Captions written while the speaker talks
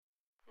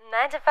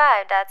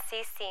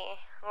9to5.cc.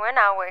 We're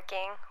not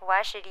working.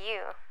 Why should you?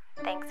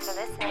 Thanks for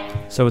listening.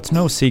 So it's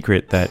no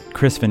secret that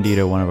Chris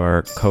Vendito, one of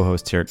our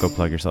co-hosts here at Go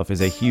Plug Yourself,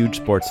 is a huge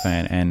sports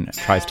fan and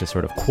tries to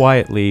sort of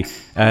quietly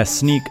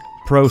sneak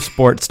pro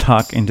sports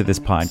talk into this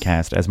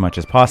podcast as much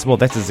as possible.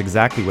 That is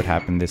exactly what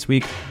happened this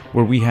week,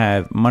 where we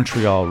have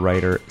Montreal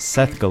writer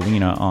Seth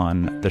Galina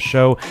on the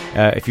show.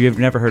 If you have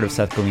never heard of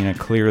Seth Galina,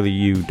 clearly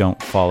you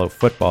don't follow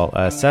football.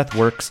 Seth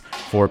works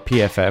for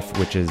PFF,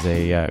 which is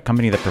a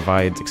company that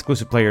provides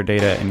exclusive player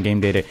data and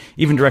game data,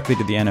 even directly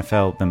to the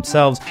NFL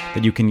themselves,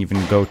 that you can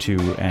even go to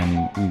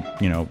and,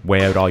 you know,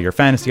 weigh out all your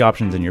fantasy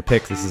options and your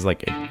picks. This is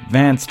like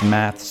advanced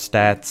math,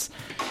 stats,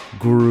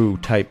 guru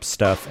type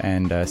stuff,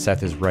 and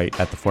Seth is right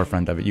at the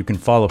forefront of it. You can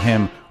follow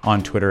him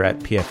on Twitter at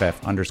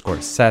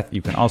PFF_Seth.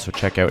 You can also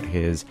check out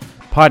his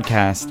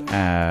podcast.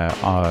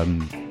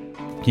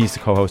 He's the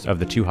co-host of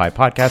the Too High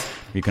podcast.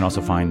 You can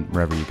also find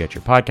wherever you get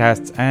your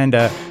podcasts. And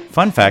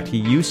fun fact, he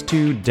used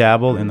to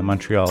dabble in the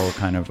Montreal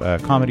kind of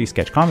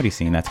sketch comedy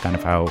scene. That's kind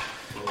of how,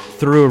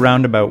 through a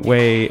roundabout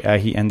way,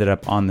 he ended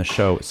up on the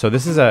show. So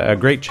this is a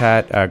great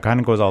chat. Kind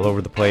of goes all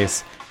over the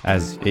place,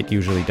 as it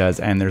usually does,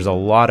 and there's a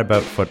lot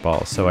about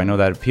football, so I know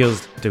that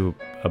appeals to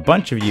a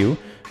bunch of you,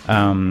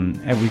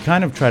 and we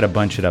kind of try to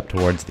bunch it up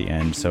towards the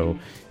end, so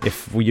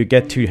if you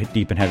get too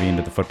deep and heavy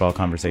into the football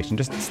conversation,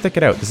 just stick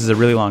it out. This is a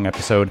really long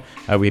episode.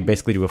 We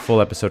basically do a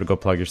full episode of Go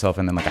Plug Yourself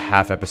and then like a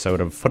half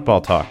episode of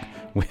football talk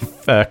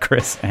with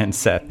Chris and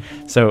Seth,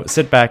 so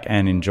sit back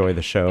and enjoy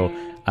the show.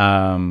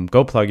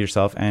 Go plug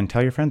yourself and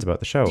tell your friends about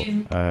the show,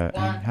 and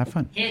have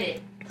fun. Hit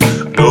it.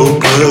 Go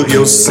plug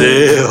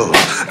yourself,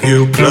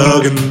 you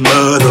plugging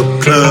mother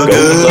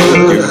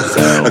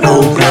plugger.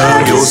 Go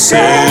plug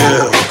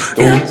yourself,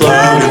 you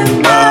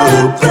plugging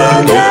mother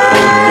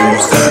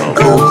plugger.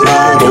 Go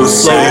plug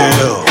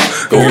yourself,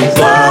 you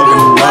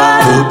plugging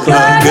mother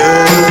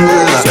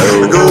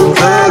plugger. Go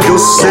plug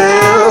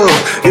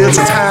yourself, it's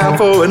time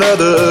for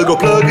another Go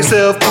Plug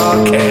Yourself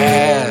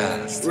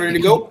podcast. Ready to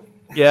go?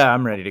 Yeah,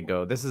 I'm ready to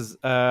go. This is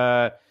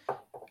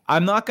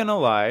I'm not gonna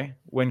lie,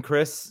 when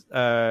Chris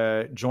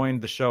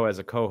joined the show as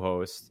a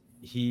co-host,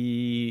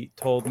 he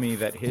told me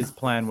that his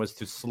plan was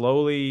to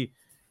slowly,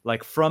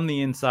 like from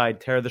the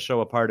inside, tear the show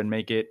apart and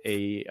make it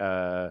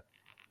a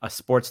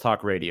sports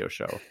talk radio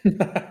show. Well,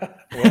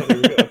 there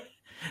we go.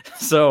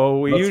 So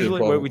we That's usually,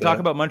 the when we talk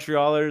about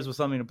Montrealers with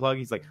something to plug,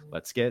 he's like,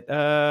 let's get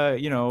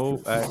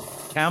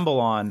Campbell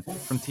on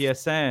from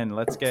TSN.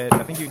 Let's get,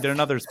 I think you did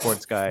another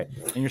sports guy,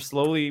 and you're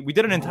slowly, we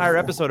did an entire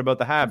episode about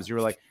the Habs. You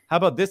were like, how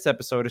about this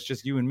episode? It's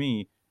just you and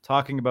me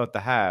talking about the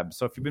Habs.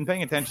 So if you've been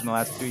paying attention the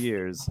last 2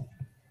 years,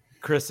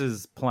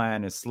 Chris's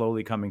plan is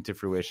slowly coming to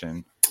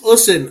fruition.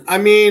 Listen, I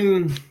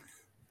mean,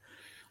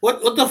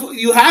 what the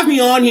you have me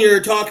on here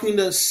talking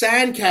to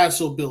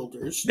sandcastle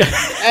builders,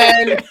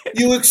 and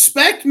you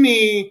expect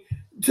me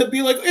to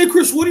be like, "Hey,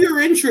 Chris, what are your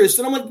interests?"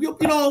 And I'm like, "You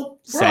know,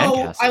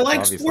 bro, I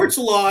like sports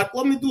a lot.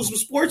 Let me do some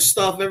sports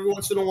stuff every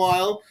once in a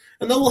while."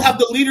 And then we'll have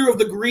the leader of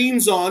the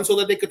Greens on so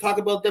that they could talk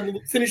about them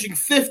finishing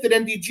 5th at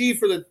NDG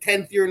for the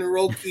 10th year in a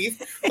row, Keith.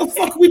 What the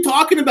fuck are we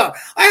talking about?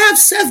 I have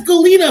Seth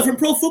Galina from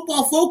Pro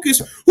Football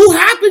Focus, who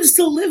happens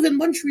to live in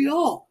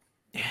Montreal.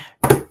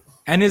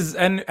 And is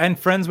and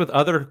friends with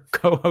other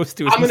co-hosts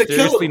who is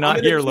mysteriously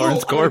not here,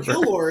 Lawrence Corber.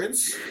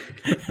 Lawrence.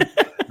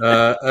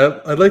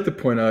 I'd like to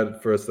point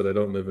out first that I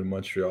don't live in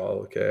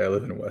Montreal. Okay, I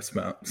live in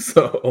Westmount.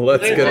 So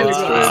let's get it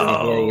straight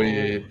before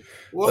we.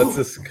 Let's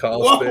just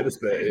call a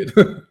spade.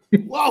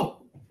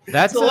 Whoa!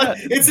 That's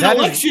it's an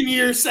election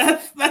year,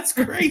 Seth. That's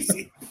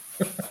crazy.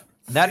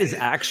 That is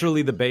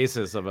actually the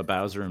basis of a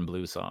Bowser and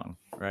Blue song,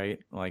 right?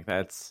 Like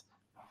that's.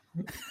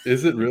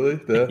 Is it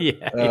really?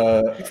 Yeah.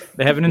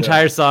 They have an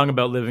entire song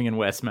about living in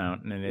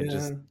Westmount, and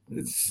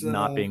it's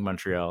not being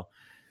Montreal.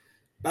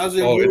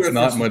 It's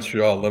not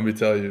Montreal. Let me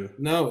tell you.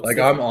 No, like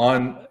I'm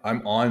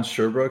on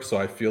Sherbrooke, so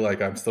I feel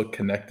like I'm still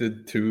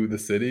connected to the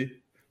city.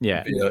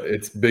 Yeah, via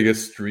its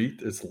biggest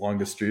street, its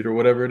longest street, or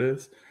whatever it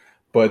is.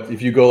 But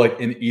if you go like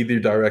in either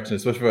direction,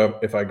 especially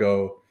if I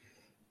go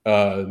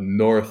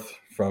north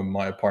from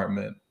my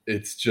apartment,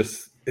 it's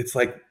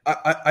like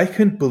I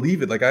couldn't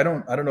believe it. Like I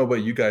don't know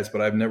about you guys,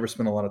 but I've never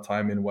spent a lot of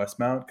time in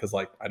Westmount because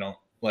like I don't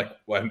like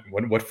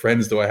what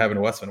friends do I have in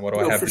Westmount? What do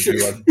I have to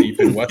do? I'm deep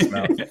in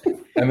Westmount.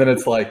 And then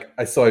it's like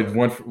I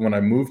went when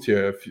I moved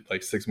here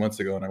like 6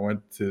 months ago, and I went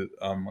to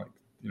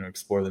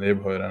explore the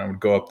neighborhood, and I would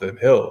go up the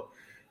hill.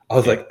 I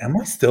was like, am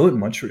I still in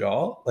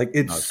Montreal? Like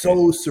it's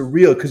so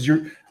surreal because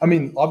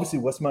obviously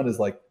Westmount is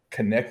like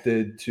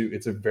connected to,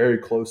 it's a very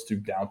close to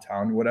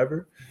downtown,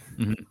 whatever.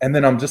 Mm-hmm. And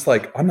then I'm just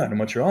like, I'm not in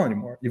Montreal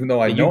anymore, even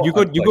though I know you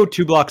go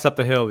 2 blocks up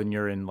the hill and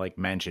you're in like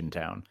Mansion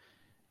Town.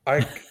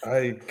 I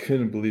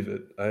couldn't believe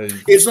it.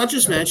 It's not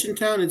just Mansion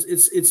Town.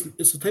 It's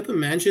the type of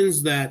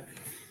mansions that,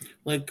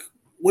 like,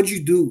 what'd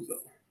you do though?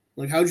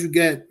 Like, how'd you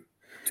get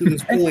to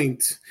this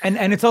point?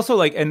 And it's also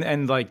like,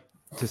 and like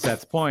to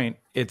Seth's point,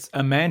 it's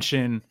a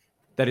mansion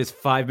that is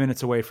 5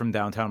 minutes away from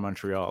downtown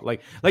Montreal.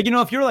 Like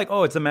if you're like,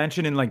 oh, it's a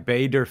mansion in like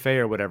Bay d'Urfé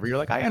or whatever, you're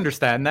like, I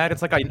understand that.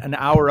 It's like an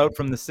hour out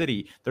from the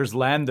city. There's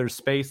land, there's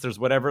space, there's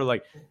whatever.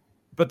 Like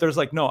but there's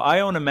like, no, I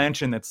own a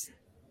mansion that's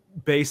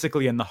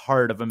basically in the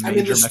heart of a I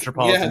major mean,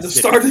 metropolitan the city.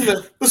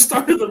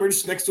 start of them are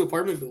just next to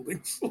apartment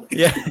buildings.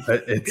 Yeah.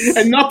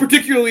 And not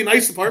particularly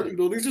nice apartment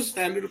buildings, just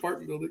standard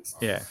apartment buildings.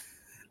 Yeah.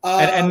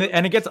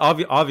 And it gets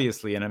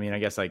obviously, and I mean, I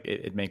guess like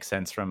it makes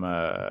sense from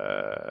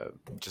a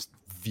just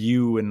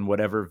view and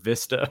whatever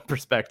vista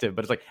perspective,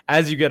 but it's like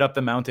as you get up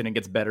the mountain, it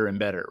gets better and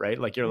better, right?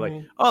 Like you're like,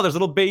 oh, there's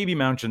little baby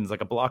mountains,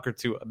 like a block or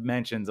two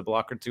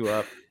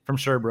up from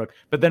Sherbrooke.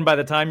 But then by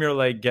the time you're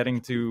like getting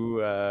to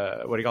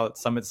what do you call it,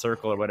 Summit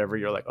Circle or whatever,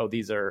 you're like, oh,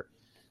 these are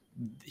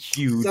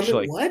huge. Summit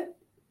like what?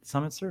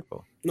 Summit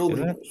Circle.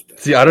 Nobody knows that.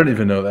 See, I don't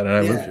even know that, and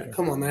I live here.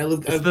 Come on, man. I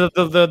live. It's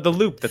the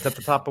loop that's at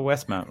the top of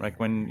Westmount. Like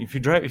if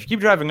you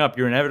keep driving up,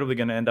 you're inevitably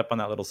going to end up on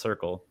that little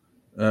circle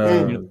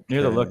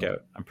near the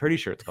lookout. I'm pretty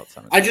sure it's called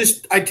Summit. I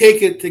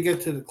take it to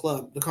get to the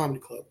club, the comedy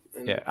club.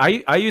 And yeah, I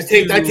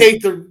take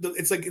the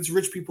it's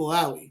rich people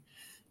alley.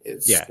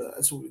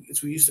 That's what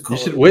we used to call it.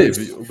 You should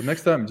wave.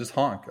 Next time, just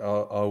honk.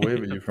 I'll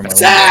wave at you from my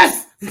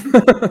Seth!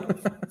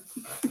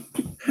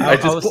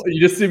 You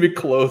just see me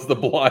close the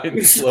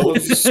blind slowly.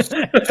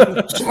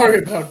 Sorry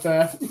about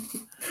that.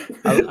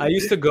 I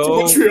used to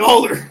go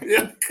Montrealer.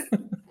 Yeah.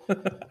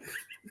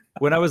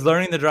 When I was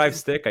learning to drive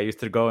stick. I used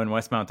to go in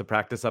Westmount to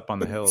practice up on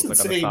the hills,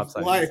 like on the stop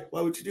sign.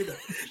 Why would you do that?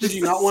 Did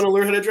you not want to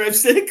learn how to drive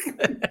stick?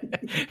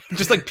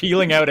 Just like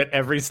peeling out at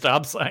every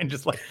stop sign,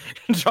 just like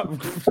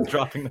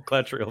dropping the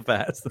clutch real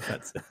fast.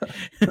 That's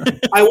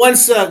it. I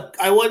once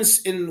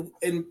in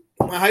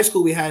my high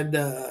school we had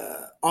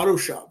auto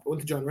shop. I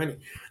went to John Rennie,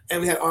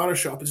 and we had auto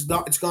shop.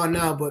 It's gone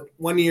now, but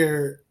one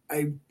year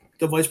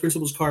the vice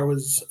principal's car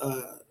was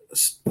a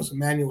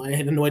manual. I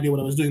had no idea what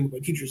I was doing, but my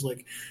teacher's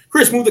like,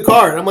 "Chris, move the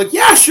car," and I'm like,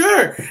 "Yeah,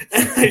 sure."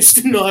 And I just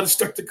didn't know how to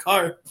start the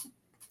car.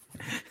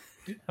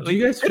 Do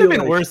you guys could have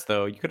been worse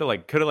though? You could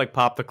have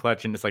popped the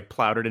clutch and just like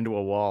plowed it into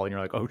a wall, and you're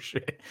like, "Oh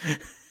shit."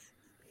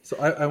 So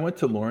I went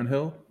to Lauren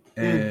Hill,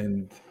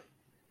 and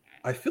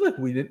I feel like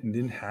we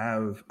didn't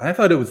have. I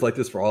thought it was like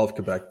this for all of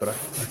Quebec, but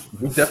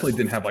we definitely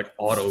didn't have like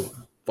auto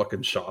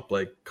fucking shop.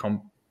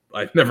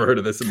 I've never heard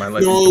of this in my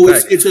life. No,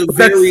 it's a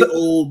very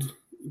old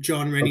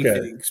John Rennie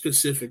thing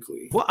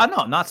specifically. Well, I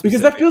know, not specific,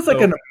 because that feels like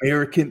an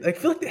American. I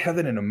feel like they have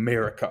it in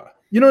America.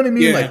 You know what I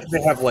mean? Yeah. Like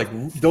they have like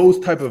those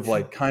type of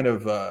like kind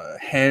of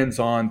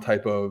hands-on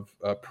type of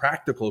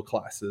practical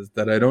classes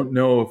that I don't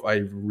know if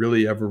I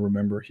really ever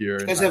remember here.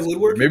 Did you guys have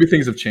woodworking? Maybe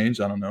things have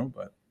changed. I don't know,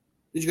 but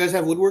did you guys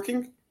have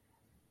woodworking?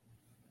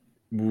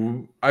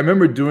 I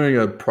remember doing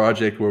a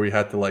project where we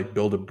had to like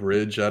build a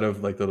bridge out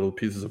of like the little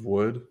pieces of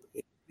wood.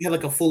 We had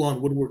like a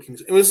full-on woodworking.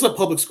 It was a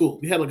public school.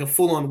 We had like a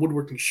full-on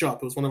woodworking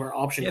shop. It was one of our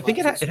option classes. I think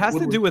it has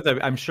to do with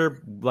I'm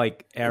sure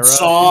like era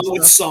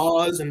with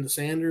saws and the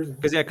sanders.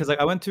 Because like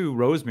I went to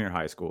Rosemere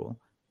High School,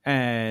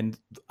 and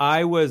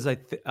I was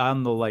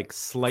on the like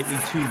slightly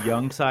too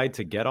young side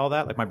to get all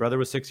that. Like my brother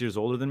was 6 years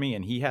older than me,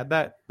 and he had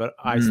that, but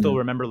I still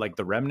remember like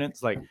the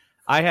remnants. Like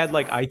I had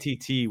like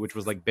ITT, which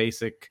was like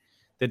basic.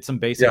 Did some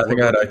basic. Yeah, I think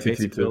I had ITT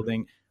too.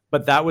 Building.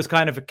 But that was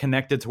kind of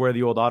connected to where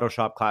the old auto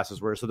shop classes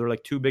were. So there were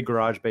like two big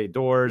garage bay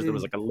doors. There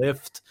was like a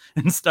lift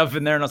and stuff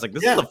in there. And I was like,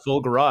 this is a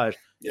full garage.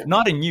 Yeah.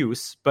 Not in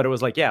use, but it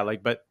was like,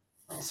 but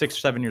 6 or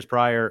 7 years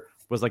prior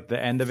was like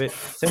the end of it.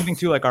 Same thing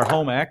too, like our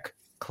home ec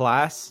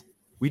class.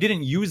 We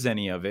didn't use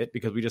any of it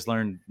because we just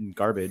learned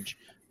garbage.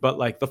 But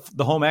like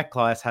the home ec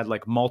class had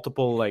like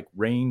multiple like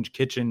range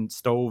kitchen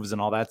stoves and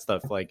all that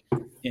stuff like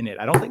in it.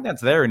 I don't think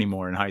that's there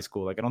anymore in high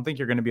school. Like, I don't think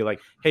you're going to be like,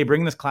 hey,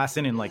 bring this class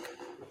in and like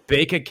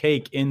bake a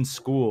cake in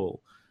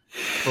school.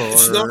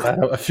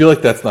 I feel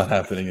like that's not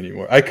happening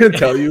anymore. I couldn't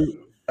tell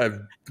you. I've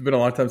been a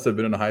long time since I've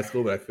been in a high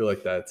school, but I feel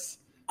like that's.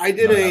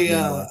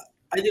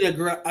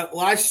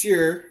 Last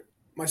year,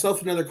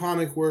 myself and another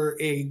comic were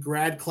a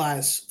grad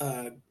class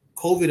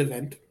COVID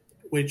event,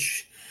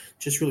 which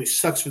just really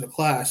sucks for the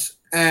class.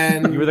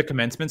 And you were the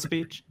commencement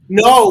speech?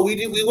 No, we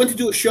did. We went to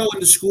do a show in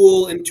the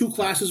school, and 2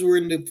 classes were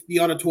in the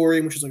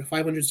auditorium, which is like a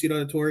 500-seat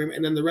auditorium,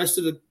 and then the rest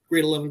of the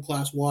grade 11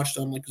 class watched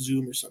on like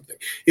Zoom or something.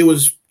 It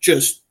was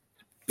just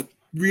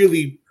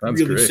really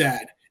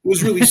sad. It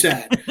was really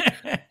sad.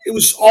 It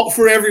was all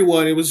for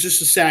everyone. It was just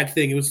a sad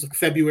thing. It was like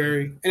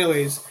February.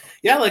 Anyways,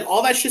 yeah, like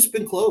all that shit's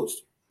been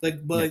closed.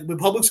 But with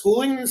public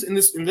schooling in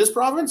this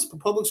province,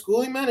 public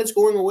schooling, man, it's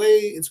going away.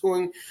 It's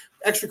going.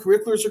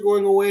 Extracurriculars are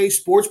going away.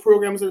 Sports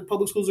programs at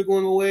public schools are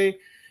going away.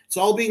 It's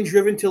all being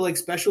driven to like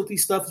specialty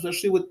stuff,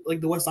 especially with like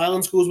the West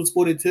Island schools with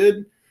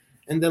Spotted,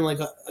 and then like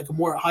a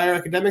more higher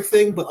academic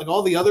thing. But like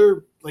all the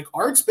other like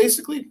arts,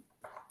 basically,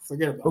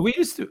 forget about. But we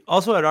used to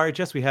also at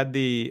RHS we had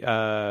the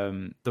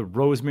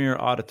Rosemere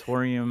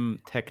Auditorium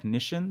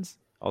Technicians,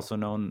 also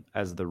known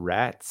as the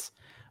Rats.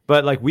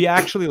 But like we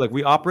actually like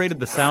we operated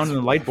the sound and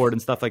the light board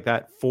and stuff like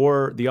that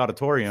for the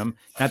auditorium.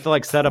 Had to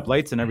like set up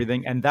lights and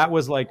everything, and that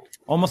was like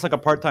almost like a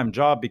part-time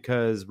job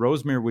because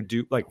Rosemere would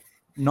do like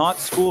not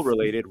school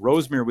related.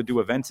 Rosemere would do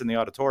events in the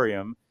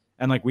auditorium,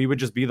 and like we would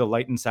just be the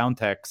light and sound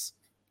techs,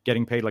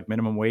 getting paid like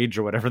minimum wage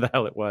or whatever the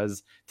hell it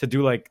was to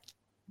do like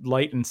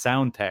light and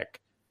sound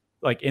tech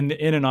like in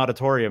an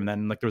auditorium.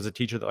 Then like there was a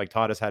teacher that like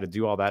taught us how to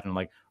do all that and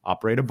like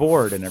operate a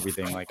board and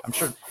everything. Like I'm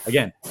sure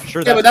Yeah,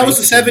 but that was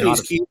the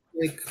 70s, Keith.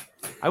 Like,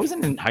 I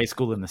wasn't in high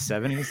school in the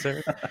 70s,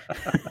 sir.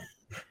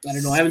 I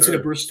don't know. I haven't seen a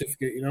birth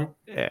certificate, you know?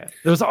 Yeah.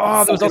 There was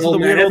also the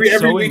weird old every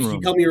sewing week room.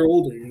 you tell me you're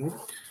older, you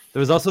know? There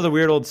was also the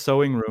weird old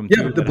sewing room.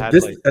 Yeah, too, but that had,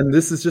 this like, and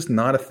this is just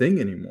not a thing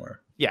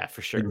anymore. yeah,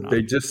 for sure. Like, not.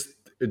 they just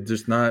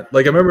not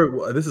like I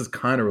remember. This is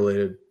kind of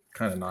related,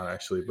 kind of not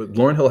actually. But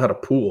Laurel Hill had a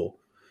pool,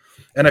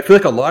 and I feel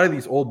like a lot of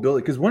these old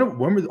buildings. Because when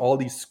were all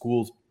these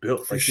schools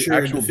built? For Like sure,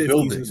 the actual in the 50s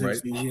building, and right?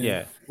 60s,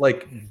 Yeah.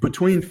 Like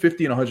between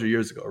 50 and 100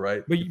 years ago,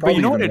 right? But you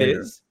Probably know what even it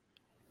later. is?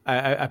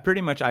 I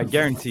pretty much, I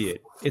guarantee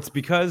it. It's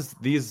because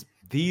these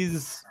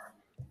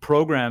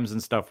programs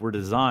and stuff were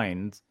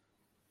designed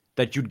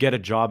that you'd get a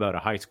job out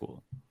of high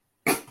school.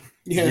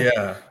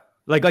 Yeah.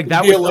 Like that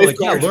Be a was like,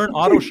 yeah, lifeguard. learn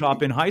auto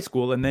shop in high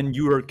school, and then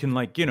you can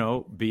like, you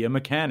know, be a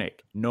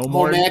mechanic. No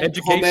more ec,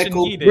 education home ec,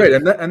 needed. Right,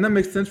 and that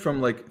makes sense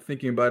from like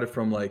thinking about it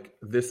from like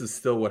this is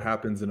still what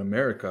happens in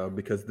America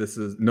because this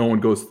is no one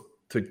goes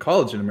to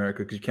college in America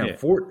because you can't Yeah.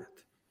 afford it.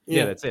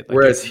 Yeah, that's it. Like,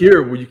 Whereas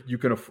here, where you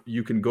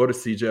can go to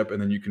CJEP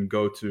and then you can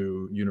go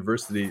to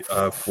university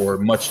for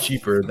much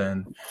cheaper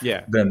than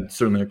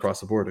certainly across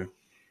the border.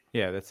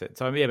 yeah, that's it.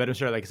 So yeah, but I'm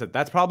sure, like I said,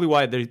 that's probably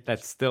why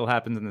that still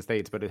happens in the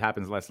States, but it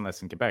happens less and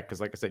less in Quebec. Because,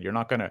 like I said,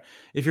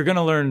 if you're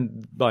gonna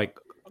learn like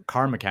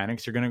car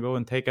mechanics, you're gonna go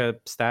and take a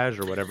stage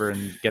or whatever,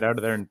 and get out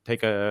of there and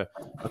take a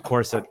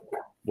course at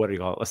what do you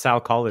call it,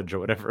 LaSalle College or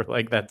whatever.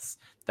 Like that's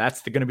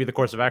gonna be the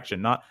course of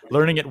action, not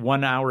learning it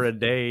 1 hour a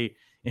day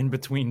in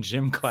between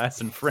gym class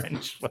and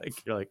French. Like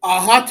you're like A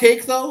hot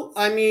take, though.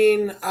 I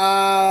mean,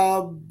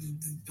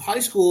 high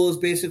school is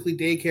basically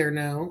daycare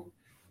now,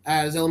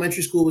 as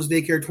elementary school was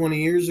daycare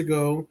 20 years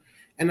ago.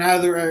 And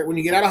either when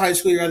you get out of high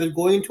school, you're either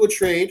going into a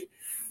trade,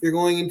 you're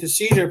going into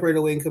CJEP right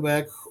away in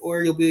Quebec,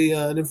 or you'll be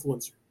an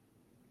influencer.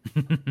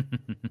 I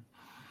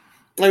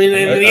mean,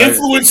 in the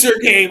influencer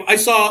game, I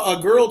saw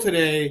a girl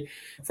today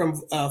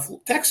from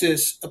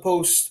Texas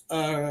post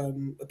a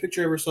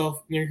picture of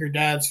herself near her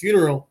dad's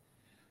funeral.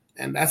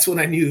 And that's when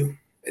I knew.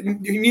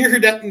 Near her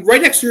dad, right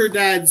next to her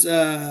dad's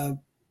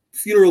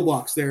funeral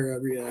box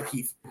there,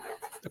 Keith.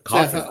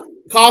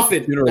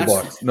 Coffin. Funeral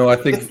That's- box. No, I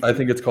think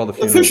it's called a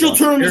funeral Official box.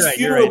 term you're is right,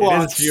 funeral you're right.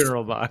 box. It is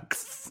funeral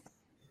box.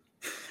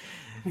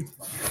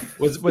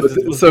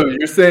 So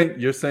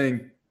you're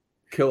saying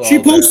kill all She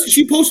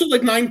that. posted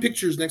like 9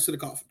 pictures next to the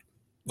coffin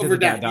of Did her the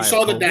dad dad. die You of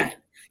saw the COVID? dad. You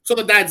saw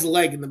the dad's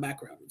leg in the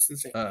background. It's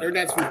insane. Her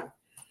dad's funeral.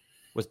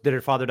 Did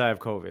her father die of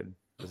COVID?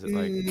 Was it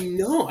like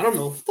No, I don't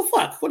know. What the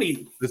fuck? What are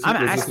you? This is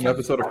I'm this asking- an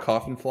episode of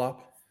Coffin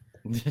Flop?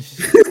 I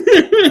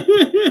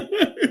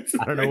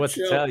don't know what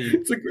to tell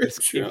you. It's a great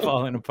Just keep show.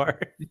 falling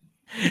apart.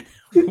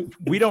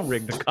 We don't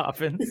rig the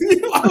coffin.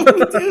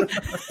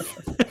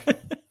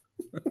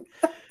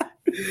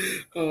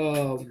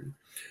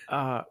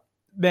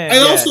 Man, I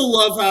yeah. also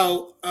love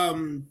how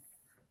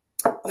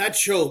that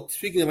show.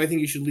 Speaking of, I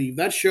think you should leave.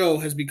 That show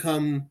has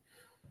become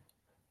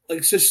like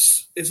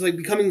it's like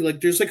becoming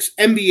like there's like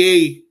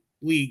NBA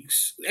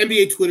leagues,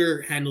 NBA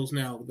Twitter handles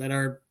now that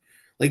are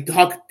like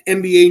talk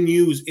NBA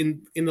news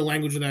in the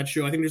language of that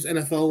show. I think there's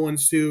NFL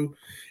ones too.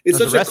 It's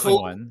There's such a a wrestling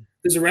cult. one.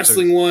 There's a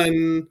wrestling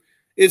one.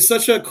 It's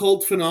such a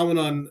cult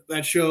phenomenon,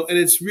 that show, and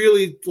it's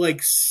really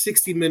like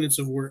 60 minutes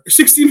of work,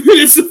 60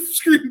 minutes of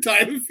screen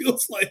time. It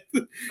feels like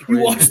you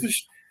watch the.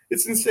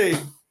 It's insane.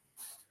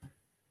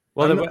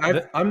 Well,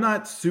 I'm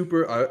not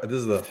super. This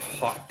is a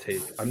hot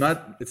take. I'm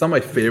not. It's not my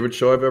favorite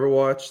show I've ever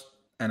watched,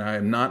 and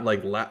I'm not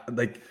like I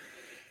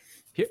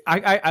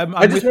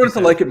just wanted to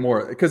like it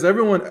more because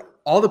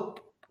all the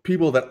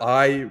people that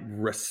I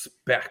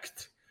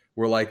respect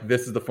were like,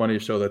 "This is the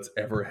funniest show that's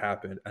ever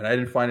happened," and I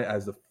didn't find it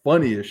as the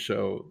funniest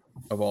show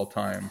of all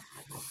time.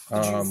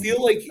 Did you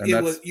feel like and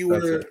that's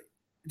it.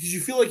 Did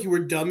you feel like you were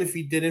dumb if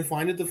you didn't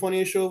find it the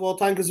funniest show of all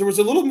time? Because there was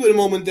a little bit of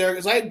moment there.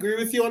 Because I agree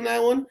with you on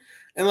that one,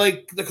 and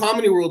like the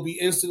comedy world, we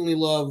instantly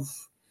love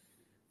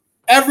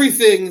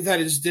everything that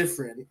is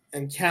different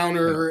and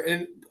counter.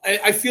 And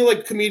I feel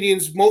like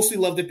comedians mostly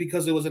loved it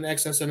because it was an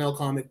ex-SNL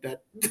comic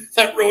that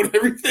wrote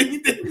everything he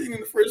did in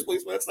the first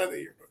place. But that's not the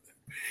year.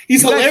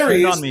 He's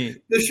hilarious.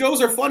 The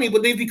shows are funny,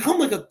 but they've become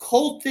like a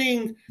cult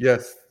thing.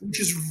 Yes, which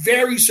is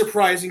very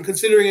surprising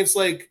considering it's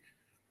like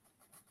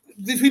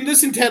between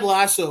this and Ted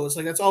Lasso, it's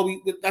like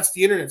that's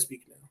the internet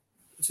speak now.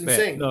 It's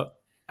insane. No,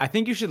 I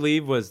think you should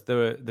leave.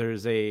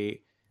 There's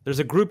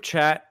a group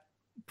chat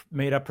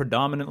made up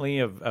predominantly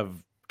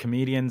of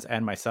comedians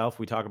and myself.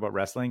 We talk about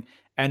wrestling.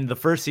 And the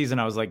first season,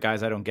 I was like,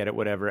 guys, I don't get it,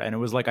 whatever. And it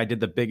was like I did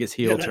the biggest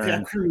heel turn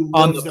that crew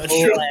on loves the that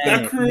show. That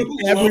planet. crew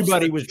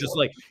Everybody loves was that just show.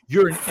 like,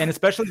 and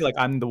especially like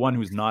I'm the one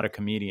who's not a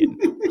comedian.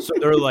 So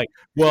they're like,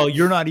 well,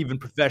 you're not even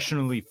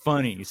professionally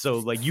funny. So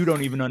like, you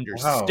don't even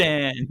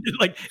understand. Wow.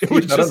 Like, it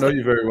was I don't know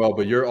you very well,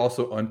 but you're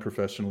also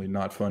unprofessionally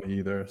not funny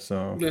either.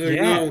 So There you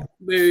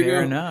go.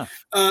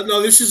 Enough.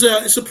 No,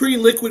 it's a pretty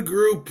liquid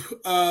group.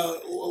 A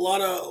lot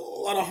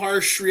of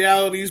harsh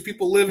realities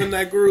people live in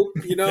that group,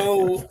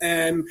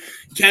 and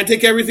you can't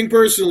take everything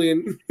personally.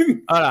 And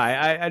Oh, no,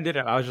 I did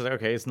it. I was just like,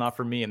 okay, it's not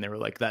for me. And they were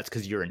like, that's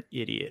because you're an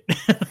idiot.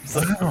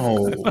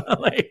 Wow.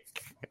 Like,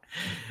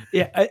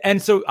 yeah.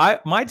 And so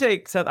my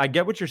take, Seth, I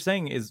get what you're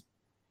saying is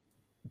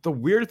the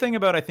weird thing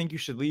about I Think You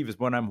Should Leave is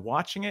when I'm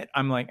watching it,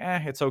 I'm like,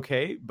 it's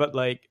okay. But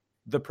like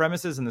the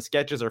premises and the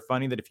sketches are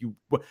funny that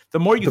the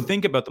more you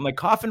think about them, like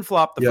Coffin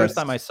Flop, the first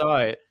time I saw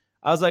it,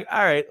 I was like,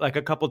 all right, like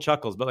a couple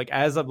chuckles. But like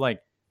as of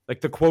like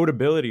the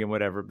quotability and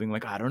whatever, being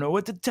like, I don't know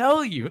what to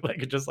tell you. Like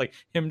it's just like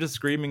him just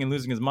screaming and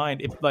losing his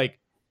mind. It's like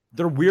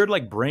they're weird,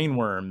 like brain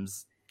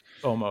worms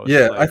almost.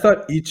 Yeah, like, I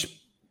thought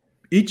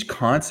each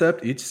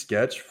concept, each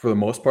sketch, for the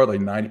most part,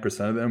 like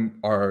 90% of them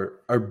are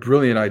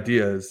brilliant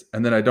ideas.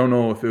 And then I don't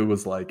know if it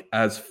was like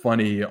as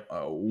funny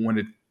when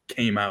it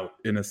came out,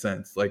 in a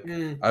sense. Like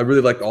I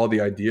really liked all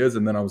the ideas,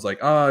 and then I was like,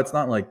 it's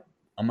not like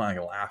I'm not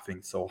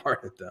laughing so hard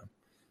at them.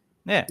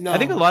 Yeah, no. I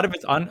think a lot of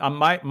it's on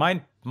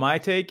my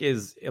take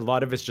is a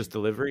lot of it's just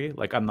delivery.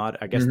 Like I'm not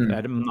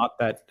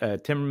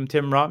that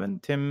Tim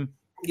Robin.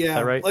 Yeah,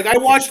 right? Like I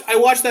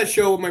watched that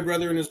show with my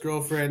brother and his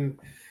girlfriend,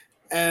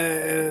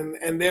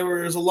 and there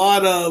was a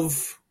lot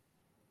of,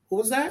 what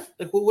was that?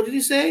 Like what did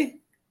he say?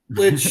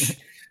 Which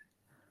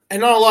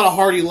and not a lot of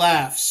hearty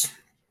laughs.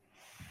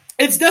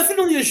 It's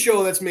definitely a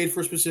show that's made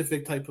for a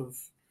specific type of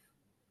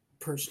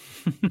person.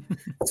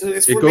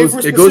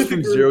 It goes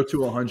from 0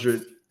 to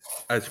 100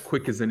 as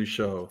quick as any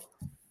show,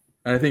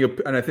 and I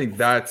think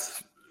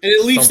that's, and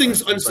it leaves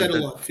things unsaid a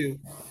lot too.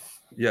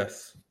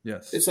 Yes.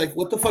 It's like,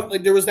 what the fuck?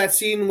 Like there was that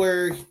scene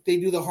where they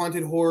do the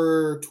haunted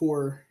horror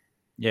tour.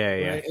 Yeah.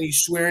 Right? And he's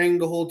swearing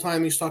the whole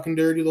time. He's talking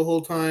dirty the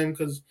whole time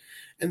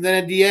and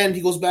then at the end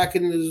he goes back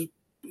in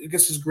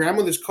his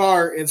grandmother's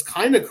car. And it's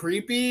kind of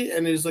creepy,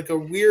 and there's like a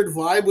weird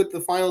vibe with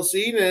the final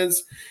scene. And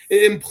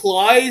it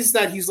implies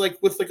that he's like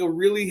with like a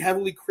really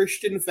heavily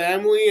Christian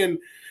family, and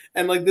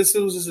like this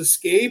was his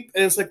escape.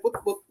 And it's like, what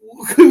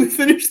can we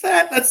finish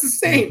that? That's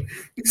insane.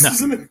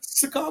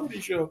 It's a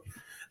comedy show.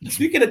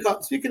 Speaking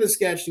of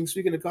sketching,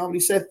 speaking of comedy,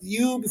 Seth,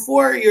 I'm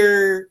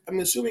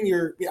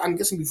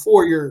guessing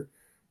before your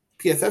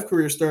PFF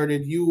career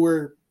started, you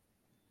were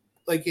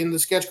like in the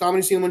sketch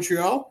comedy scene in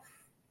Montreal.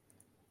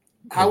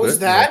 How was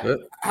that?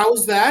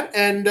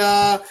 And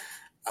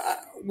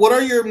what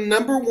are your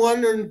number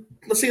one or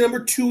let's say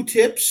number two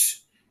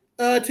tips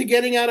to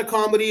getting out of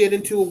comedy and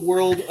into a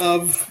world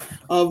of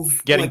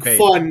getting like paid.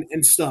 Fun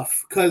and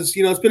stuff? Because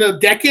it's been a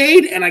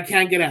decade and I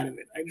can't get out of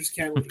it. I just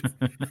can't leave.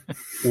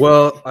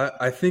 Well,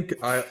 I think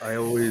I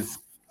always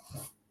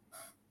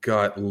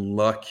got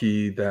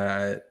lucky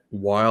that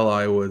while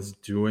I was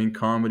doing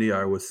comedy,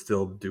 I was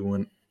still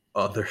doing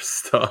other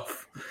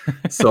stuff.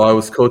 So I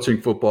was coaching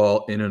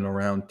football in and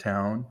around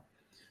town,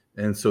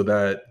 and so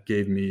that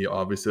gave me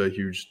obviously a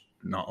huge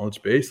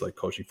knowledge base, like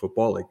coaching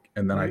football,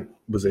 and then I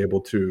was able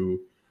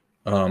to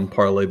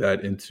parlay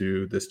that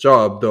into this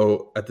job.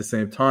 Though at the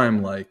same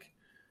time, like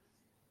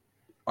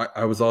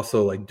I was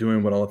also like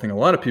doing what I think a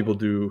lot of people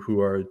do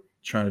who are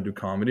trying to do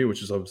comedy,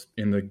 which is I was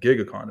in the gig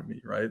economy,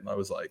 right? I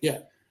was like,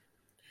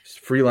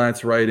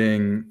 freelance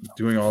writing,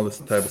 doing all this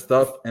type of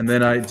stuff, and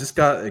then I just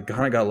got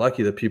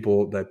lucky that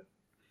people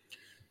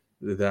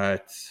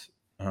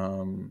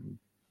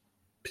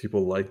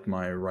people liked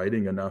my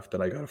writing enough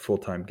that I got a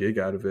full-time gig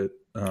out of it.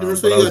 But I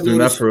was doing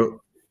that for.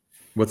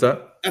 What's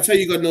that? That's how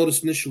you got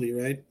noticed initially,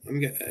 right?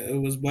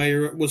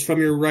 It was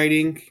from your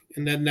writing,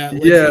 and then that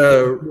led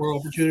to more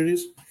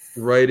opportunities.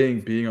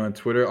 Writing, being on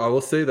Twitter. I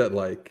will say that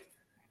like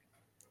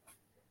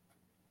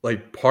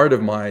part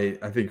of my,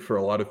 I think for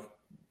a lot of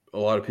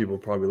people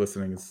probably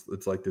listening,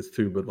 it's like this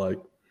too. But like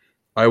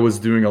I was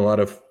doing a lot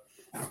of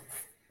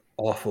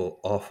awful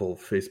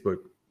Facebook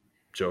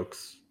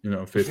jokes,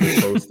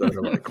 Facebook posts that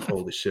are like,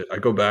 holy shit. I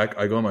go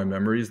on my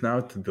memories now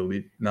to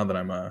delete. Now that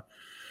I'm a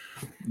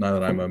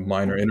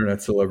minor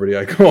internet celebrity,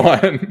 I go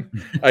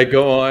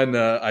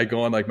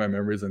on like my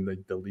memories and they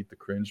delete the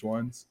cringe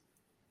ones.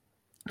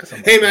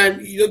 Hey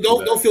man,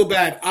 don't feel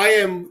bad. I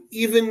am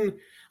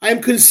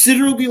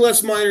considerably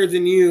less minor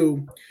than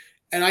you,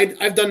 and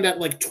I've done that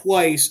like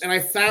twice. And I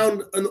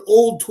found an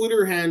old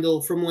Twitter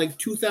handle from like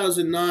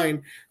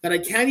 2009 that I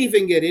can't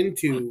even get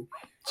into.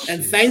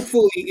 And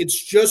thankfully,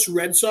 it's just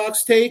Red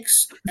Sox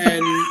takes.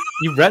 And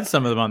you read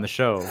some of them on the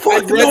show.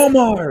 I've read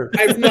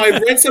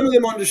some of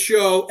them on the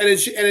show, and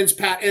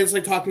it's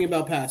like talking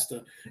about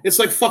pasta. It's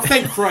like fuck,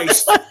 thank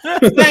Christ,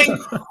 thank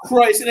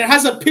Christ, and it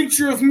has a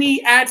picture of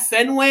me at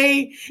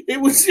Fenway.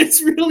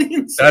 It's really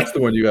insane. That's the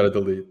one you got to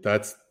delete.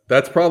 That's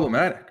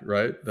problematic,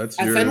 right? That's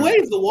at Fenway,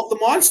 the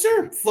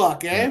monster.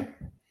 Fuck, eh?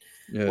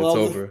 Yeah, it's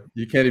over.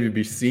 You can't even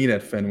be seen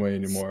at Fenway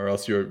anymore, or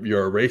else you're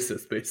a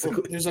racist,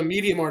 basically. There's a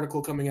Medium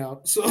article coming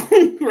out, so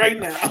right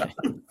now.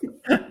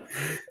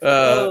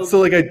 So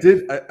like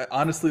I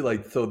honestly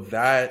like, so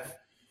that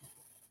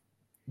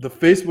the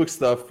Facebook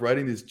stuff,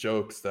 writing these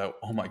jokes that,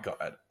 oh my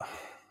God,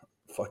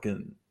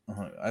 fucking,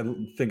 I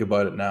think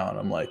about it now and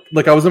I'm like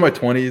I was in my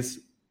 20s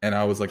and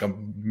I was like a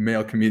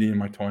male comedian in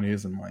my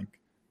 20s and like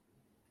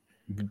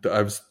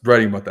I was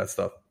writing about that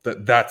stuff.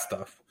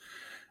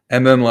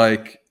 And then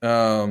like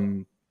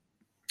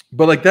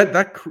But like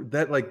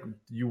that like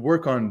you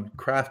work on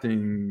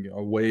crafting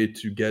a way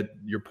to get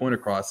your point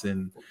across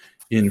in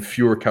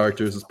fewer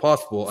characters as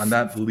possible, and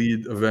that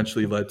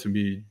eventually led to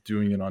me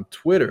doing it on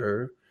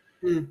Twitter.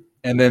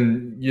 And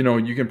then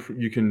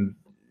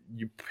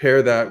you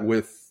pair that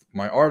with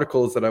my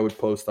articles that I would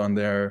post on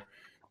there,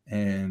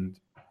 and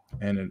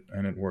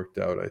it worked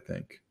out, I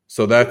think.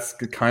 So that's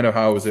kind of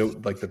how I was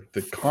like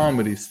the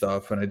comedy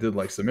stuff, and I did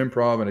like some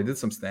improv and I did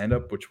some stand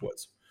up, which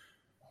was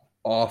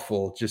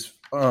awful. Just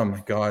oh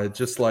my god,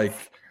 just like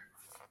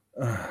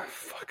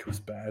fuck, it was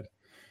bad.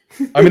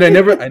 I mean, I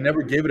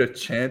never gave it a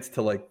chance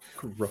to like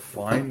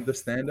refine the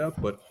stand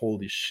up, but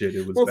holy shit,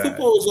 it was bad.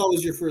 Football was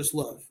always your first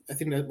love. I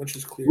think that much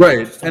is clear.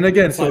 Right. And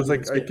again, so it's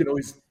like I could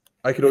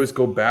always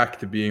go back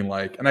to being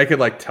like, and I could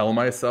like tell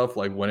myself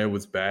like when it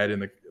was bad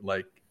and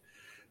like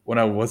when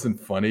I wasn't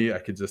funny, I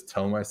could just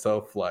tell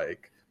myself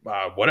like,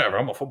 whatever,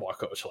 I'm a football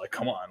coach. Like,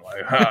 come on,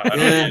 like, I don't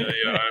need it,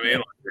 you know what I mean?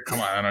 Like, come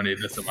on, I don't need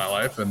this in my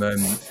life. And then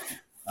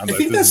I'm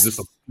like, this is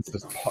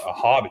just a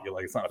hobby.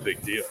 Like, it's not a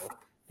big deal.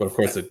 But of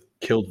course, it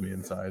killed me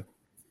inside.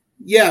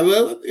 Yeah,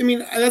 well, I mean,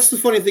 that's the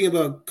funny thing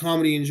about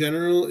comedy in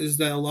general is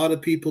that a lot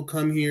of people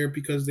come here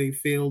because they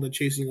failed at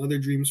chasing other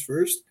dreams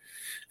first,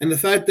 and the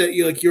fact that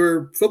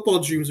your football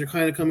dreams are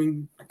kind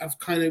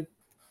of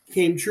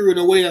came true in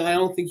a way that I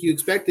don't think you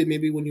expected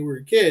maybe when you were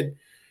a kid.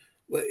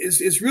 But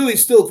it's really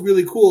still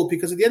really cool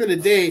because at the end of the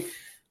day,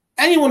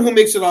 anyone who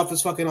makes it off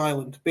this fucking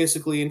island,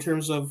 basically in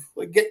terms of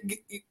like get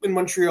in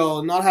Montreal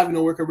and not having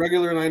to work a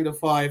regular 9 to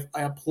 5,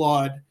 I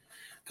applaud.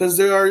 Because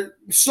there are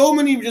so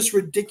many just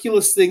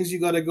ridiculous things you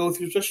got to go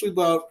through, especially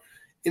about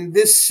in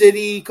this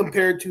city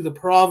compared to the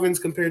province,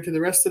 compared to the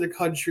rest of the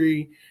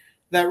country,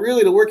 that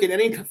really to work in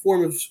any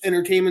form of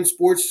entertainment,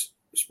 sports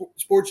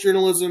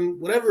journalism,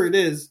 whatever it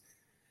is,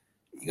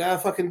 you got to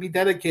fucking be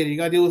dedicated. You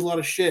got to deal with a lot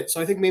of shit.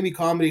 So I think maybe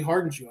comedy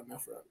hardens you on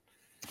that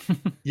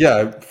front.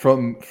 Yeah,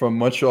 from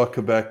Montreal,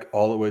 Quebec,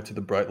 all the way to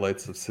the bright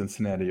lights of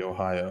Cincinnati,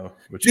 Ohio.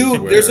 Which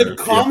Dude, is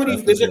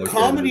there's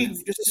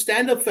a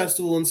stand-up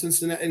festival in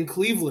Cincinnati, in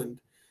Cleveland,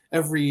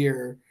 every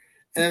year,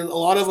 and a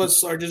lot of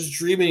us are just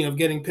dreaming of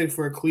getting picked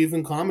for a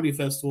Cleveland comedy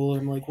festival.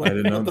 And like, what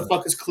the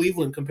fuck is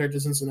Cleveland compared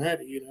to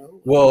Cincinnati? You know?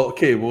 Well,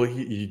 okay. Well,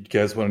 you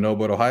guys want to know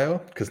about Ohio?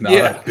 Because now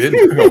I've been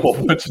a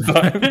whole bunch of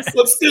times.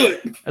 Let's do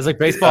it. It's like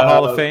Baseball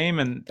Hall of Fame,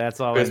 and that's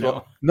all I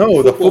know.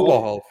 No, the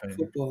Football Hall of Fame.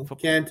 Football.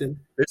 Canton.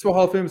 Baseball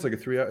Hall of Fame is like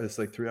 3 hours. It's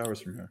like 3 hours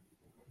from here.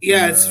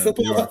 Yeah, it's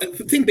football. I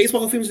think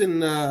Baseball Hall of Fame is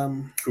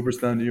in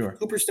Cooperstown, New York.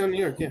 Cooperstown, New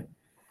York. Yeah.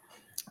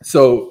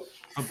 So,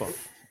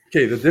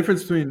 okay, the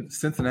difference between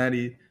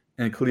Cincinnati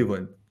and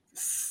Cleveland.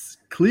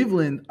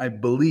 Cleveland, I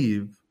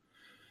believe,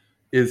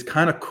 is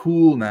kind of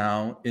cool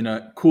now in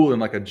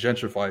like a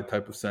gentrified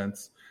type of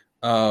sense,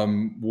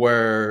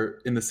 where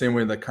in the same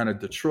way that kind of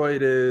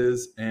Detroit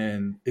is,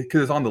 and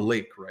because it's on the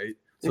lake, right?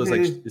 So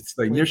it's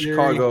like near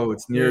Chicago,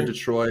 it's near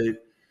Detroit,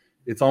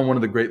 it's on one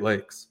of the Great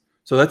Lakes.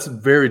 So that's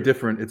very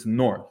different. It's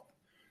north.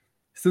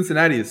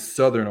 Cincinnati is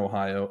southern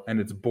Ohio,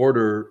 and its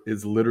border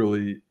is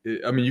literally,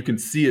 I mean, you can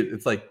see it.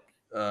 It's like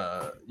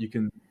you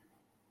can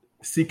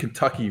see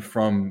Kentucky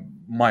from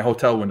my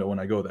hotel window when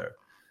I go there.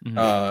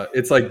 Mm-hmm.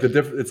 It's like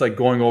it's like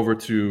going over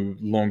to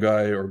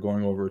Longueuil or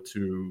going over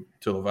to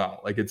Laval.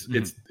 Like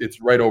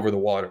it's right over the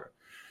water.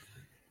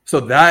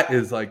 So that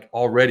is like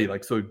already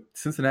like, so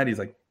Cincinnati is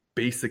like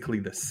basically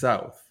the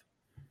South,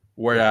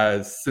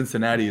 whereas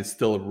Cincinnati is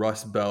still a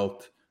Rust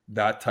Belt,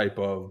 that type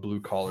of blue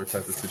collar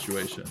type of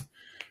situation.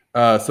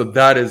 So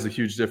that is a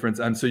huge difference.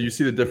 And so you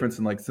see the difference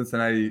in like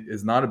Cincinnati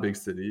is not a big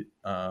city,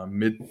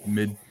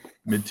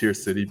 mid-tier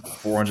city,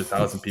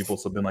 400,000 people,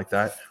 something like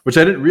that, which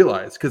I didn't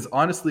realize because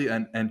honestly,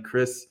 and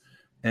Chris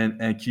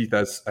and Keith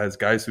as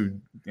guys who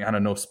kind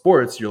of know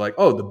sports, you're like,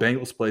 oh, the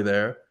Bengals play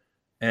there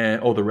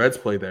and the Reds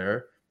play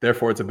there,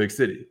 therefore it's a big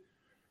city.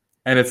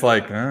 And it's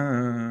like,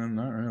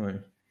 not really.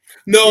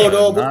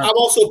 No, but I'm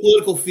also a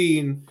political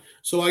fiend,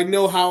 so I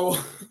know how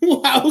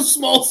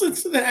small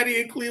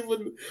Cincinnati and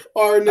Cleveland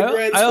are in the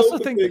grand scope. I also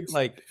think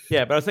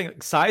but I was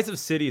thinking size of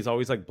cities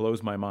always like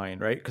blows my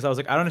mind, right? Because I was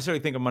like, I don't necessarily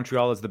think of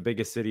Montreal as the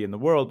biggest city in the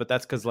world, but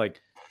that's because like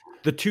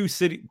the two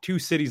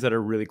cities that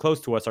are really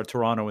close to us are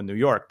Toronto and New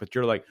York. But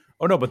you're like,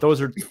 oh no, but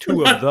those are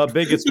two of the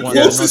biggest ones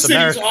in North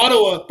America. City's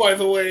Ottawa, by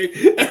the way.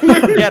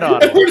 Forget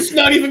Ottawa. We're just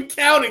not even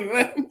counting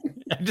them.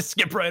 Just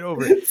skip right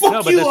over it.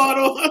 Fuck you,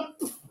 Ottawa.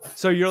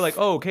 So you're like,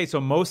 oh, okay,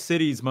 so most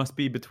cities must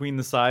be between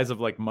the size of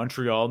like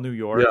Montreal, New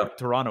York,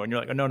 Toronto. And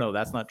you're like, oh, no,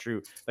 that's not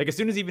true. Like as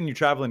soon as even you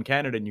travel in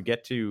Canada and you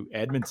get to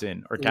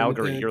Edmonton or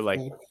Calgary, you're like,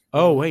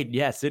 oh, wait,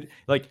 yes.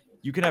 Like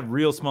you can have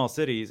real small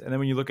cities. And then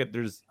when you look at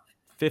there's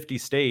 50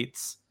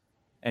 states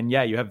and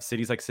you have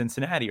cities like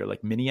Cincinnati or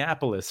like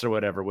Minneapolis or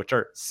whatever, which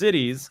are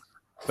cities,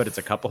 but it's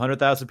a couple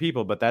 100,000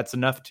 people. But that's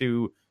enough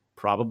to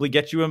probably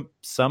get you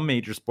some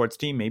major sports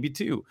team, maybe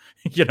two,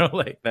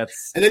 like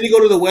that's. And then you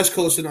go to the West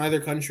Coast in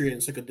either country and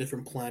it's like a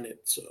different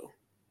planet. So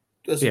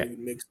doesn't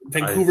even make sense.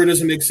 Vancouver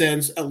doesn't make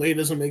sense. LA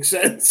doesn't make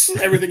sense.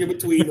 Everything in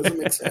between doesn't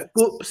make sense.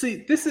 Well,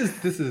 see, this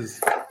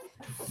is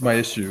my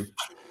issue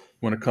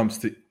when it comes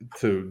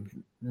to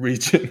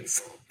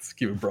regions. Let's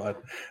keep it broad.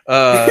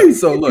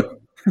 So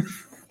look,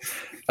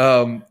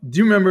 Do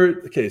you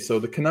remember? Okay, so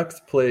the Canucks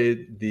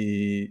played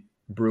the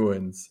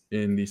Bruins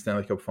in the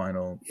Stanley Cup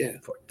final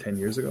 10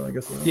 years ago, I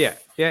guess. Yeah.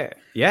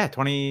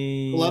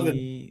 2011. I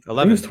think it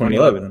was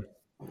 2011.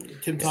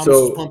 Tim Thomas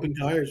was pumping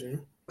tires.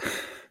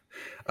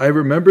 I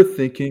remember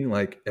thinking,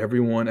 like,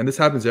 everyone, and this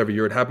happens every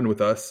year. It happened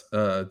with us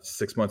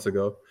 6 months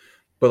ago.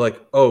 But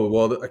like, oh,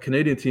 well, a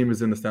Canadian team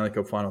is in the Stanley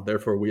Cup final,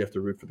 therefore we have to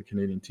root for the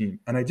Canadian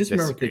team. And I just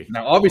remember thinking,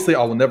 now, obviously,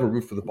 I will never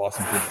root for the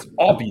Boston Bruins.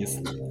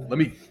 Obviously, let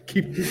me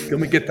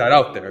get that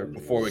out there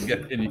before we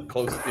get any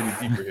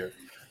deeper here.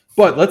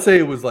 But let's say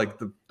it was like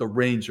the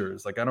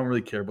Rangers. Like, I don't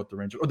really care about the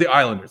Rangers or the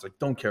Islanders. Like,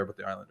 don't care about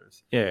the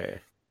Islanders. Yeah.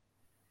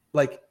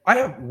 Like,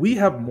 we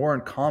have more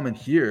in common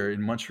here in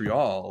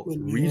Montreal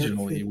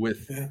regionally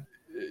with.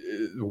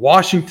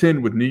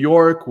 Washington, with New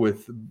York,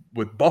 with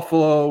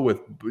Buffalo, with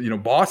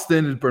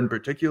Boston in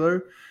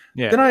particular,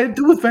 than I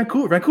do with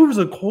Vancouver. Vancouver's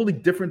a wholly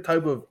different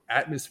type of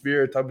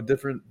atmosphere, type of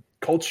different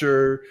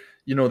culture.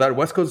 That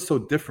West Coast is so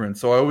different.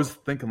 So I was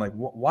thinking, like,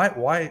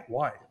 why?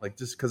 Like,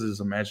 just because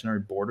there's an imaginary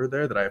border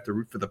there that I have to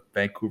root for the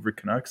Vancouver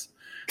Canucks.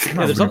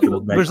 There's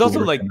also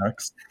like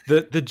Canucks.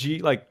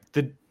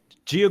 the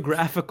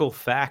geographical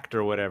fact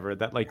or whatever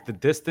that, like, the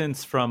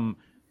distance from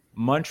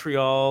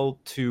Montreal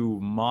to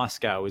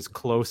Moscow is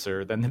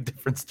closer than the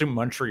difference to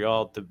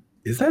Montreal to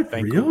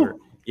Vancouver. Real?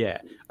 Yeah.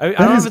 I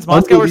don't know if it's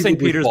Moscow or St.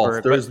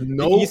 Petersburg. There's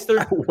no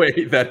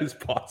way that is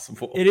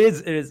possible. It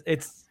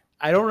is.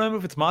 I don't remember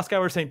if it's Moscow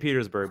or St.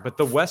 Petersburg, but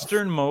the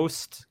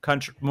westernmost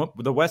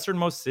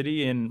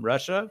city in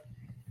Russia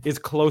is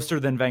closer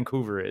than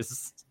Vancouver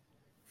is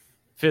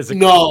physically.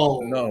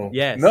 No.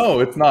 Yes. No,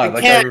 it's not.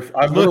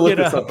 I'm going to look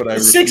this up, but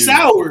it's 6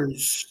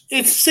 hours.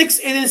 It's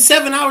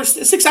 7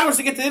 hours. 6 hours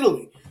to get to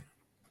Italy.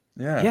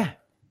 Yeah.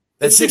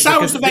 It's 6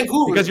 hours to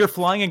Vancouver. Because you're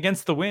flying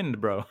against the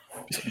wind, bro.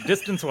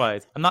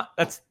 Distance-wise.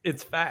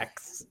 It's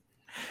facts.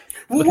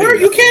 Well,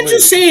 you can't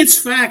just say it's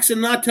facts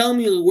and not tell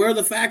me where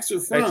the facts are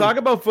from. Hey, talk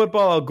about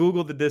football, I'll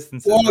Google the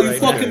distances. Well, you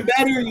fucking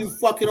better, you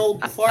fucking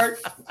old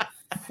fart.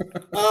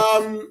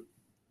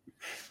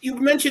 You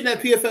mentioned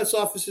that PFS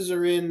offices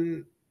are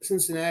in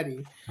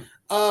Cincinnati.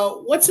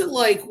 What's it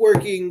like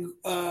working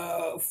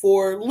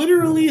for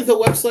literally the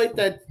website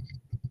that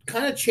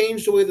kind of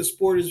changed the way the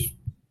sport is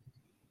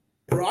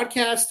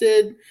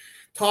broadcasted,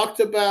 talked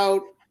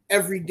about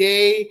every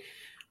day?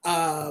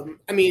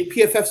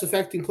 PFF's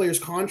affecting players'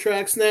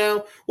 contracts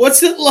now.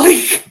 What's it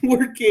like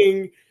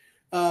working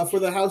for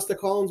the house that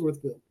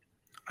Collinsworth built?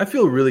 I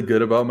feel really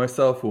good about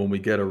myself when we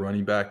get a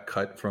running back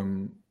cut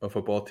from a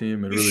football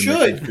team. It really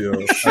makes me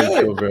feel,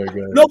 I feel very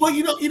good. No, but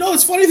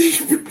it's funny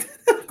that you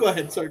go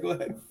ahead. Sorry, go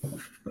ahead.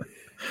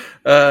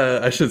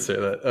 I should say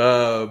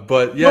that.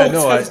 But yeah,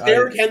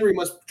 Derrick Henry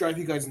must drive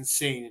you guys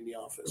insane in the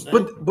office.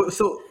 But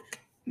so,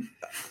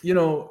 I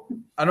don't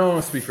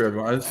want to speak for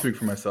everyone. I just speak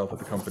for myself at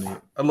the company.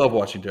 I love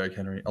watching Derrick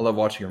Henry. I love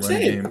watching a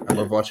running game. I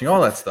love watching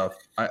all that stuff.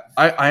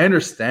 I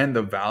understand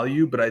the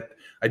value, but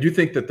I do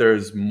think that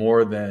there's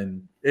more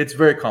than – it's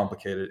very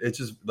complicated. It's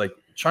just like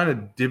trying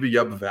to divvy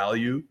up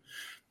value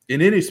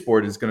in any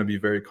sport is going to be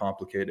very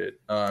complicated.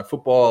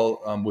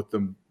 Football, with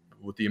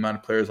the amount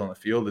of players on the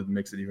field, it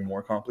makes it even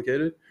more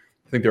complicated.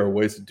 I think there are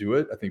ways to do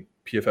it. I think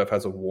PFF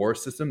has a WAR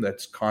system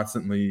that's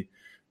constantly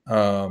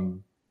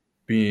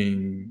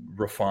being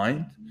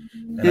refined,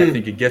 and I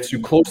think it gets you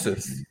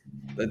closest.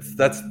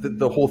 That's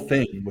the whole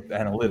thing with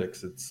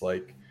analytics. It's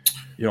like,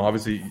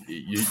 obviously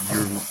you're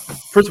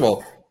first of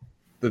all,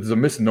 there's a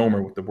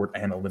misnomer with the word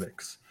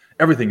analytics.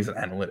 Everything is an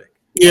analytic.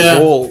 Yeah. The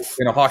goal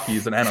in a hockey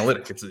is an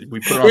analytic.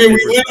 We put it on. We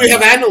literally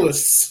have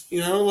analysts,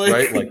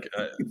 right? Like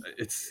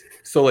it's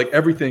so like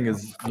everything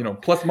is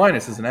plus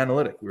minus is an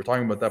analytic. We were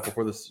talking about that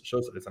before this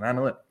show. It's an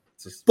analytic.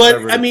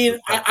 But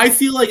I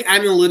feel like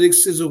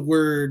analytics is a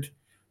word,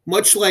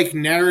 much like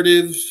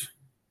narratives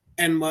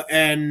and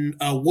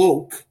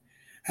woke,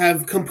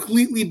 have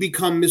completely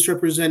become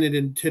misrepresented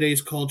in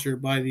today's culture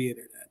by the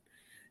internet.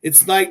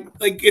 It's like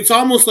it's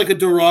almost like a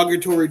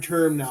derogatory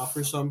term now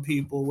for some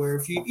people, where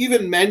if you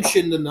even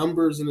mention the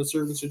numbers in a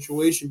certain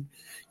situation,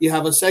 you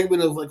have a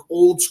segment of like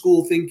old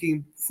school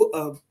thinking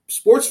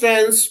sports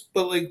fans,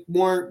 but like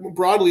more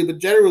broadly, but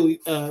generally,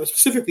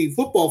 specifically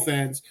football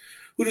fans,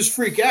 who just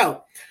freak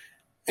out.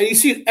 And you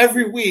see it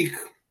every week.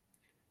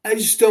 I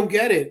just don't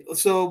get it.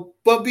 So,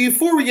 but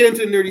before we get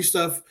into the nerdy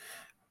stuff,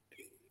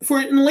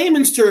 in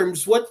layman's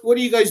terms, what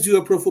do you guys do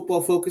at Pro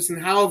Football Focus,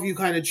 and how have you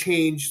kind of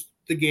changed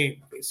the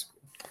game, basically?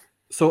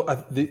 So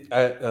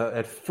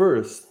at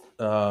first,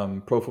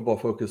 Pro Football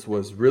Focus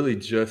was really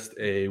just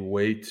a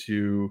way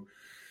to,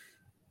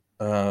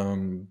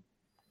 so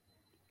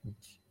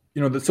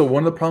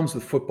one of the problems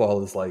with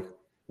football is like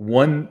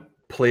one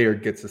player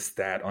gets a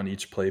stat on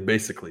each play,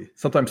 basically.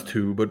 Sometimes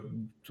two, but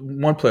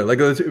one player. Like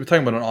we're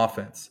talking about an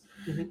offense.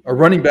 Mm-hmm. A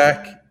running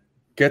back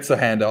gets a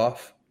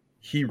handoff.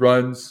 He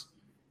runs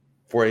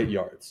for 8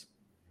 yards.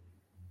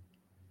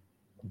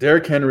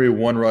 Derrick Henry,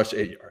 1 rush,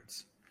 8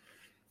 yards.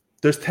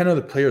 There's 10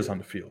 other players on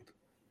the field.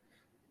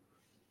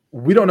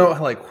 We don't know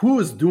who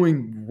is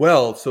doing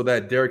well so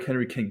that Derrick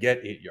Henry can get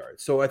 8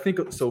 yards. So I think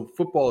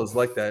football is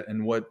like that.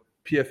 And what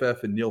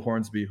PFF and Neil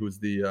Hornsby, who's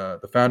the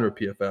founder of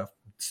PFF,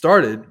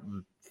 started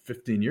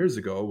 15 years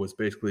ago was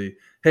basically,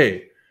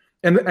 hey,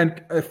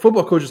 and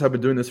football coaches have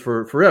been doing this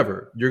for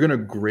forever. You're going to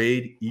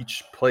grade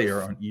each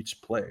player on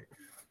each play.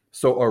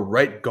 So a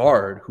right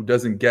guard who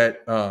doesn't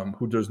get,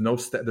 there's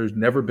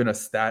never been a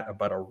stat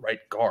about a right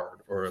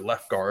guard or a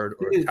left guard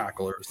or a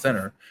tackle or a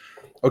center.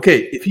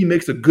 Okay, if he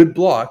makes a good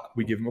block,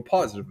 we give him a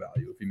positive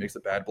value. If he makes a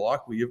bad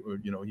block, he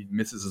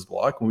misses his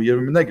block, and we give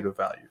him a negative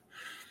value.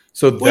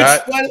 So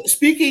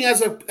speaking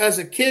as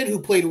a kid who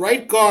played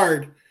right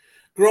guard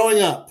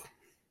growing up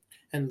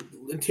and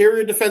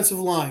interior defensive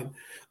line,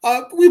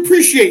 we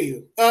appreciate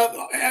you.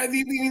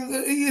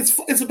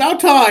 It's about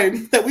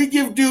time that we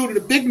give due to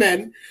the big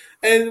men,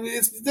 and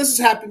this has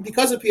happened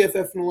because of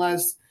PFF in the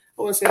last,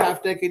 I want to say,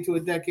 half decade to a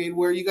decade,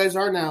 where you guys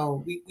are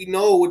now. We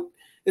know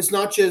it's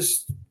not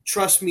just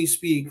trust me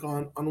speak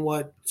on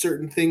what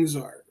certain things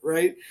are,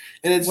 right?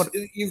 And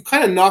you've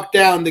kind of knocked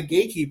down the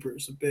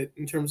gatekeepers a bit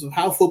in terms of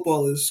how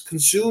football is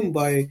consumed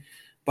by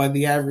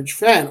the average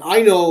fan.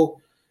 I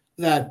know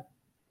that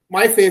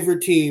my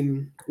favorite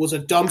team was a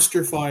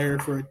dumpster fire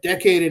for a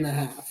decade and a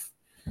half.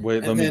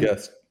 Wait, let me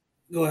guess.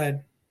 Go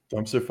ahead.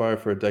 Dumpster fire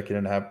for a decade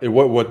and a half.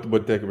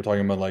 What decade we're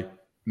talking about? Like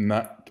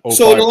not.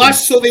 So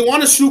they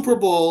won a Super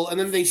Bowl and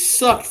then they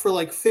sucked for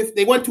like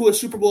They went to a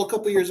Super Bowl a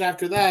couple years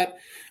after that,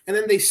 and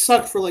then they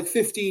sucked for like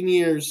 15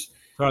 years.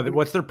 So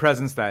what's their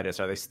present status?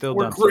 Are they still?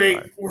 We're great.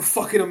 Fire? We're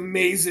fucking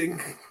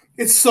amazing.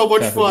 It's so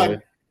much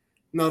fun.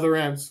 No, the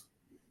Rams.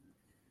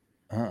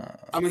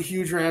 I'm a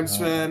huge Rams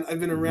fan. I've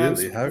been a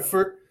Rams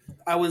for.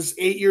 I was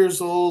 8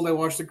 years old. I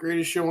watched The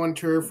Greatest Show on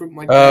Turf with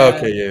my dad. Oh,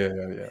 okay, yeah.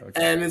 Okay.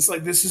 And it's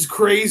like, this is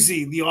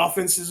crazy. The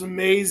offense is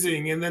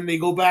amazing. And then they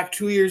go back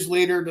 2 years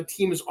later. The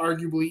team is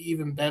arguably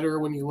even better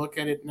when you look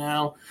at it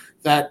now.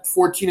 That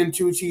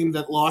 14-2 team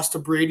that lost to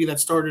Brady,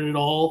 that started it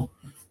all.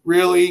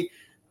 Really,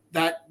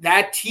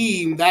 that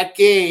team, that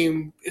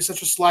game is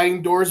such a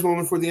sliding doors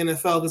moment for the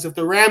NFL. Because if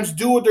the Rams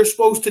do what they're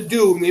supposed to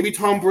do, maybe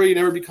Tom Brady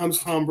never becomes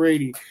Tom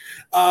Brady.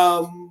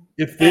 I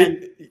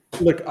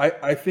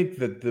think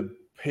that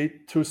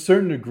to a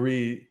certain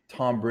degree,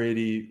 Tom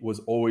Brady was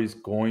always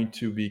going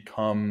to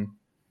become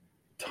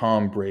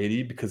Tom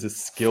Brady because his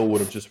skill would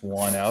have just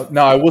won out.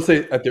 Now, I will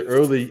say at the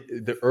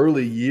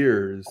early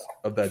years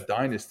of that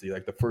dynasty,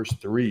 like the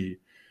first three,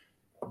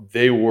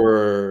 they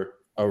were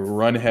a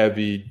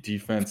run-heavy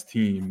defense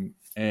team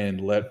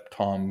and let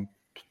Tom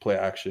play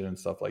action and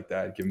stuff like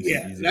that. Give him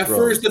some easy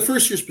throws. The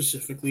first year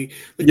specifically.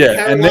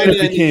 And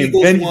then he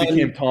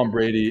became Tom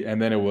Brady,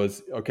 and then it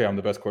was, okay, I'm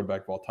the best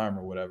quarterback of all time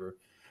or whatever.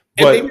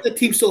 And maybe the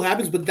team still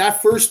happens, but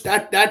because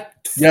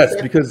that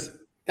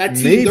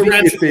team, maybe the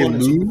Rams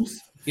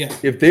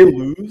if they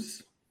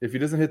lose, if he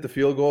doesn't hit the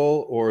field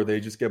goal or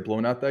they just get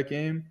blown out that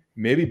game,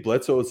 maybe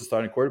Bledsoe is the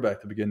starting quarterback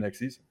to begin next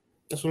season.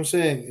 That's what I'm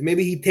saying.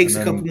 Maybe he takes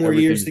a couple more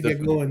years to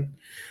get going.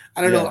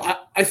 I don't know.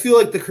 I feel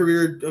like the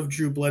career of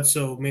Drew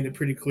Bledsoe made it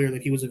pretty clear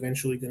that he was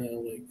eventually going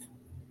to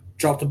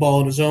drop the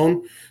ball on his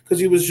own because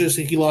he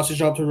lost his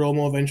job to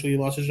Romo. Eventually, he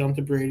lost his job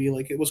to Brady.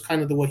 It was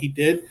kind of what he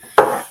did.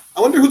 I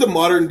wonder who the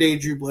modern day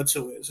Drew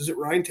Bledsoe is. Is it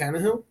Ryan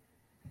Tannehill?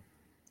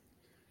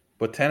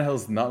 But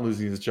Tannehill's not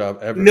losing his job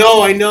ever.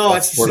 No, I know.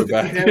 That's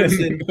quarterback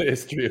in the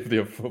history of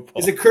the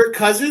football. Is it Kirk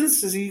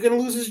Cousins? Is he going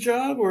to lose his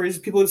job, or is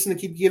people just going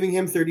to keep giving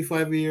him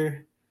 $35 a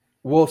year?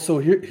 Well, so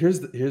here's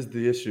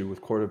the issue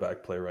with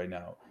quarterback play right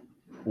now.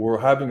 We're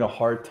having a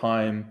hard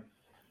time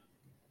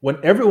when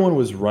everyone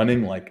was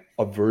running like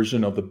a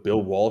version of the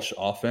Bill Walsh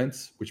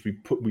offense, which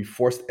we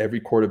forced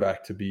every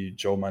quarterback to be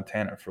Joe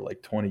Montana for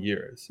like 20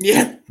 years.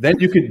 Yeah. Then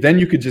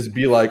you could just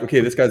be like, okay,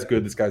 this guy's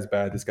good, this guy's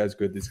bad, this guy's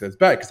good, this guy's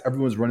bad, because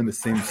everyone's running the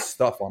same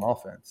stuff on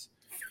offense.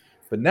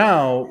 But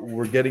now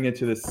we're getting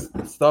into this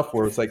stuff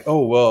where it's like,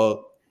 oh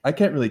well, I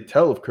can't really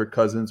tell if Kirk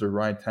Cousins or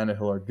Ryan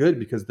Tannehill are good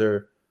because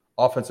their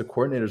offensive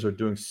coordinators are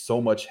doing so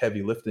much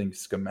heavy lifting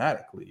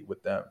schematically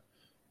with them.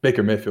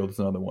 Baker Mayfield is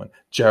another one.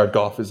 Jared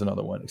Goff is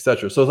another one,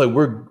 etc. So it's like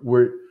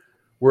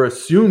we're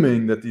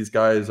assuming that these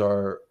guys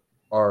are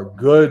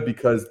good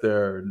because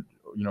their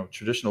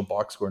traditional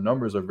box score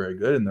numbers are very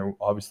good, and they're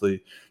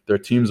obviously their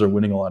teams are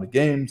winning a lot of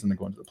games and they're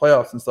going to the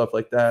playoffs and stuff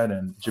like that.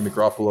 And Jimmy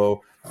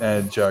Garoppolo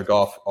and Jared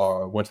Goff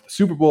went to the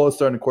Super Bowl as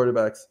starting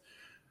quarterbacks.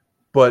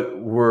 But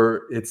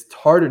it's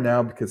harder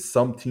now because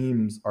some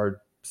teams are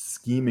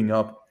scheming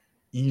up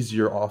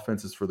easier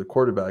offenses for the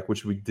quarterback,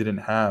 which we didn't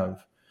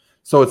have.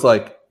 So it's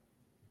like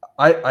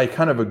I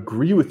kind of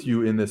agree with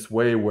you in this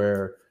way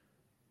where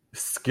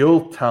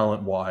skill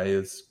talent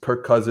wise,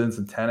 Kirk Cousins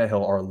and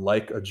Tannehill are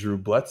like a Drew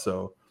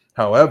Bledsoe.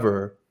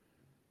 However,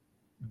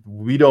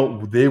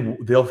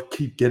 they'll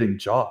keep getting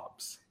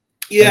jobs.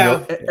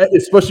 Yeah,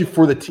 especially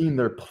for the team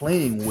they're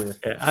playing with.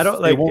 I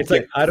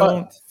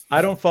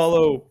don't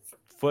follow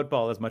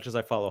football as much as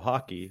I follow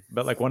hockey,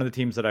 but like one of the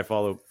teams that I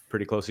follow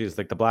pretty closely is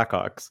like the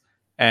Blackhawks.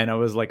 And I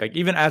was like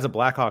even as a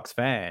Blackhawks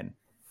fan,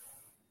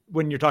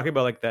 when you're talking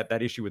about like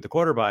that issue with the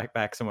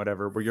quarterbacks and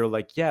whatever, where you're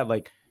like, yeah,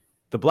 like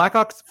the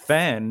Blackhawks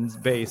fans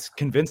base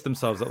convinced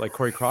themselves that like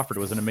Corey Crawford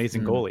was an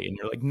amazing goalie. And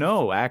you're like,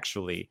 no,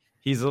 actually,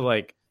 he's a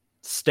like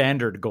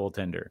standard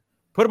goaltender.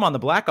 Put him on the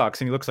Blackhawks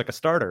and he looks like a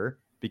starter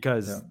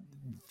because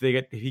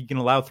he can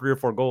allow 3 or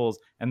 4 goals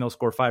and they'll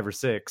score 5 or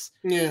 6.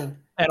 Yeah.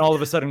 And all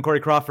of a sudden,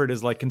 Corey Crawford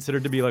is like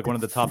considered to be like one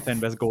of the top 10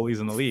 best goalies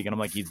in the league. And I'm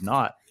like, he's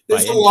not.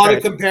 There's a lot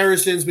of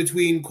comparisons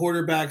between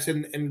quarterbacks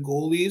and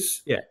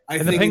goalies. Yeah.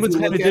 And the Penguins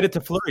kind of did it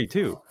to Fleury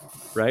too,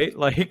 right?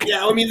 Like,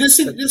 yeah, I mean, this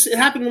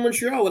happened in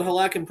Montreal with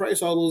Halak and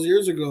Price all those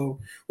years ago,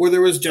 where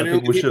there was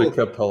generally we should have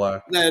kept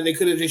Halak. They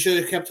should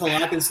have kept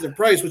Halak instead of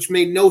Price, which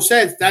made no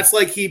sense. That's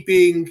like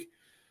keeping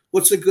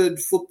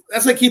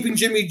that's like keeping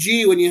Jimmy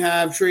G when you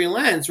have Trey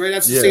Lance, right?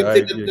 That's the same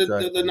thing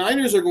that the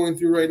Niners are going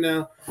through right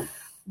now.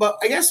 But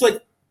I guess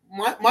like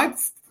what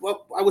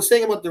I was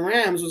saying about the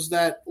Rams was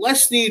that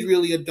Les Snead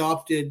really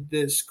adopted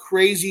this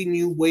crazy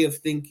new way of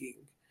thinking,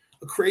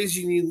 a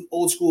crazy new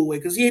old school way,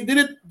 because he did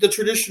it the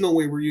traditional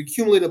way where you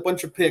accumulate a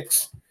bunch of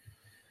picks,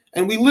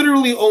 and we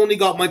literally only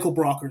got Michael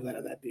Brockers out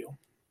of that deal.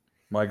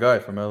 My guy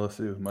from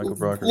LSU, Michael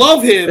Brockers.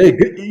 Love him. Hey,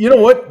 you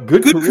know what?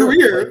 Good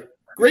career.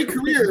 Great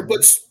career, but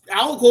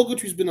Alec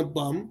Ogletree's been a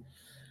bum.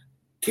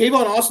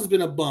 Kayvon Austin's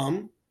been a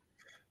bum.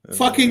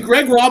 Fucking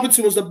Greg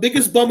Robinson was the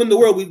biggest bum in the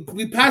world.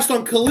 We passed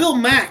on Khalil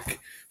Mack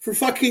for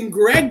fucking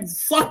Greg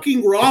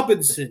fucking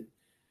Robinson.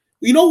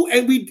 You know,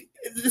 and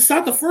it's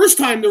not the first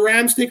time the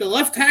Rams take a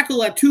left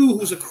tackle at 2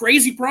 who's a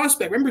crazy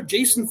prospect. Remember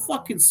Jason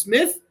fucking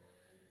Smith?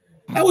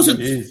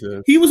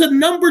 He was a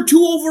number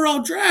 2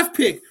 overall draft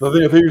pick. I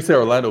think you say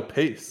Orlando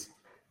Pace.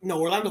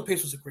 No, Orlando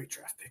Pace was a great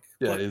draft pick.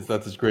 Yeah,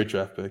 that's a great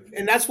draft pick.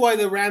 And that's why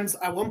the Rams,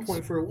 at one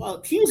point for a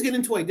while, teams get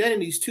into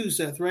identities too,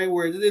 Seth, right?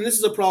 And this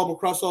is a problem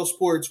across all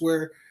sports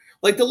where,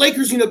 like, the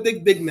Lakers need a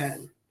big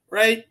man,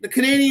 right? The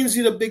Canadians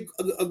need a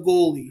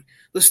goalie.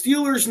 The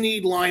Steelers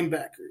need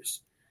linebackers.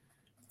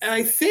 And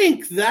I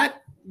think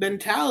that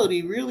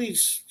mentality really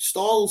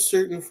stalls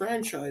certain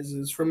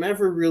franchises from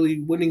ever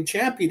really winning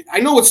champion. I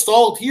know it's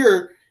stalled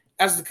here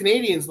as the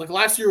Canadians. Like,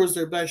 last year was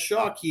their best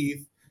shot,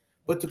 Keith.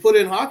 But to put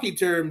it in hockey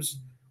terms,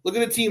 look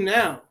at the team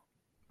now.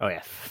 Oh,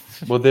 yeah.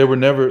 Well, they were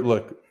never –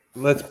 look,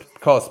 let's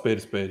call a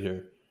spade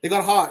here. They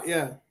got hot,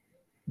 yeah.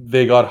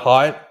 They got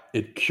hot.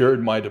 It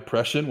cured my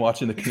depression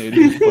watching the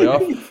Canadians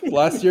playoff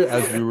last year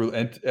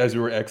as we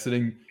were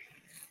exiting,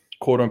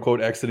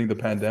 quote-unquote, exiting the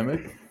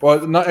pandemic.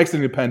 Well, not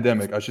exiting the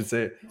pandemic. I should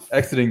say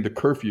exiting the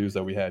curfews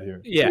that we had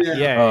here. Yeah,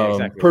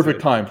 exactly. Perfect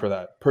time for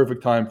that.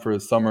 Perfect time for the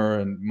summer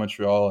in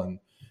Montreal, and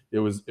it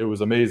was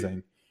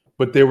amazing.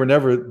 But they were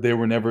never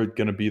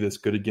going to be this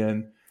good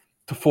again.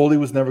 Toffoli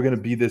was never going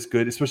to be this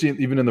good, especially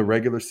even in the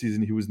regular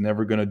season. He was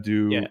never going to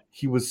do. Yeah.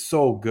 He was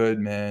so good,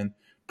 man.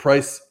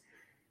 Price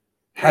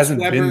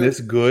hasn't been this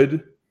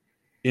good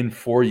in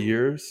 4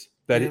 years.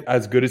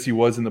 As good as he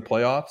was in the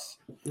playoffs.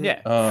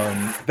 Yeah.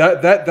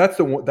 That's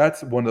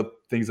one of the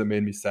things that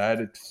made me sad.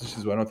 It's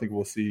just, I don't think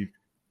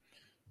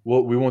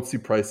we won't see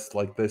Price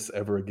like this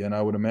ever again,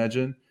 I would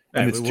imagine.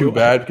 And it's too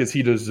bad because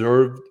he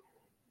deserved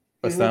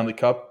a Stanley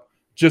Cup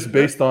just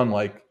based on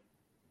like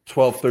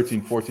 12,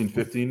 13, 14,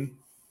 15.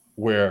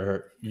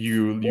 Where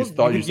you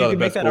saw the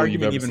best goal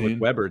you've ever seen. With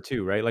Weber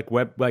too, right? Like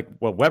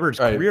Weber's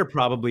career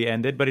probably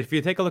ended, but if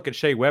you take a look at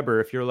Shea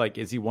Weber, if you're like,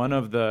 is he one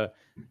of the?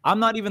 I'm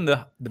not even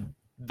the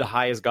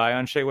highest guy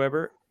on Shea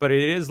Weber, but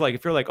it is like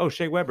if you're like, oh,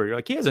 Shea Weber, you're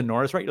like, he has a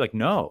Norris, right? You're like,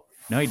 no,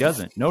 he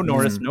doesn't. No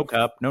Norris, no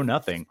Cup, no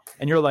nothing,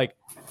 and you're like,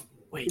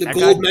 wait, that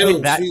guy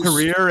had that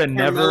career and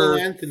never.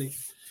 Anthony.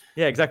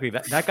 Yeah, exactly.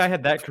 That guy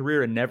had that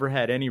career and never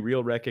had any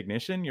real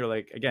recognition. You're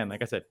like, again,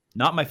 like I said,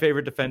 not my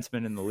favorite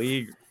defenseman in the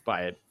league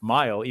by a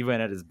mile,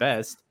 even at his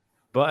best.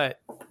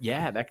 But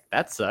yeah,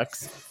 that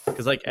sucks.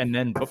 Because and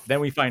then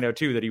we find out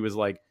too that he was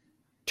like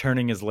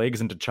turning his legs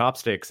into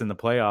chopsticks in the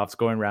playoffs,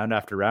 going round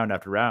after round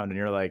after round, and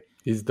you're like,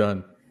 he's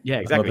done. Yeah,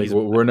 exactly.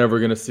 We're never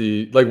gonna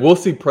see we'll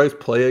see Price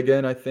play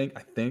again. I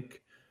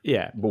think.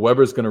 Yeah, but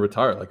Weber's gonna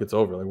retire. Like it's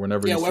over. Like we're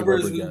never. Yeah, gonna see Weber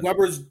again.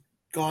 Weber's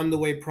gone the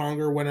way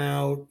Pronger went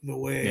out, the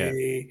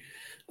way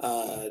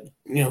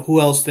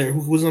who else there?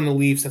 Who was on the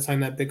Leafs that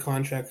signed that big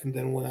contract and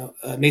then went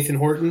out? Nathan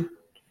Horton.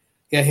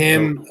 Yeah,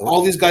 him.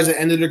 All these guys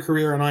that ended their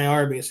career on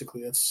IR,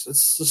 basically. It's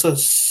just a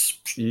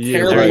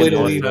terrible way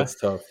to leave. That's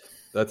tough.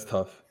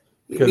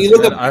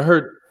 Because I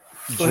heard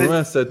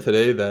Drouin said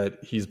today that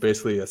he's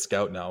basically a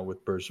scout now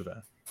with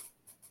Bergevin.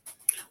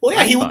 Well,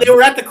 yeah, they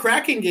were at the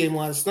Kraken game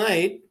last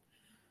night.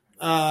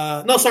 They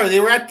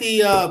were at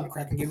the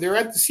Kraken game. They were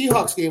at the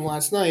Seahawks game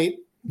last night.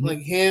 Like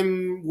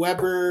him,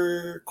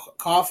 Weber,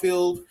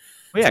 Caulfield.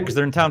 Well, yeah, because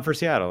they're in town for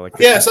Seattle. Like,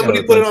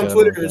 somebody put it on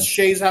Twitter. Okay.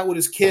 Shay's out with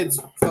his kids.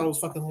 I thought it was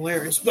fucking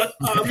hilarious. But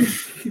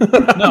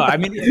no, I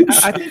mean,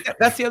 I think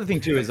that's the other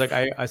thing too. Is like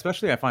I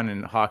find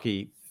in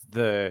hockey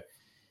the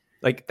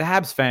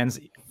Habs fans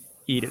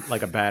eat it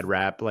like a bad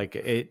rap. Like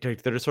they're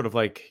just sort of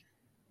like.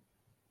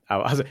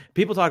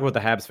 People talk about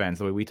the Habs fans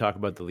the way we talk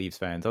about the Leafs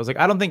fans. I was like,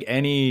 I don't think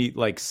any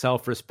like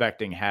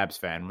self-respecting Habs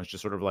fan was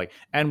just sort of like,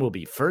 and we'll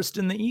be first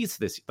in the East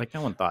this. Like,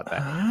 no one thought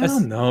that. I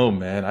don't know,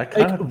 man. I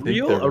kind of think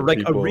a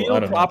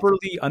real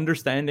properly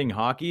understanding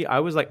hockey. I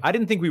was like, I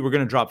didn't think we were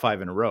going to drop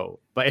 5 in a row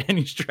by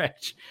any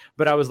stretch.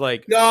 But I was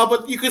like, no,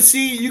 but you could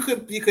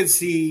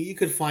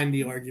find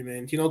the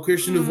argument. You know,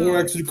 Christian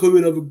Dvorak's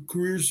coming of a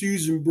career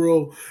season,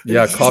 bro.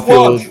 Yeah,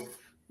 Caulfield.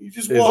 You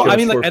just It's walk. I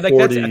mean, for like that's.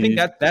 I think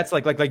 40. that's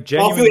like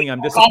genuinely,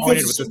 I'm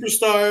disappointed with a this.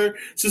 superstar.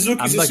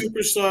 Suzuki's I'm like- a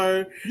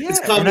superstar. Yeah, It's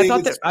and coming. I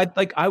thought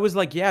that I was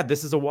like, yeah,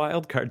 this is a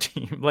wild card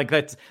team. Like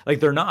that's like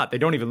they're not. They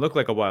don't even look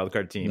like a wild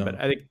card team. No. But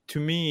I think to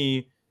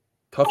me,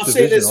 Tough I'll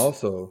say division this.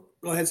 also.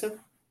 Go ahead, Sam.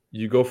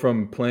 You go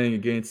from playing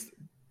against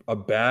a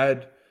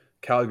bad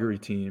Calgary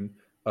team,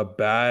 a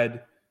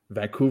bad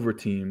Vancouver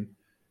team,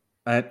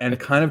 and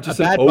kind of just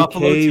A an bad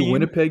Buffalo okay team.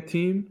 Winnipeg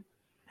team,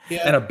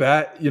 Yeah. and a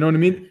bad, you know what I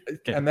mean?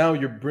 Yeah. And now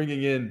you're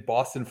bringing in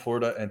Boston,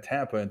 Florida, and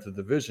Tampa into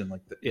the division.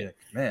 Like,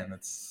 man,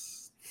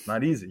 that's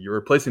not easy. You're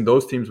replacing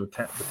those teams with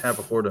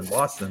Tampa, Florida, and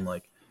Boston.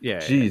 Like,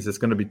 geez, it's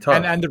going to be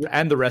tough.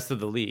 and the rest of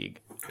the league,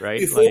 right?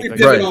 Before we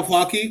pivot Right. off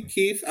hockey,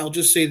 Keith, I'll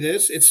just say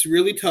this: it's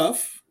really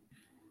tough,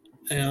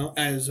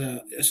 as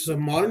a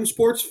modern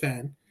sports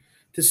fan,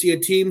 to see a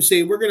team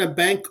say we're going to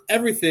bank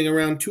everything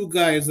around two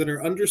guys that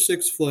are under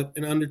 6 foot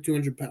and under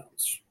 200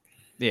 pounds.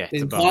 Yeah, it's a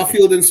In bummer.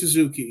 Caulfield and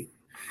Suzuki.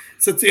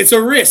 So it's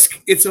a risk.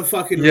 It's a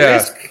fucking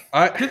risk.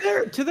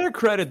 To their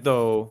credit,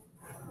 though,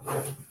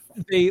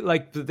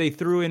 they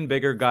threw in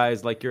bigger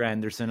guys like your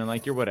Anderson and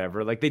like your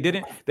whatever. Like they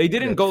didn't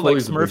go like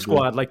Foley's a Smurf big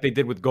squad like they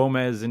did with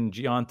Gomez and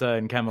Giunta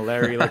and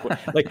Camilleri.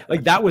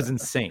 Like that was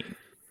insane.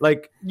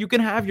 Like you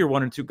can have your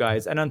one or two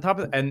guys, and on top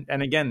of and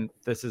again,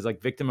 this is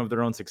like victim of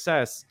their own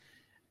success.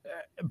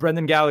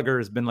 Brendan Gallagher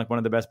has been like one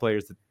of the best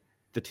players that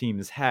the team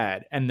has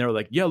had, and they're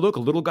like, yeah, look, a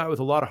little guy with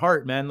a lot of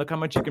heart, man. Look how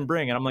much he can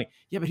bring. And I'm like,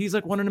 yeah, but he's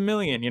like 1 in a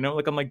million, you know.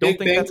 Like I'm like, don't Big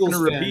think that's going to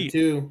Bengals fan, repeat.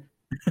 too.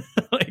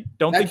 Like,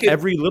 don't That think kid-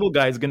 every little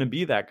guy is going to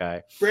be that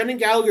guy. Brandon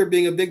Gallagher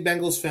being a big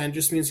Bengals fan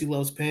just means he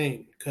loves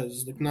pain,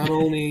 because like not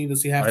only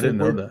does he have I to didn't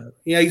know work- that.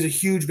 Yeah, he's a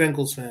huge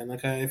Bengals fan.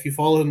 Like if you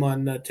follow him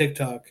on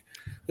TikTok,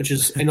 which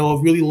is I know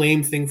a really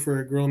lame thing for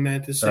a grown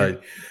man to say, All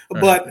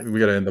but right, we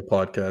got to end the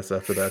podcast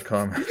after that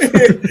comment.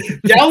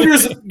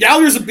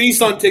 Gallagher's a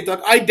beast on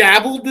TikTok. I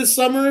dabbled this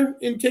summer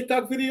in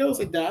TikTok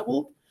videos. I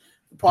dabbled.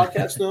 The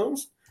podcast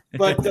knows,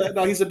 but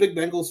no, he's a big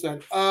Bengals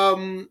fan.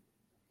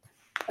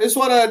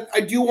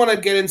 I do want to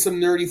get in some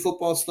nerdy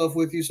football stuff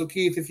with you. So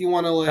Keith, if you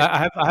want to, like,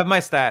 I have my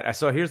stat.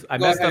 So I Go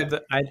messed ahead.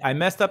 up I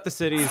messed up the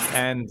cities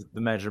and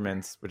the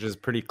measurements, which is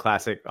pretty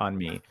classic on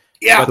me.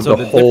 yeah, But So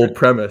so the whole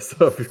premise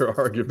of your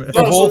argument.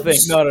 The whole so- thing.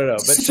 No.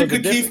 But such so a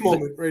good the Keith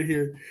moment right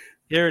here.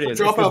 Here it is.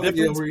 Drop It's out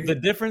video where you- the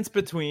difference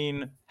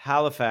between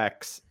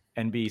Halifax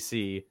and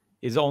BC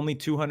is only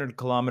 200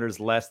 kilometers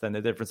less than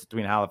the difference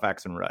between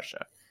Halifax and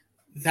Russia.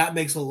 That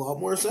makes a lot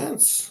more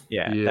sense.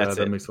 Yeah, Yeah, that's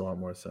that it. makes a lot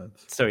more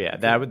sense. So yeah,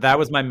 that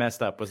was my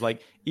messed up. Was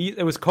like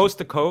it was coast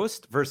to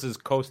coast versus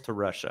coast to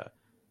Russia.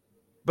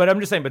 But I'm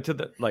just saying. But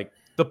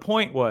the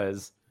point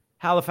was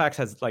Halifax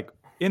has like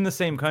in the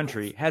same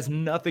country has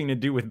nothing to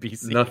do with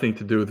BC. Nothing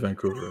to do with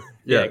Vancouver.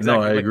 Yeah, exactly.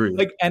 no, I Like- agree.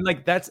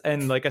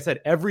 Like I said,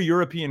 every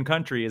European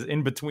country is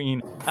in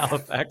between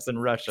Halifax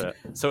and Russia.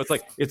 So it's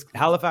like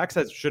Halifax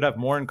should have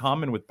more in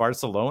common with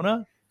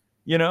Barcelona.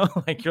 You know,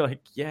 like you're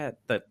like, yeah,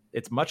 that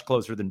it's much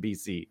closer than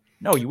BC.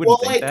 No, you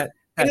wouldn't think that.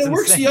 And That's it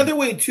works insane. the other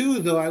way too,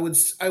 though. I would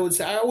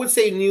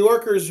say New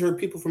Yorkers or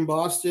people from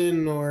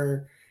Boston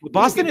or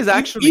Boston is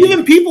actually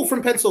even people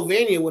from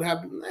Pennsylvania would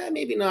have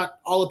maybe not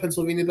all of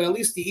Pennsylvania, but at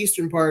least the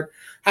eastern part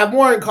have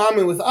more in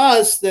common with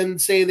us than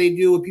say they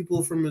do with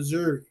people from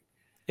Missouri.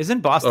 Isn't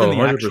Boston the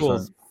 100%.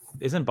 actual?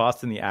 Isn't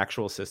Boston the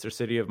actual sister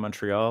city of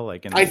Montreal?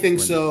 Like I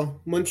think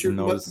so.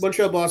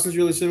 Montreal, Boston's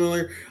really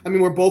similar. I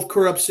mean, we're both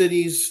corrupt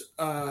cities,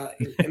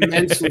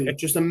 immensely,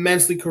 just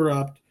immensely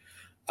corrupt.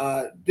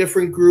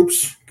 Different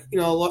groups, a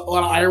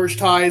lot of Irish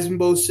ties in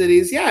both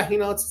cities. Yeah,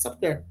 it's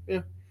up there.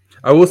 Yeah.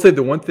 I will say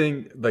the one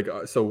thing,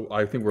 so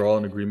I think we're all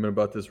in agreement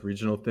about this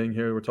regional thing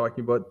here we're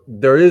talking about.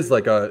 There is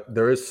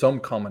some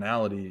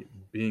commonality,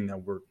 being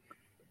that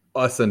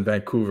us and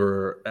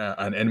Vancouver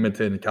and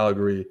Edmonton and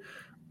Calgary,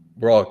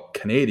 we're all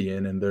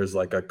Canadian, and there's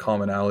like a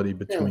commonality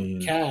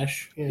between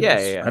cash.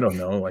 Yeah. I don't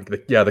know,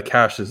 the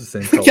cash is the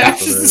same color.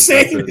 Cash so is the that's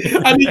same.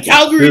 it. I mean,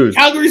 Dude.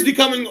 Calgary's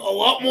becoming a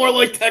lot more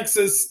like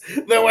Texas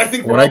than I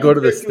think. When I go to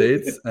the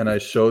States and I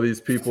show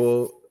these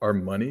people our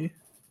money,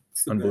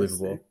 It's the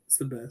unbelievable. best. It's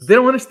the best. They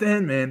don't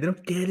understand, man. They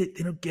don't get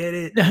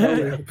it.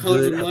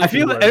 I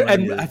feel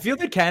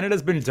that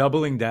Canada's been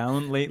doubling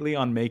down lately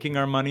on making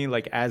our money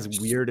like as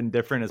weird and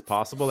different as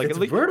possible. Like It's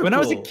at least, when I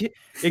was a vertical. kid,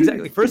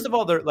 exactly. First of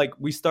all, they're like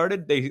we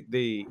started.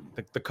 The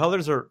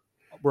colors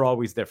were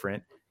always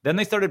different. Then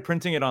they started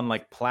printing it on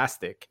like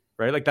plastic,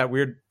 right? Like that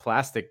weird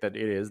plastic that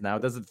it is now.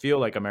 It doesn't feel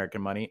like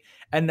American money.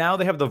 And now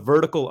they have the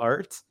vertical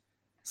art.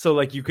 So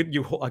like you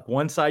like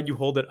one side you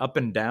hold it up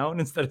and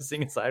down instead of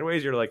seeing it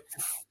sideways. You're like.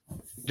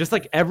 Just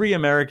like every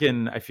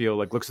American, I feel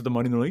like looks at the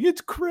money and they're like,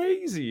 "It's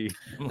crazy."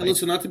 I'm And like,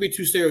 listen, not to be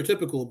too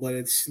stereotypical, but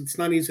it's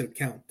not easy to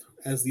count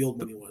as the old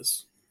money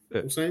was. You know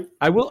what I'm saying?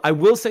 I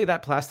will say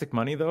that plastic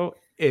money though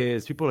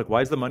is people are like,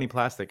 why is the money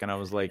plastic? And I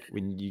was like,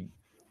 when you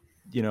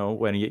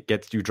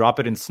drop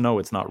it in snow,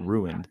 it's not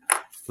ruined.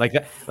 Like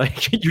that,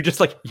 like you just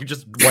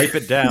wipe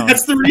it down.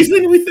 That's the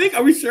reason we think.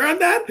 Are we sure on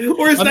that,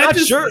 or is I'm that not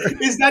just sure.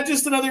 is that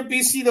just another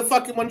BC to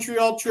fucking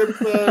Montreal trip?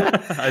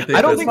 I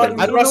don't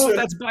know Russia- if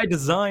that's by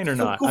design or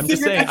not. Go I'm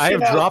just figure saying that I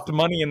have shit out. dropped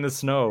money in the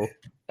snow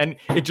and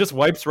it just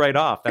wipes right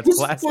off. That's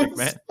classic,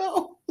 man.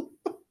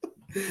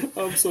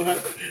 I'm so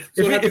happy.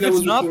 If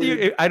it's not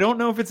I don't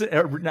know if it's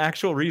an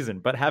actual reason,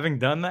 but having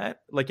done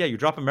that, like, yeah, you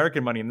drop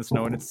American money in the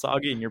snow and it's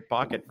soggy in your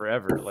pocket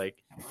forever. Like,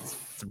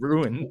 it's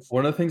ruined.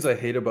 One of the things I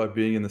hate about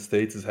being in the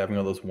States is having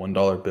all those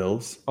 $1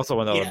 bills. Also,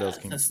 $1 bills.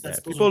 That's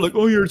People are like,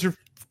 oh, here's your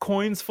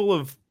coins full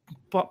of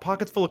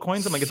pockets full of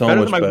coins. I'm like, it's So better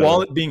much than my better.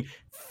 wallet being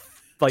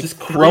like Just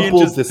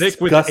crumpled,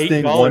 thick with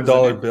disgusting $8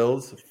 $1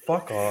 bills.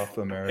 Fuck off,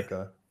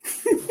 America.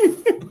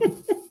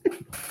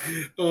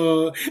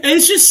 And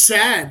it's just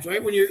sad,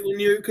 right? When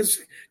you're because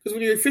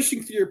when you're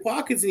fishing through your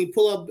pockets and you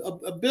pull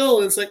up a bill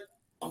and it's like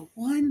a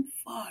 $1.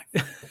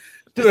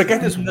 Dude, I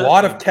got this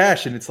wad of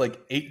cash and it's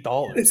like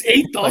 $8. It's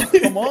 $8.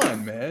 Like, come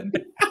on, man.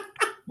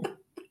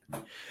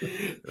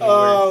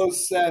 Oh,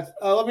 Seth.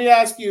 Let me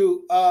ask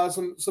you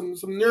some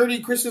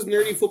nerdy Chris's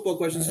nerdy football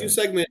questions. New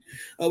segment.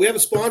 We have a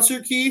sponsor,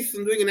 Keith.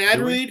 I'm doing an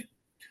ad read.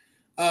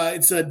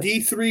 It's a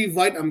D3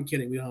 Vit. I'm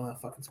kidding. We don't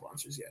have fucking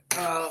sponsors yet.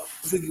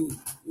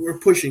 We're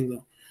pushing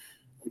though.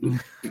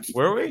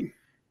 Were we?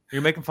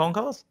 You're making phone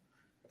calls?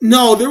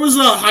 No, there was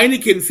a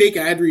Heineken fake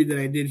ad read that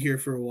I did here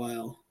for a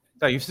while.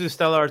 No, you used to do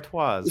Stella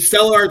Artois. The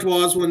Stella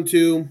Artois one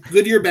too.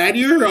 Good year, bad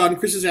year on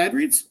Chris's ad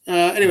reads.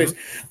 Anyways,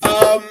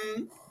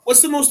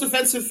 what's the most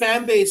offensive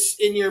fan base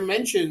in your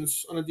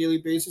mentions on a daily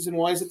basis, and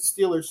why is it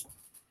the Steelers?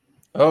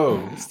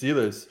 Oh,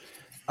 Steelers.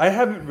 I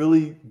haven't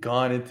really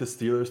gone into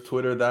Steelers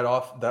Twitter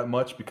that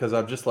much because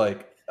I'm just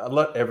like, I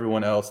let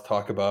everyone else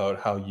talk about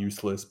how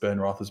useless Ben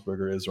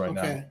Roethlisberger is right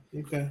now.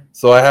 Okay.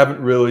 So I haven't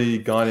really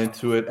gone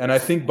into it. And I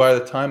think by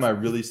the time I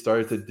really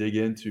started to dig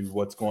into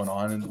what's going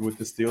on with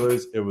the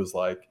Steelers, it was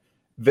like,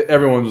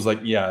 everyone was like,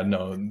 yeah,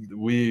 no,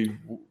 we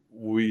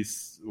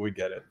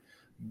get it.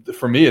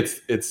 For me, it's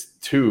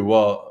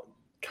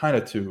kind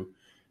of two.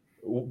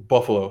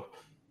 Buffalo.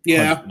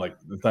 Yeah. Like,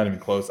 it's not even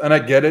close. And I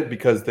get it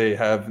because they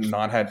have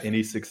not had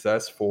any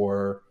success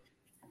for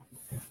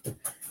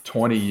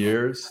 20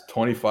 years,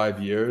 25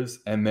 years.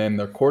 And then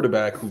their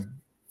quarterback, who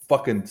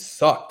fucking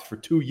sucked for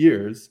 2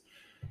 years,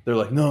 they're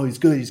like, no, he's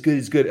good.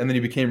 And then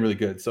he became really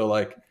good. So,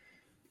 like,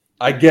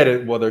 I get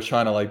it. Well, they're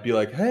trying to, like, be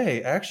like,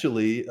 hey,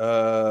 actually,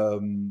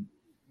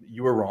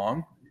 you were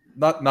wrong.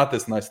 Not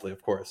this nicely,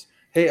 of course.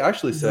 Hey,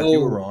 actually, Seth, you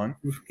were wrong.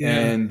 Yeah.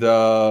 And,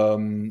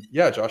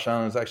 Josh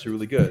Allen is actually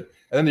really good.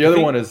 And then the other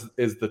one is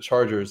the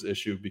Chargers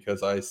issue,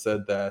 because I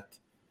said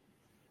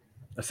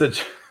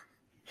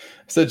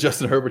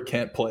Justin Herbert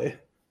can't play.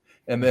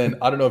 And then,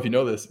 I don't know if you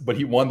know this, but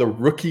he won the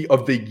Rookie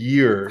of the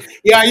Year.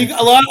 Yeah,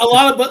 a lot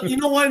of, but you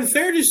know what? In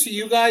fairness to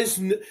you guys,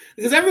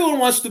 because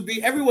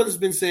everyone's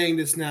been saying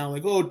this now,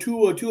 like, oh,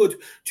 Tua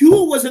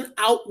was an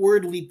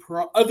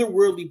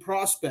otherworldly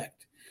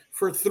prospect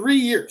for 3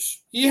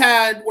 years. He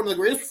had one of the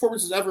greatest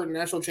performances ever in a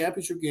national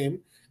championship game,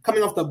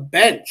 coming off the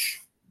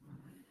bench.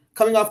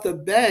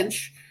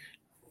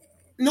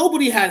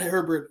 Nobody had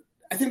Herbert.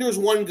 I think there was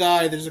one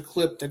guy, there's a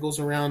clip that goes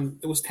around,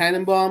 it was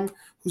Tannenbaum,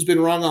 who's been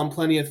wrong on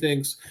plenty of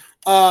things.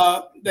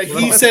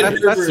 He said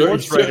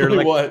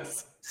Herbert.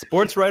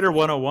 Sports writer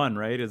 101,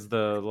 right? Is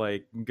the,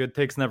 like, good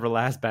takes never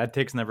last, bad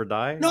takes never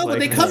die. No, but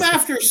they come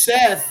after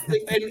Seth and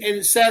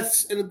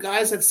the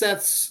guys at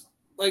Seth's,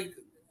 like,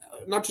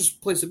 not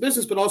just place of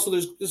business, but also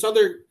there's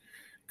other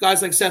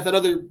guys like Seth at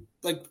other,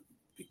 like,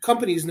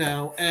 companies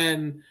now,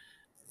 and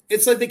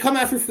it's like they come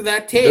after for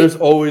that take. There's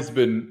always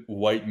been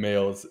white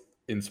males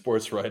in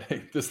sports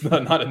writing. This is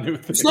not a new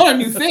thing. It's not a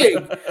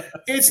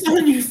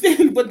new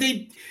thing. But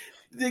they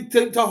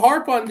to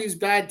harp on these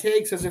bad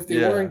takes as if they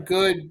weren't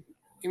good.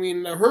 I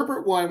mean, the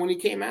Herbert one, when he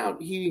came out,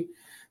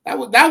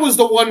 that was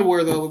the one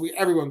where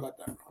everyone got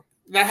that wrong.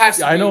 That has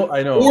to. I know.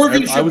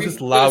 Oregon I was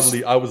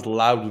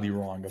loudly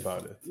wrong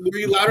about it. Were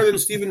you louder than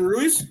Steven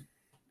Ruiz?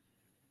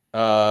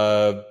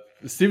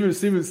 Steven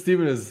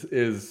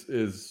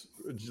is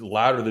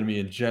louder than me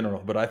in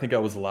general, but I think I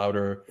was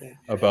louder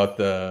about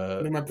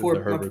my poor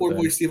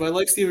boy Steve. I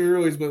like Steven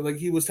Ruiz, but, like,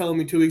 he was telling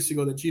me 2 weeks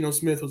ago that Geno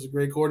Smith was a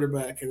great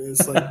quarterback, and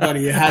it's like,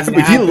 buddy, it hasn't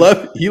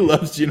happened. He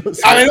loves Geno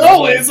Smith. I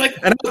know. It's like,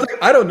 and I was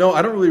like, I don't know.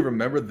 I don't really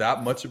remember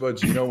that much about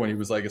Geno when he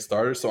was, like, a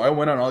starter. So I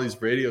went on all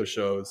these radio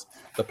shows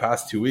the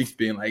past 2 weeks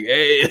being like,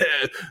 hey,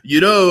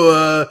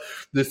 the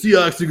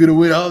Seahawks are going to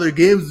win all their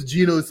games with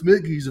Geno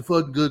Smith. He's a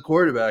fucking good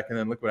quarterback. And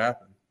then look what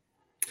happened.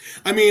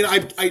 I mean, I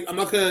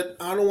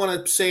don't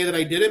want to say that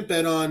I didn't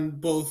bet on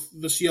both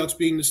the Seahawks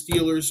being the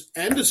Steelers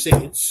and the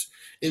Saints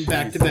in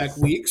back-to-back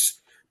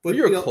weeks. But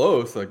you're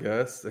close, I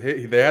guess.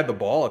 They had the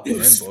ball at the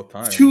end both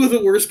times. 2 of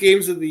the worst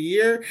games of the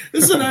year.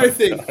 This is another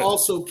thing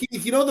also.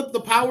 Keith, you know the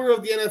power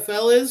of the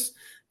NFL is?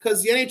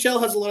 Because the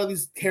NHL has a lot of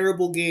these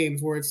terrible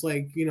games where it's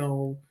like,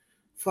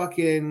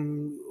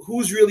 fucking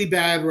who's really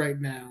bad right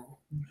now?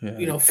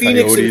 Yeah,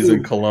 Phoenix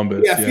and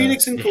Columbus. Yeah,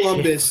 Phoenix and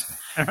Columbus.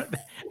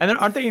 And then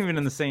aren't they even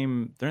in the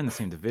same? They're in the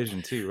same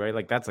division too, right?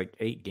 Like, that's like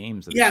 8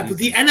 games. But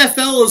the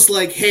NFL is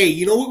like, hey,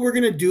 you know what we're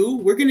gonna do?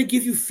 We're gonna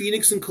give you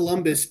Phoenix and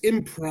Columbus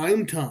in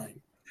prime time,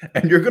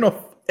 and you're gonna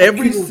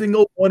every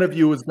single one of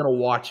you is gonna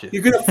watch it.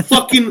 You're gonna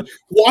fucking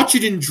watch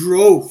it in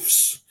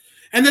droves,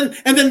 And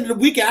then the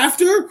week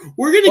after,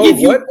 we're gonna give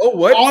you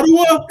what?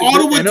 Ottawa,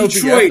 NLDS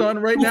Detroit. on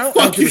right now.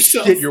 Fuck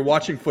yourself. Shit, you're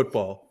watching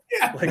football.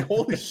 Yeah. Like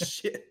holy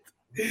shit.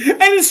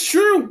 And it's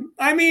true.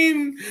 I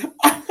mean,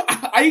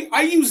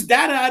 I use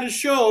data at a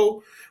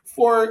show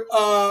for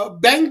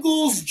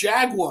Bengals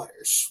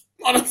Jaguars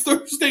on a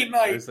Thursday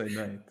night.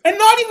 And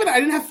I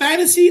didn't have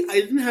fantasy. I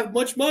didn't have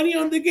much money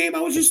on the game. I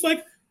was just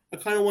like, I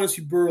kind of want to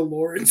see Burrow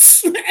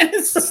Lawrence. And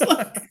it's just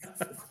like,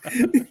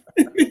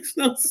 it makes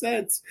no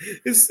sense.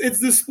 It's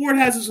the sport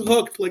has us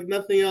hooked like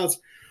nothing else.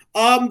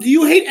 Do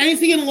you hate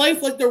anything in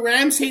life like the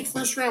Rams hate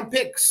first round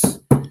picks?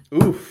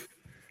 Oof.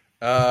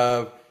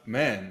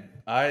 Man,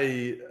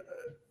 I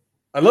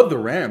love the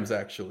Rams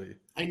actually.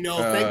 I know,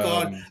 thank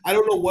God. I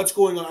don't know what's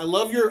going on. I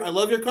love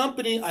your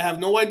company. I have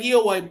no idea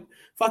why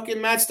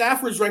fucking Matt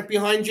Stafford's ranked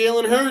behind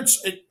Jalen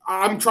Hurts.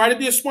 I'm trying to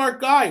be a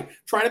smart guy,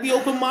 trying to be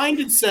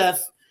open-minded,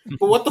 Seth.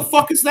 But what the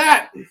fuck is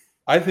that?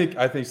 I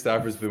think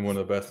Stafford's been one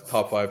of the best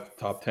top 5,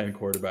 top 10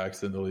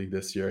 quarterbacks in the league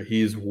this year.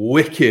 He's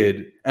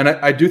wicked, and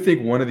I do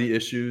think one of the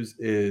issues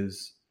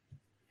is,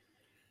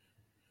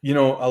 you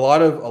know, a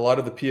lot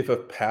of the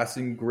PFF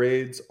passing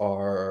grades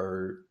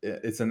are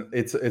it's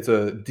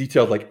a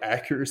detailed like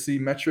accuracy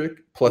metric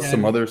plus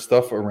some other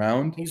stuff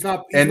around. He's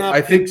not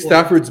I think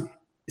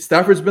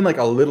Stafford's been like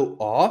a little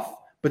off,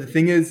 but the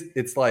thing is,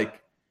 it's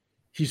like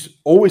he's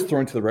always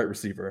throwing to the right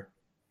receiver,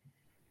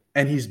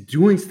 and he's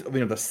doing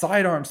the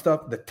sidearm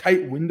stuff, the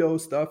tight window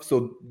stuff.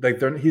 So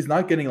like he's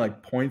not getting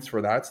like points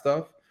for that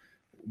stuff,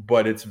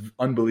 but it's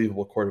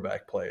unbelievable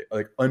quarterback play,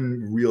 like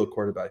unreal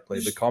quarterback play.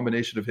 The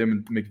combination of him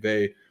and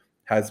McVay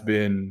has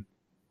been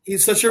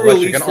he's such a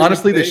relief. And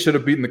honestly, they should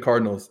have beaten the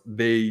Cardinals.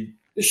 They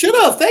should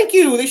have. Thank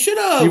you. They should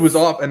have. He was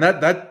off, and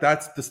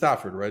that's the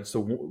Stafford, right?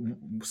 So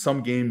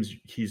some games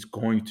he's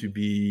going to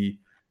be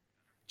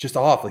just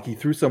off. Like he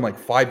threw some like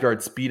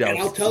 5-yard speed outs.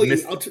 I'll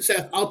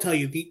tell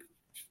you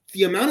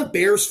the amount of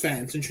Bears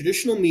fans and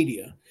traditional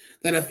media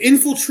that have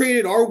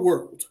infiltrated our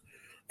world,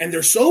 and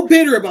they're so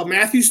bitter about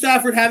Matthew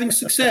Stafford having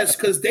success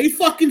because they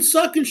fucking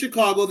suck in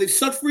Chicago. They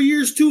sucked for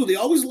years too. They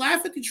always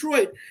laugh at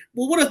Detroit.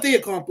 Well, what have they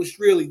accomplished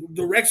really?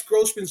 The Rex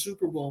Grossman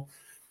Super Bowl.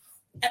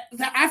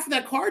 After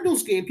that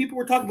Cardinals game, people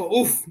were talking about,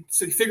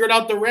 so they figured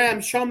out the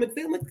Rams. Sean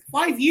McVay, I'm like,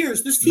 5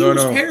 years. This team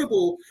was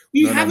terrible.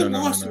 We haven't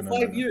lost in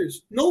 5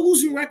 years. No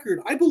losing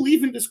record. I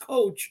believe in this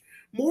coach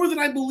more than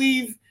I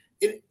believe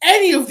in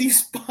any of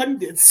these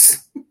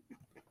pundits.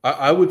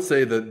 I would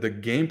say that the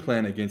game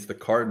plan against the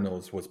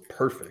Cardinals was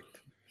perfect.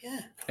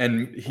 Yeah.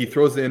 And he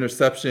throws the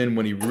interception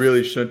when he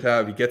really shouldn't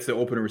have. He gets the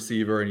open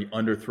receiver and he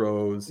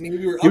underthrows. I mean,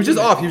 he was just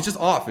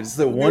off. It's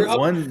the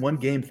one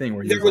game thing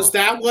where there was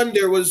that one.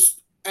 There was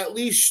at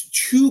least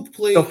two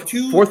plays.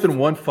 Fourth and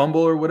one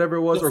fumble or whatever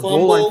it was, or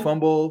goal line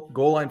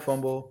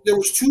fumble. There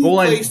was two goal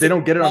line. They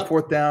don't get it on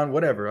fourth down.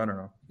 Whatever. I don't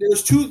know. There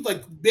was two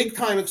like big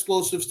time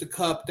explosives to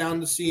Kupp down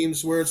the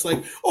seams where it's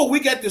like, we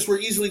get this. We're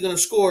easily going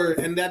to score,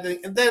 and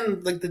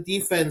then like the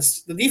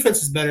defense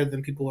is better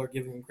than people are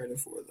giving them credit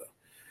for, though.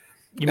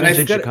 You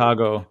mentioned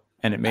Chicago,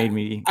 and it made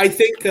me. I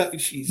think.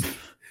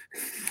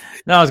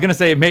 No, I was gonna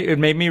say it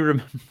made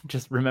me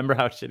just remember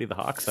how shitty the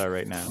Hawks are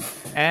right now,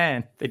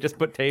 and they just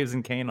put Taves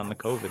and Kane on the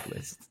COVID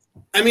list.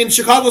 I mean,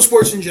 Chicago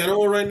sports in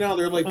general right now,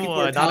 they're like people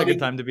are not a good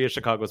time to be a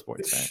Chicago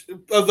sports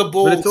fan. Of the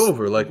Bulls, but it's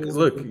over. Like,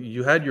 look,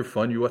 you had your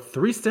fun. You won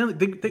 3 Stanley.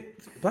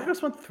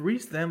 Blackhawks won 3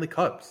 Stanley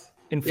Cups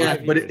in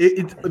 5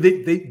 years. But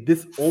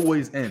this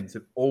always ends.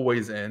 It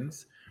always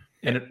ends,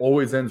 and it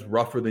always ends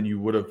rougher than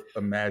you would have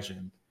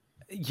imagined.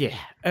 Yeah,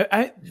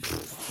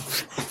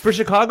 for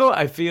Chicago,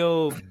 I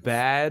feel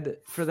bad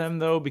for them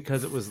though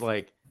because it was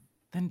like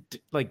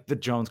the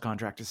Jones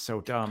contract is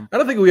so dumb. I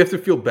don't think we have to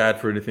feel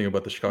bad for anything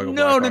about the Chicago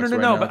Blackhawks.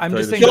 No. But I'm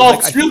just saying,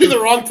 it's really the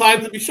wrong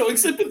time to be showing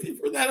sympathy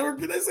for that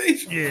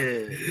organization.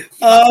 Yeah.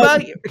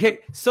 Okay,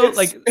 so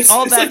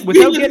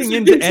without getting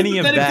into any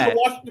of that,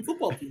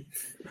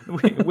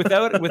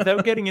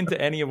 without getting into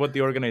any of what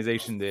the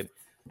organization did,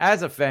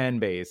 as a fan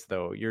base,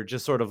 though, you're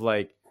just sort of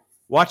like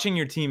watching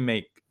your team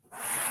make.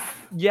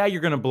 Yeah,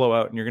 you're going to blow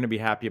out and you're going to be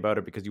happy about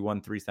it because you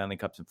won 3 Stanley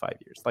Cups in 5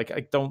 years.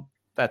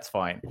 That's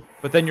fine.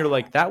 But then you're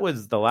like, that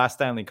was the last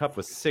Stanley Cup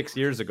was 6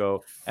 years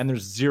ago and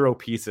there's 0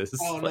 pieces.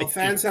 Oh, no,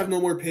 fans have no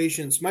more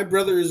patience. My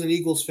brother is an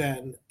Eagles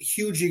fan,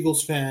 huge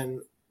Eagles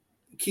fan.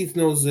 Keith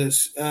knows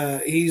this.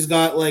 He's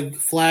got like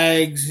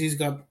flags. He's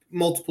got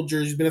multiple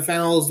jerseys. He's been a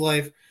fan all his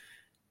life.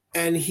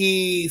 And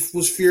he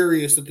was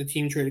furious that the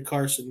team traded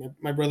Carson.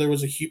 My brother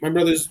was him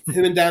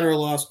and Dan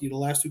Orlovsky, the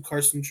last 2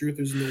 Carson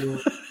truthers in the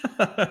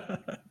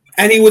world.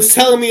 And he was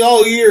telling me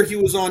all year he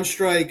was on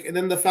strike, and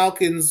then the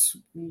Falcons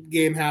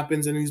game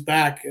happens, and he's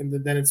back, and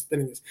then it's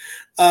been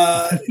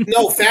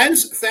no,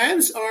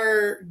 fans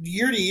are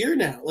year to year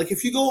now. Like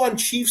if you go on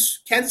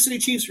Kansas City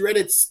Chiefs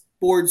Reddit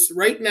boards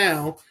right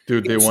now,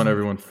 dude, they want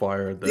everyone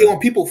fired. They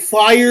want people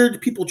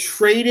fired, people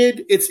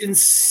traded. It's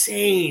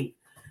insane.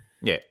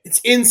 Yeah,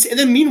 it's insane. And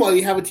then meanwhile,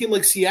 you have a team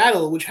like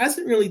Seattle, which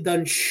hasn't really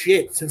done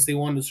shit since they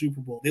won the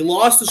Super Bowl. They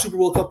lost the Super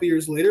Bowl a couple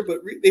years later,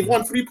 but they've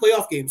won 3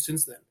 playoff games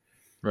since then.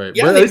 Right,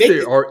 yeah, but at least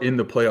they are in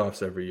the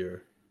playoffs every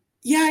year.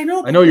 Yeah, I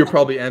know. I know you're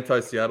probably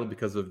anti-Seattle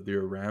because of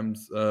your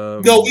Rams.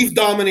 No, we've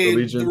dominated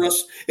Legion. the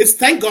Russ. It's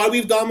thank God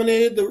we've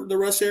dominated the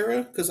Russ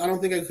era because I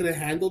don't think I could have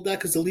handled that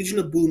because the Legion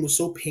of Boom was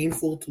so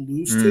painful to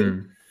lose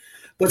to.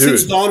 But Dude.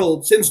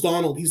 since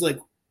Donald, he's like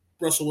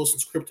Russell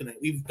Wilson's kryptonite.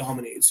 We've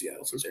dominated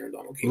Seattle since Aaron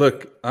Donald came.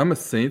 Look, I'm a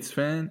Saints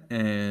fan,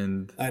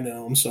 and I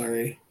know. I'm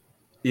sorry.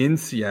 in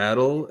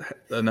Seattle,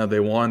 now they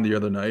won the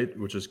other night,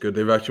 which is good.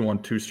 They've actually won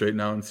 2 straight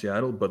now in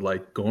Seattle. But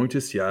like going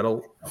to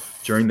Seattle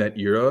during that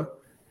era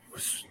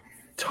was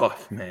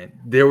tough, man.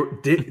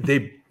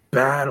 They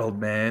battled,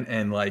 man,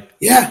 and like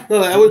Yeah,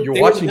 no, you're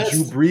watching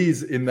Drew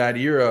Brees in that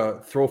era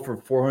throw for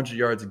 400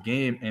 yards a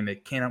game, and they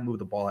cannot move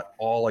the ball at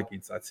all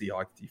against that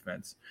Seahawks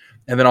defense.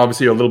 And then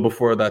obviously a little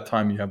before that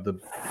time, you have the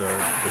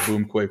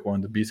Boomquake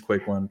one, the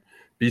Beastquake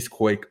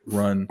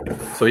run.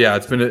 So yeah,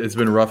 it's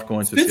been rough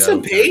going to Seattle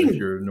some pain. if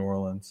you're New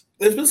Orleans.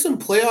 There's been some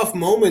playoff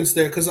moments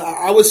there because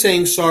I was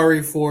saying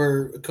sorry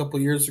for a couple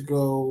years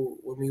ago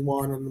when we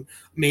won on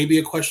maybe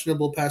a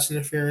questionable pass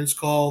interference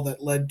call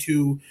that led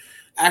to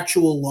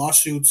actual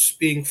lawsuits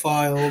being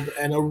filed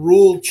and a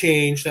rule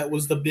change that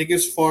was the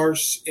biggest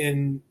farce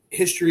in the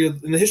history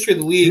of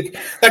the league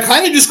that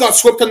kind of just got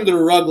swept under the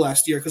rug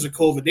last year because of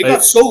COVID. They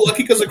got so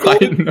lucky because of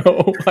COVID.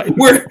 I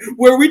know.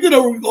 Where we did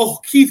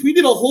Keith, we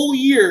did a whole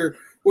year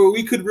where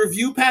we could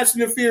review pass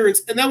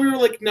interference, and then we were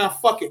like, nah,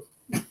 fuck it.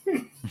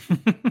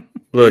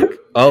 Look,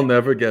 I'll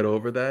never get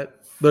over that.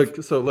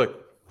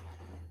 Look,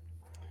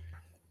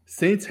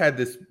 Saints had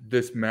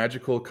this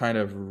magical kind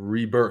of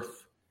rebirth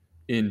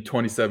in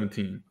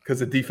 2017 because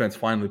the defense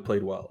finally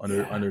played well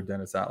under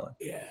Dennis Allen.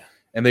 Yeah.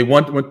 And they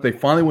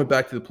finally went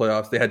back to the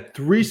playoffs. They had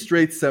 3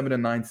 straight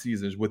 7-9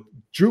 seasons with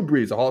Drew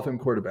Brees, a Hall of Fame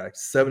quarterback,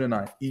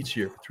 7-9 each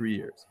year for 3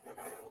 years.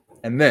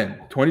 And then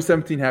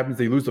 2017 happens.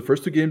 They lose the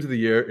first 2 games of the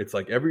year. It's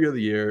like every other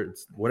year.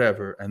 It's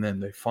whatever. And then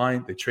they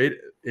trade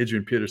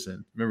Adrian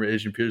Peterson. Remember,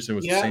 Adrian Peterson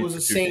was a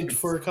Saint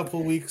for a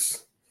couple of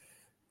weeks.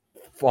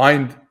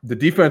 Find the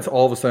defense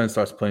all of a sudden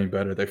starts playing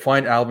better. They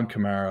find Alvin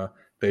Kamara.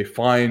 They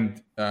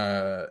find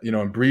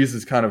and Breeze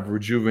is kind of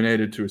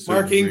rejuvenated to a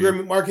certain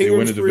degree. Mark They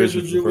win Ingram's a career is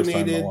division for the first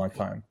time in a rejuvenated. long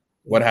time.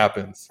 What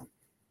happens?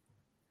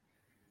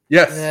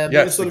 Yes,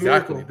 Minnesota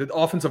exactly. Miracle. The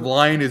offensive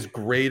line is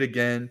great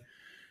again.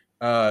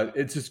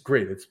 It's just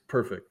great. It's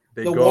perfect.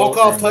 They A go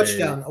walk-off and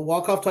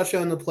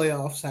touchdown in the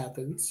playoffs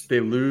happens. They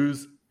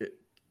lose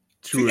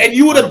And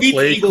you would have beat the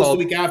play Eagles called-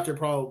 the week after,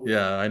 probably.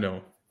 Yeah, I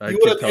know. You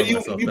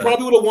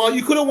probably would have won.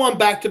 You could have won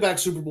back-to-back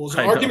Super Bowls. An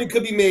I know. argument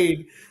could be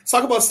made. Let's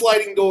talk about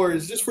sliding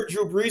doors. Just for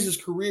Drew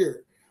Brees'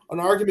 career, an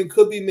argument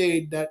could be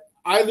made that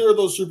either of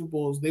those Super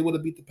Bowls, they would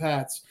have beat the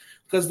Pats.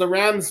 Because the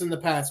Rams and the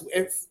Pats,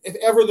 if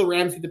ever the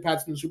Rams beat the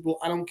Pats in the Super Bowl,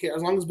 I don't care.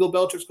 As long as Bill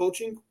Belichick's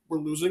coaching, we're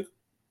losing.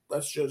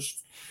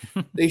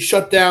 They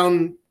shut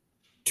down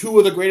 2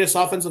 of the greatest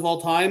offense of all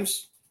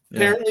times,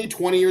 apparently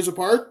 20 years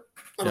apart.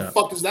 How the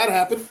fuck does that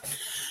happen?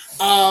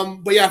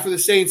 But yeah, for the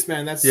Saints,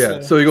 man, that's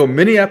So you go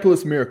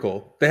Minneapolis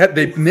Miracle.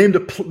 They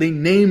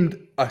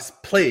named us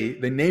play.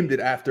 They named it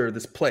after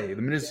this play,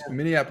 the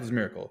Minneapolis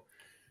Miracle,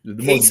 the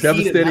most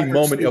devastating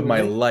moment of my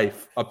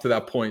life up to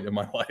that point in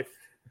my life.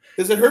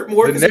 Does it hurt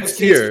more The because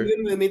next year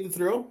they made the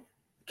throw?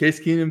 Case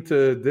Keenum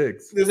to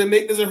Diggs. Does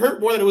it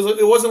hurt more that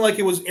it wasn't like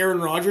it was Aaron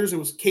Rodgers? It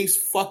was Case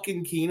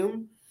fucking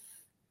Keenum.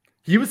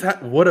 He was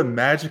what a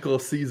magical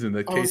season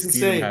that Case Keenum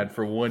insane. had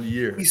for 1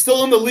 year. He's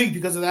still in the league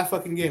because of that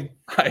fucking game.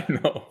 I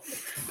know.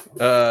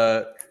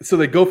 So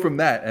they go from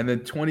that, and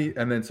then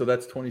so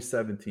that's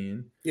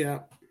 2017. Yeah.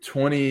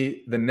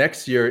 The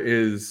next year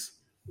is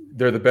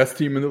they're the best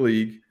team in the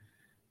league,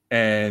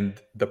 and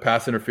the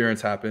pass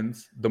interference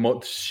happens. The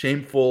most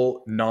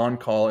shameful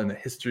non-call in the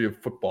history of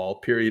football.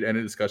 Period. End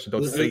of discussion.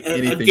 Don't say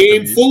anything. A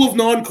game to me. full of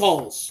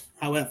non-calls.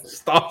 However,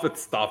 Stop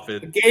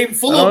it. a game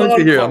full I of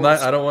don't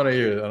non-calls. I don't want to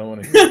hear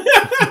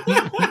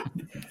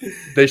it.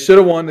 They should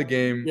have won the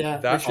game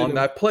on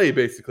that play,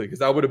 basically, because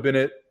that would have been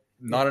it.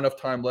 Not enough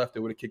time left. They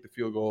would have kicked the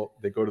field goal.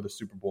 They go to the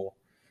Super Bowl.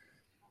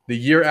 The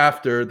year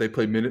after, they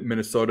play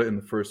Minnesota in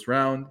the first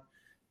round.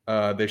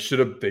 They should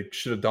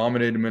have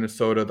dominated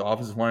Minnesota. The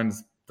offensive line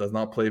does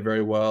not play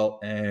very well,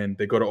 and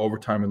they go to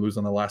overtime and lose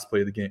on the last play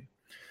of the game.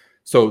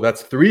 So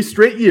that's 3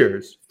 straight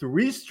years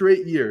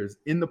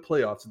in the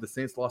playoffs. The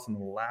Saints lost in the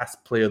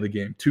last play of the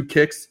game. 2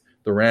 kicks,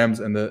 the Rams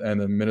and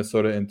the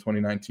Minnesota in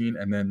 2019,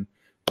 and then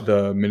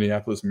the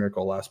Minneapolis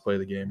Miracle last play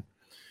of the game.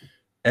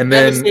 And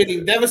then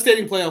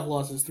devastating playoff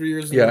losses 3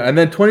 years ago. Yeah, and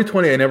then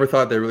 2020, I never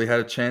thought they really had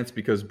a chance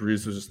because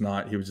Brees was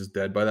he was just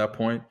dead by that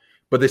point.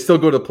 But they still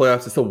go to the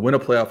playoffs, they still win a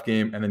playoff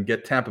game, and then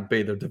get Tampa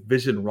Bay, their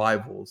division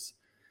rivals,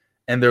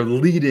 and they're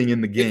leading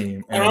in the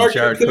game. And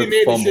Jared Cook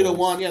fumbles.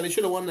 They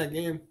should have won that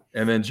game.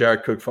 And then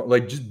Jared Cook,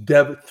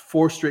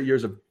 4 straight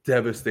years of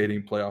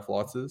devastating playoff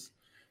losses.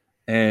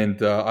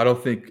 And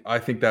I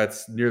think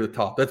that's near the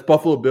top. That's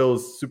Buffalo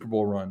Bills Super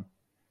Bowl run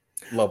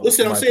level.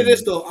 Listen, I'll say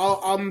this though.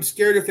 I'm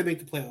scared if they make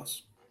the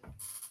playoffs.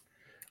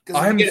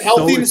 I'm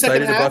so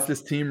excited about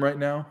this team right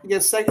now. You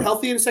get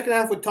healthy in the second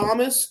half with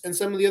Thomas and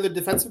some of the other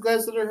defensive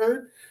guys that are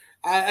hurt.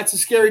 That's a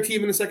scary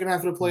team in the second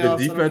half of the playoffs.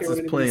 The defense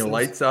is playing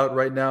lights out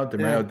right now.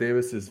 Demario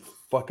Davis is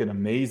fucking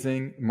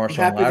amazing.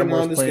 Marshawn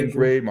Lattimore is playing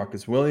great.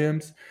 Marcus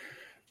Williams.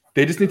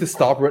 They just need to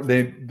stop.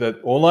 The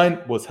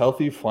O-line was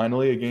healthy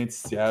finally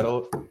against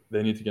Seattle.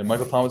 They need to get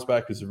Michael Thomas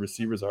back because the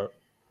receivers are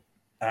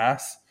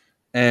ass,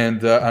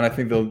 and I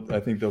think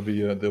they'll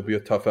be a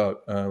tough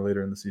out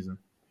later in the season.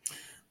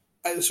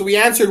 So we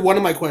answered one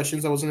of my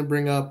questions. I was going to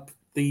bring up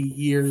the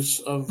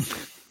years of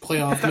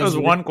playoff. That was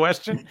one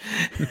question.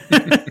 No.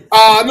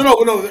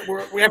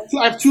 I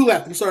have two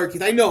left. I'm sorry,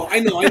 Keith. I know.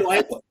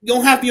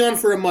 Don't have me on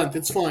for a month.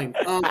 It's fine.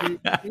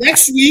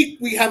 Next week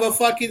we have a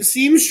fucking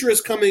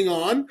seamstress coming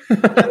on.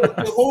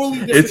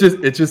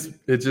 It's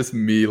just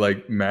me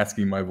like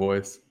masking my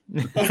voice.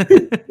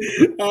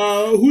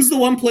 Who's the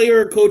one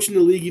player or coach in the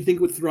league you think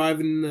would thrive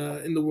in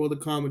the world of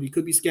comedy?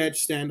 Could be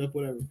sketch, stand up,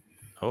 whatever.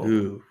 Oh.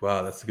 Ooh,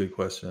 wow, that's a good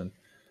question.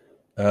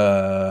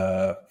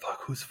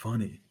 Who's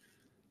funny?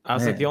 I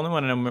was like the only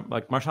one.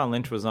 Like Marshawn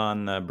Lynch was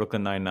on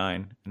Brooklyn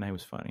Nine-Nine, and he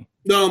was funny.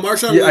 No,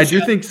 Marshawn. Yeah, Lynch, I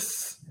do think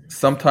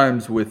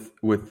sometimes with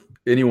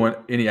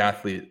any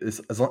athlete,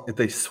 as long if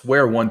they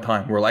swear one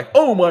time, we're like,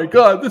 oh my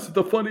god, this is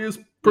the funniest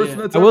person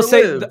that's ever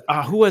lived.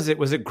 Who was it?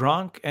 Was it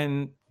Gronk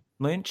and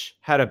Lynch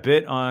had a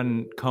bit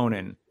on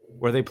Conan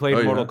where they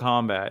played Mortal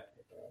Kombat?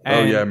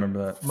 And I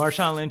remember that.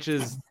 Marshawn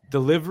Lynch's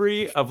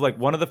delivery of like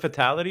one of the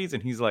fatalities,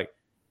 and he's like,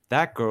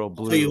 "That girl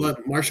blew." Tell you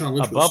what, Marshawn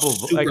Lynch a bubble,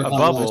 was super like a hot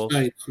bubble. last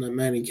night on that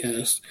Manning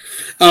cast.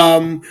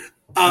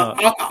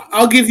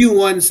 I'll give you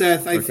one,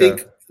 Seth. I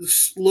think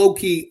low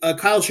key,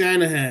 Kyle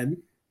Shanahan.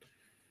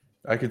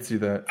 I could see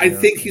that. I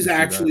think he's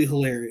actually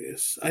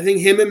hilarious. I think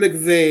him and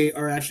McVay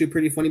are actually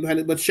pretty funny behind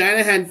it. But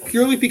Shanahan,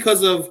 purely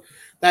because of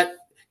that.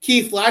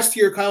 Keith, last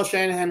year, Kyle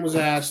Shanahan was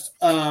asked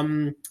at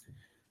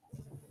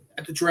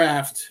the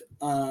draft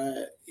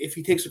if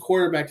he takes a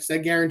quarterback, does that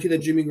guarantee that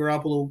Jimmy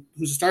Garoppolo,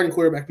 who's a starting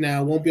quarterback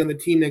now, won't be on the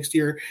team next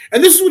year?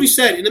 And this is what he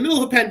said in the middle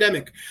of a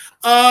pandemic.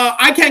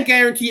 I can't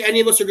guarantee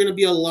any of us are going to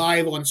be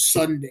alive on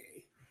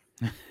Sunday.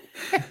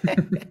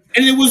 And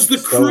it was the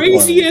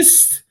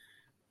craziest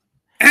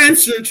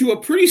answer to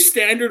a pretty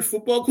standard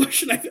football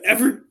question I've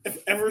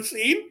ever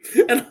seen.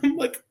 And I'm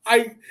like,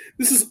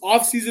 this is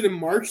off season in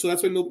March, so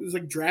that's why it was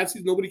like draft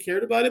season. Nobody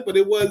cared about it, but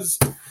it was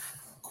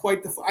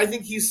quite I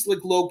think he's like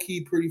low key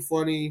pretty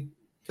funny.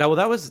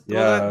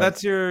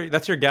 That's your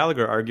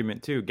Gallagher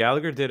argument too.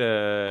 Gallagher did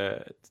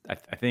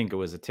I think it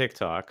was a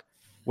TikTok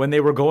when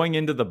they were going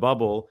into the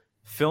bubble,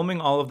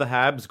 filming all of the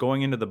Habs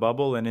going into the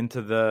bubble and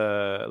into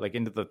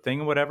the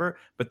thing or whatever.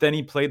 But then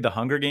he played the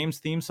Hunger Games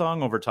theme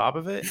song over top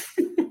of it.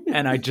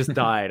 And I just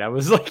died. I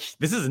was like,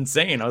 this is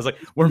insane. I was like,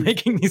 we're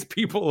making these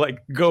people like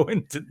go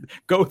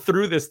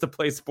through this to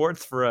play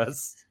sports for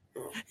us.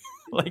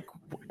 Like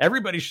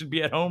everybody should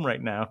be at home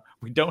right now.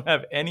 We don't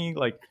have any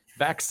like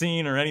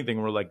vaccine or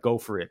anything. We're like, go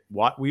for it.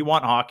 We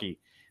want hockey.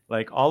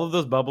 Like all of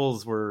those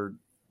bubbles were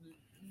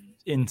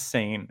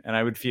insane. And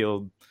I would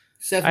feel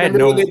Seth,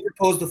 remember when they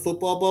proposed the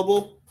football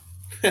bubble?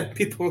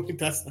 People were like,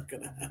 that's not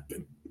gonna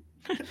happen.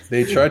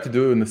 They tried to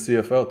do it in the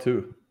CFL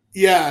too.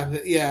 Yeah,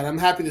 and I'm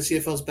happy the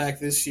CFL's back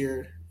this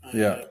year.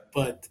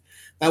 But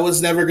that was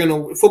never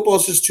gonna.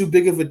 Football's just too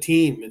big of a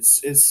team.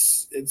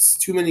 It's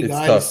too many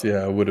guys. It's tough.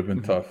 Yeah, it would have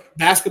been tough.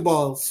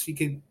 Basketballs,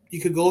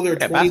 you could go there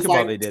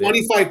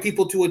 25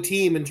 people to a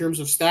team in terms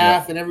of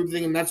staff and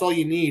everything, and that's all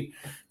you need.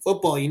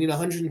 Football, you need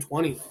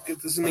 120. It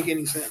doesn't make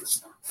any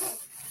sense.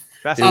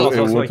 Basketball's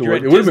also like you're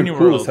at Disney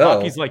World.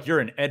 Hockey's like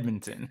you're in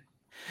Edmonton.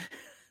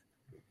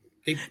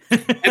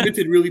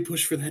 Edmonton really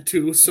pushed for that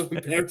too. It was so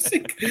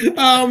embarrassing.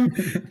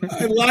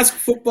 Last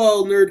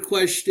football nerd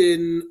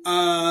question: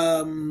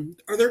 are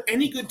there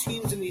any good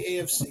teams in the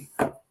AFC,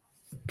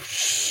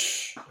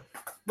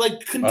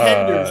 like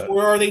contenders,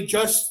 or are they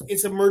just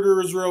it's a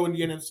murderer's row in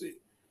the NFC?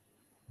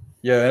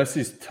 Yeah, the NFC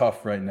is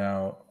tough right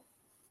now.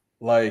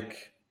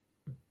 Like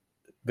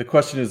the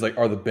question is like,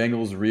 are the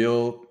Bengals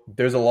real?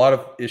 There's a lot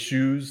of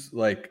issues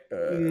like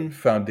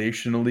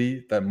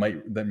foundationally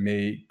that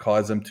may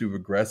cause them to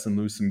regress and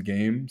lose some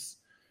games.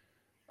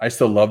 I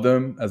still love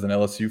them as an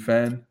LSU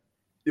fan.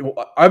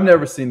 I've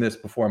never seen this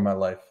before in my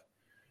life,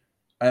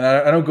 and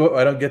I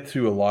don't get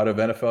to a lot of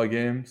NFL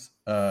games,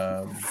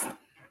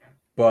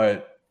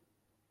 but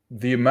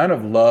the amount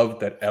of love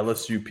that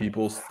LSU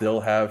people still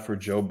have for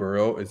Joe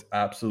Burrow is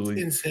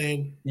absolutely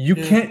insane. You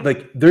can't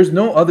there's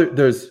no other.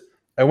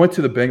 I went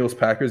to the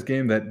Bengals-Packers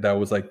game that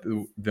was like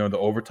the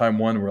overtime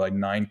one where like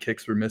 9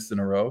 kicks were missed in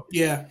a row.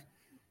 Yeah.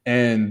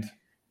 And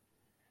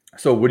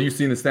so what do you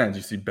see in the stands?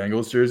 You see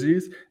Bengals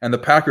jerseys, and the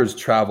Packers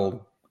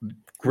traveled.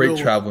 Great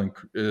traveling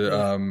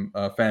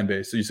fan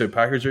base. So you see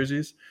Packers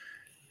jerseys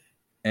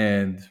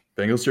and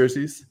Bengals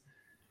jerseys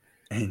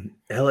and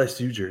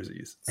LSU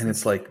jerseys. And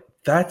it's like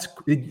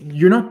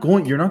you're not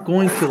going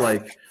to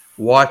like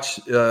watch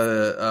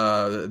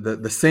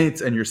the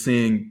Saints and you're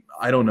seeing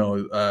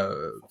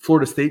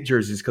Florida State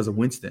jerseys because of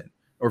Winston,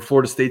 or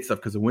Florida State stuff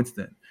because of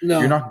Winston. No.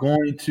 You're not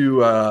going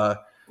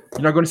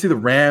to see the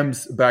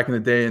Rams back in the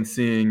day and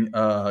seeing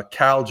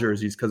Cal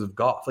jerseys because of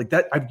Goff. Like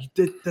that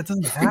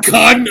doesn't happen.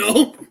 God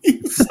no.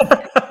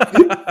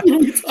 What are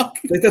we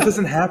talking Like that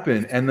doesn't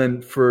happen. And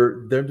then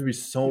for there to be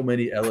so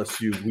many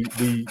LSU,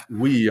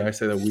 I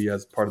say that we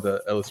as part of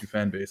the LSU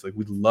fan base, like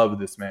we love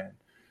this man.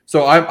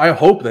 So I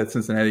hope that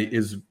Cincinnati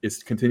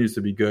is continues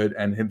to be good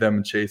and them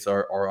and Chase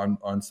are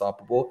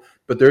unstoppable.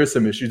 But there is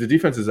some issues. The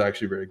defense is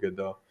actually very good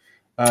though.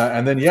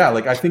 And then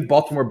like I think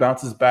Baltimore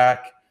bounces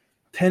back.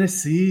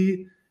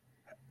 Tennessee,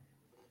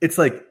 it's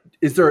like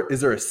is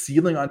there a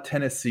ceiling on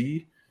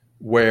Tennessee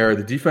where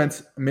the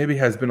defense maybe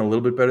has been a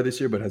little bit better this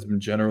year, but has been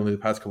generally the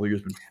past couple of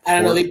years been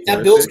I don't know.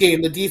 That Bills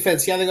game, the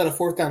defense, they got a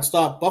 4th down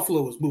stop.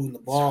 Buffalo was moving the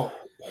ball.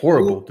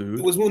 Horrible, dude.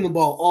 It was moving the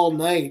ball all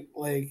night.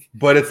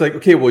 But it's like,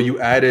 okay, well, you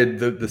added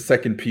the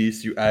second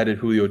piece. You added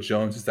Julio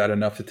Jones. Is that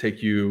enough to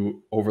take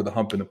you over the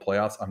hump in the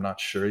playoffs? I'm not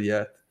sure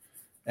yet.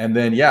 And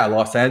then,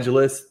 Los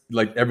Angeles,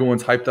 like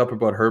everyone's hyped up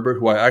about Herbert,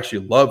 who I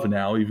actually love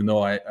now, even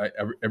though I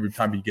every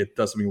time he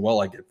does something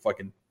well, I get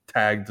fucking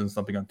tagged and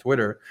something on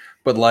Twitter.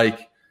 But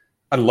like,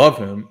 I love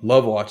him,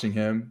 love watching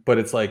him, but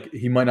it's like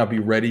he might not be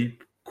ready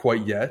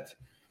quite yet.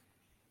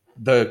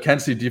 The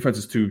Kansas City defense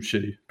is too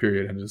shitty.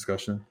 Period. End of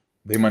discussion.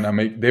 They might not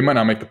make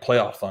the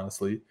playoffs,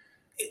 honestly.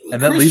 And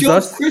that leaves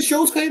us. Chris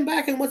Jones came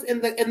back and what's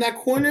in that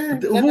corner?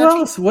 Who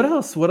else? What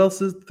else? What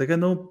else is they got?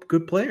 No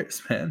good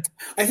players, man.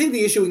 I think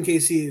the issue in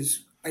KC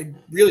is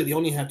they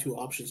only have 2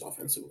 options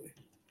offensively.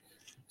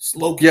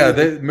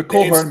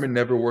 McCole Hardman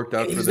never worked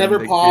out for them. He's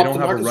never popped. They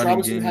don't have a running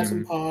Robinson game.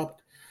 Hasn't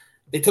popped.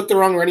 They took the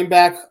wrong running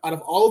back. Out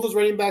of all of those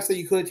running backs that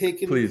you could have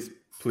taken, please,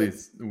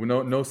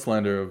 no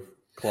slander of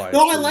Clyde.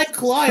 No, please. I like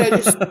Clyde. I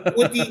just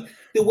with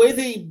the way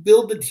they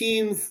build the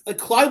team,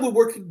 Clyde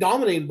would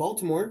dominate in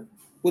Baltimore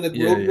with a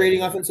road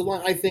grading offensive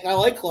line. I think I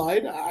like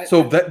Clyde. That's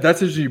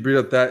interesting you bring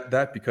up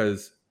that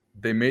because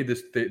they made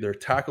this. Their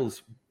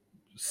tackles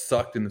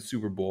sucked in the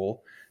Super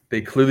Bowl.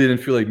 They clearly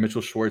didn't feel like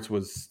Mitchell Schwartz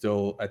was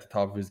still at the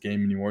top of his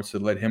game anymore, so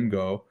let him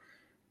go.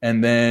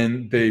 And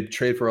then they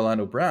trade for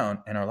Orlando Brown,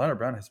 and Orlando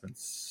Brown has been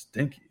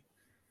stinky.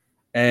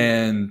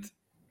 And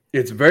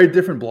it's very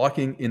different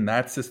blocking in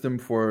that system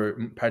for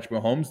Patrick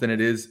Mahomes than it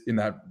is in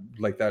that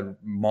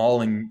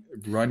mauling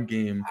run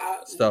game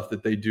stuff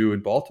that they do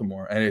in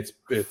Baltimore. And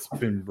it's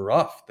been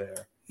rough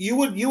there. You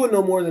would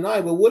know more than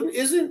I, but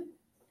isn't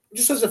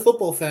just as a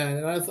football fan,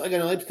 and I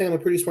like to think I'm a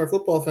pretty smart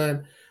football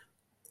fan.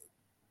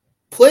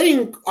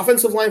 Playing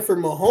offensive line for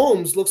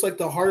Mahomes looks like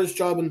the hardest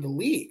job in the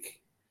league.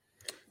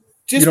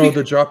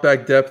 The drop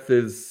back depth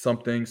is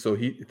something. So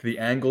the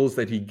angles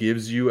that he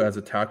gives you as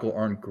a tackle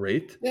aren't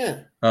great.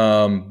 Yeah.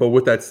 But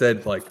with that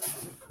said,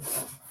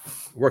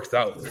 works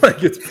out.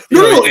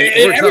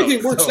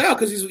 Everything works out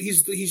because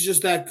he's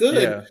just that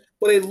good. Yeah.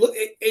 But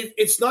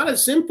it's not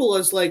as simple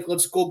as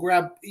let's go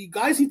grab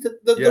guys.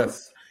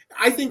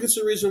 I think it's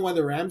the reason why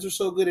the Rams are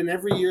so good. And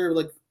every year,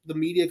 the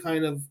media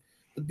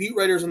the beat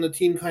writers on the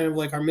team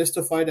are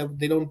mystified that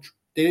they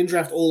didn't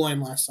draft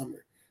O-line last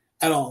summer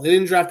at all. They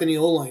didn't draft any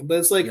O-line, but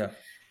it's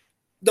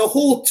the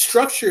whole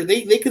structure.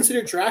 They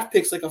consider draft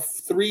picks like a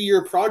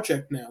 3-year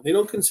project now. They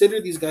don't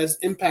consider these guys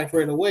impact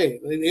right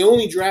away. They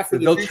only draft for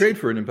they'll trade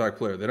for an impact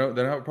player. They don't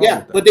have a problem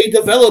with that. But they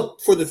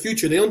develop for the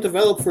future. They don't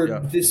develop for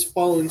this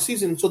following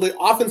season. So the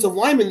offensive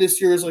lineman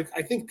this year is I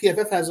think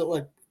PFF has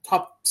it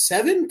top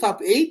 7,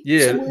 top 8.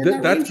 Yeah,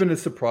 that's been a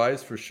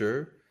surprise for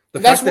sure.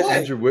 The fact that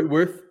Andrew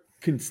Whitworth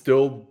can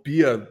still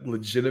be a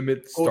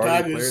legitimate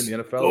starting player in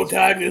the NFL is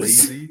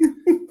crazy.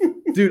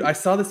 Dude, I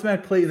saw this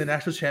man play in the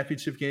national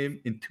championship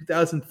game in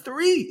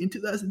 2003.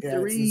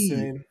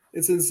 Yeah,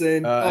 it's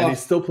insane. And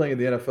he's still playing in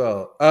the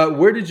NFL.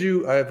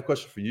 I have a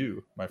question for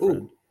you, my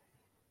friend.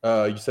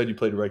 You said you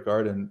played right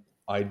guard and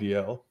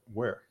IDL.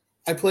 Where?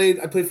 I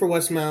played for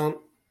Westmount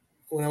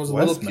when I was a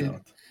little kid.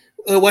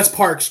 West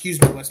Park,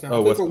 excuse me, Westmount.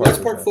 Oh,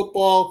 West Park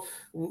football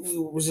I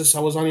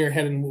was on your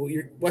head and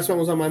Westmount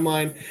was on my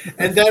mind.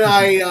 And then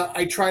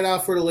I tried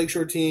out for the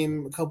Lakeshore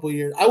team a couple of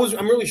years.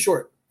 I'm really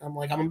short. I'm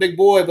a big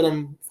boy, but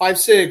I'm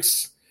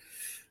 5'6".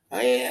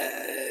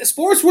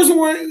 Sports wasn't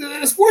going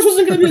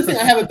to be the thing.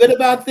 I have a bit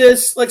about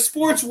this.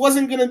 Sports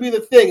wasn't going to be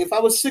the thing. If I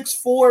was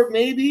 6'4",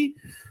 maybe,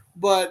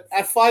 but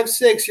at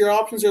 5'6", your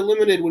options are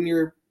limited when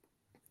you're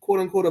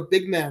quote unquote a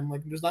big man.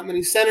 There's not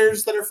many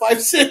centers that are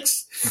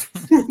 5'6".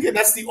 And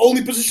that's the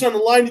only position on the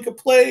line you can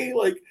play.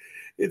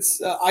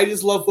 I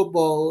just love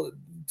football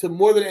to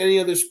more than any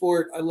other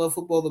sport. I love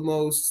football the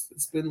most.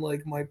 It's been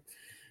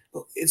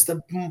it's the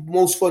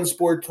most fun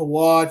sport to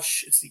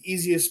watch. It's the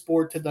easiest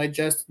sport to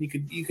digest.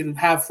 You could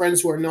have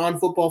friends who are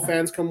non-football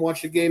fans come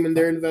watch the game and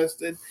they're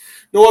invested.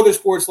 No other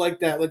sports like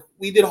that.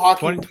 We did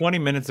hockey. 20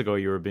 minutes ago,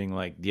 you were being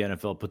the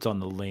NFL puts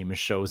on the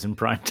lamest shows in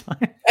prime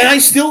time. And I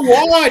still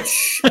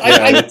watch.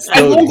 I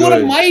won't go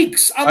to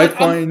Mike's.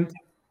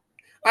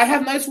 I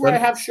have nights where I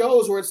have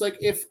shows where it's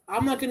if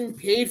I'm not getting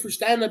paid for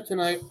stand-up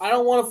tonight, I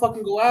don't want to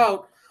fucking go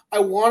out. I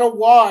want to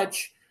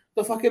watch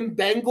the fucking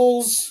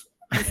Bengals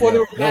before they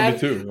were bad. Me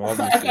too. I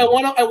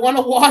want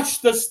to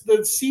watch the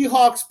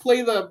Seahawks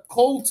play the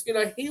Colts in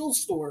a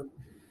hailstorm.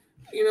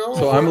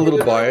 So I'm a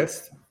little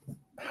biased.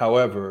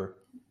 However,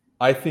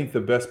 I think the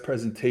best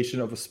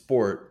presentation of a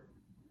sport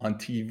on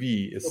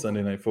TV is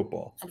Sunday Night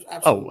Football.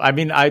 Oh, I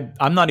mean,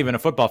 I'm not even a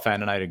football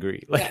fan, and I'd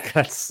agree. Like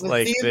that's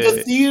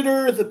the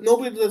theater.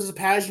 Nobody does the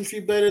pageantry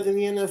better than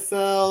the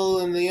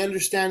NFL, and they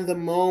understand the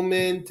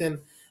moment. And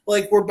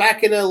like we're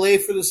back in LA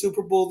for the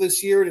Super Bowl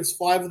this year, and it's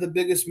 5 of the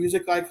biggest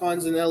music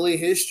icons in LA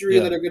history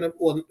that are gonna.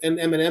 Well, and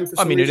Eminem. For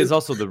some reason. It is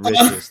also the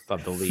richest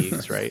of the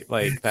leagues, right?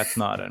 Like that's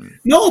not an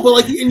no, but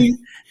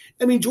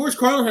like George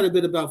Carlin had a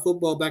bit about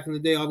football back in the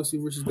day, obviously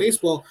versus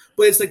baseball.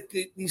 But it's like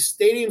these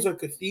stadiums are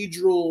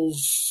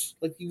cathedrals.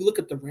 Like you look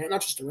at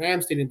not just the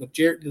Rams Stadium, but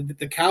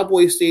the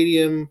Cowboy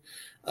Stadium,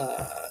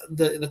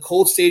 the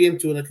Colts Stadium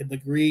to like a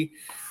degree.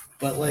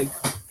 But like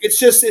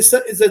it's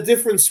a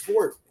different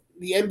sport.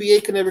 The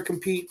NBA can never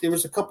compete. There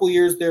was a couple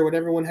years there when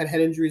everyone had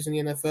head injuries in the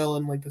NFL,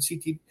 and like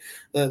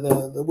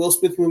the Will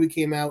Smith movie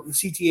came out, and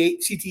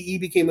CTE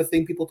became a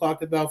thing people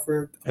talked about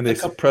and they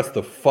suppressed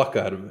the fuck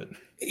out of it.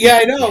 Yeah,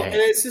 I know, and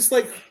it's just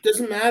like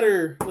doesn't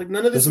matter. Like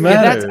none of this doesn't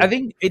matter. I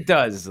think it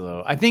does,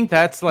 though. I think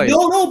that's like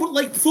no, but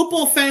like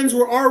football fans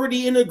were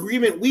already in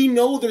agreement. We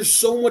know there's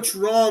so much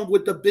wrong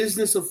with the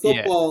business of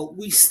football.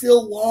 We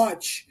still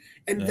watch,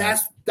 and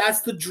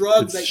that's the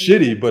drug. It's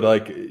shitty, but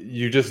like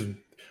you just.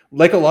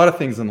 Like a lot of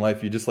things in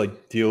life, you just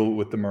like deal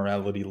with the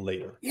morality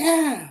later.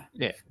 Yeah.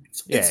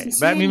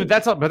 But I mean,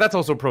 that's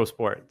also pro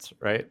sports,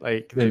 right?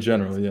 Like in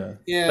general,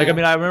 yeah. Like I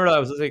mean, I remember I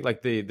was listening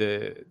like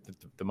the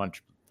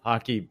Munch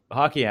hockey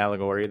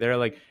allegory. They're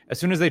like, as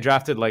soon as they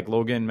drafted like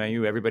Logan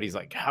Mailloux, everybody's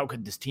like, how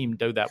could this team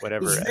do that?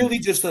 Whatever. It was really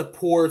just a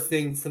poor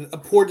thing a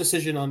poor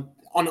decision on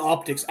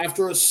optics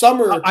after a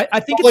summer. I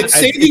think it's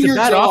a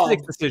bad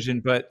optics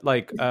decision, but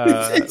like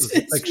like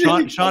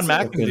Sean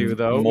McIntyre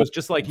though was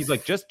just like he's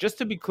like just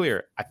to be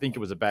clear, I think it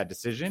was a bad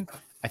decision.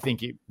 I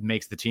think it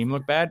makes the team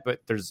look bad,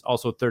 but there's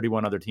also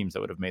 31 other teams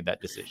that would have made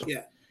that decision.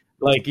 Yeah.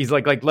 Like he's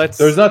like let's.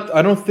 There's not.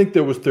 I don't think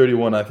there was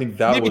 31. I think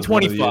that maybe was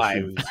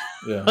 25.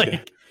 Yeah.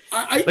 Like,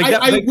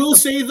 I will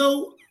say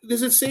though,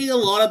 does it say a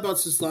lot about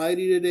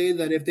society today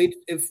that if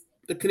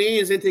the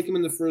Canadians didn't take him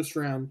in the first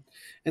round,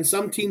 and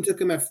some team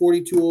took him at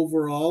 42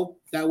 overall,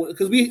 that would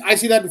because I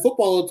see that in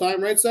football all the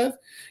time, right, Seth?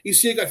 You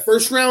see, a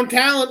first round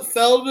talent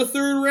fell to the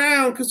third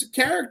round because of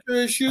character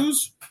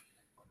issues.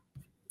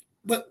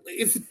 But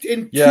if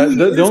in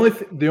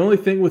the only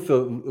thing with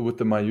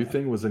the Mailloux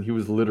thing was that he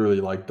was literally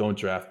like, "Don't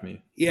draft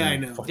me." Yeah, I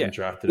know.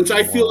 Drafted which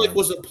I feel like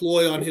was a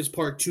ploy on his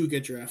part to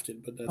get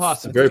drafted, but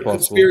that's very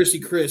possible.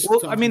 Conspiracy, Chris. Well,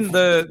 I mean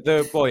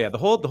the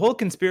whole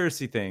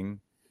conspiracy thing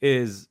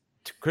is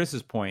to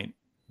Chris's point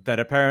that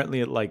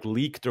apparently it like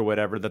leaked or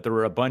whatever that there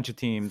were a bunch of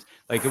teams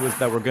like it was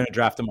that were going to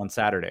draft him on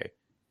Saturday.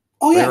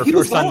 Oh yeah, he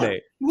was Sunday.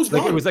 He was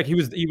like gone. It was like he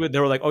was. They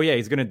were like, oh yeah,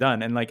 he's gonna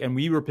done. And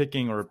we were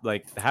picking, or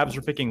like the Habs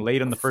were picking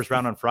late in the first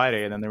round on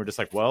Friday, and then they were just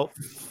like, well,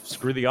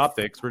 screw the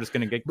optics. We're just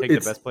gonna take the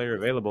best player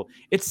available.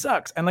 It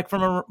sucks. And like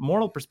from a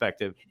moral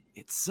perspective,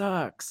 it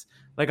sucks.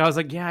 Like I was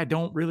like, yeah, I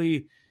don't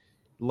really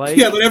like.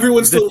 Yeah, but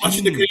everyone's still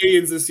watching the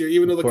Canadians this year,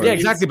 even though the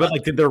Canadians exactly. But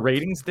like, did their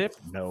ratings dip?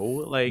 No.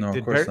 Like, no,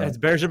 has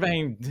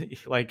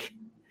Bergevin like?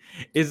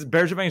 Is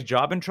Bergevin's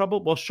job in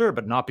trouble? Well, sure,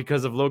 but not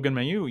because of Logan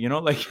Mailloux. You know,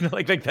 like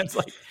that's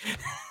like.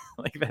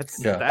 Like that's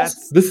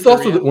this is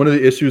also one of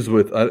the issues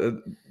with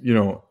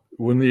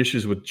one of the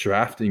issues with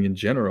drafting in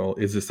general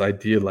is this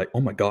idea like,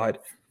 oh my god,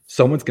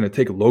 someone's going to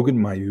take Logan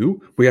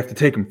Mailloux, we have to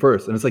take him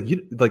first. And it's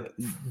like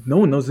no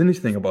one knows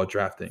anything about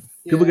drafting.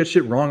 People get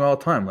shit wrong all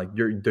the time. Like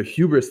the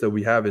hubris that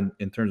we have in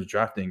terms of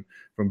drafting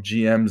from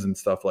GMs and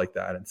stuff like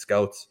that and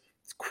scouts,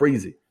 it's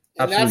crazy.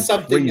 And that's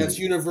something that's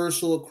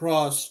universal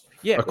across.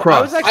 Yeah,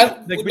 across.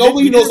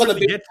 Nobody knows how the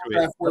big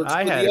draft works.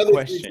 I had a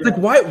question. Like,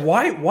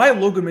 why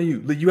Logan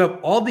Mailloux? Like, you have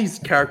all these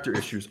character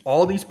issues,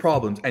 all these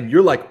problems, and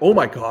you're like, oh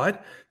my god,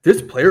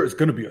 this player is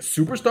going to be a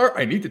superstar.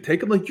 I need to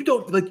take him. Like, you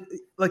don't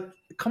like.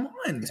 Come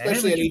on,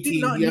 especially man. at 18,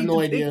 you have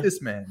no idea. Take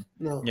this man.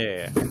 No.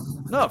 Yeah,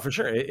 no, for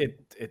sure. It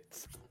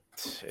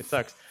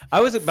sucks. I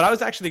was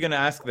actually going to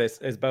ask this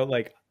is about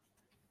like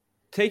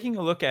taking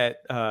a look at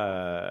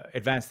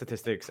advanced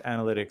statistics,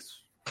 analytics,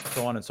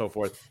 so on and so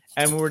forth.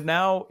 And we're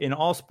now in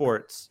all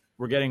sports,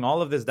 we're getting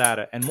all of this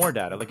data and more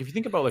data. Like if you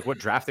think about like what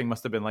drafting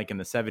must have been like in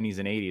the 70s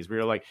and 80s, we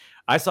were like,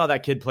 I saw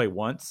that kid play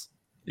once.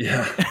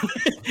 Yeah.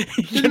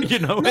 you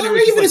know, not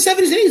even the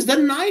 70s and 80s, the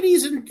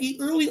 90s and the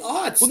early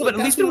aughts. Well, but at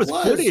least there was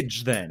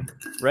footage then,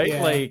 right?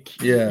 Yeah. Like,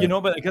 you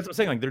know, but that's what I'm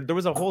saying. Like there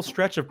was a whole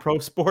stretch of pro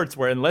sports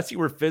where unless you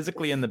were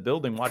physically in the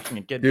building watching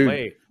a kid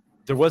play,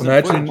 there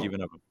wasn't footage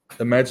even of him.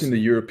 Imagine the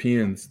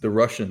Europeans, the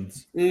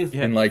Russians,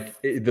 in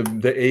like the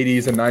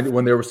 80s and 90s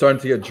when they were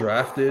starting to get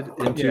drafted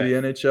into the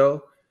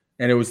NHL,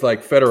 and it was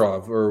like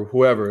Fedorov or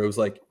whoever. It was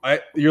like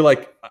you're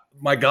like,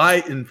 my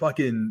guy in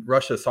fucking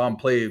Russia saw him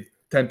play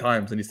 10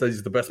 times, and he says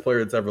he's the best player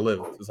that's ever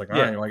lived. It's like,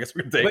 all right, well, I guess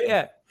we're gonna take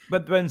him.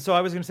 But so I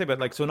was gonna say, but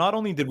like, so not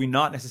only did we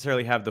not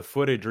necessarily have the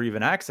footage or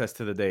even access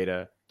to the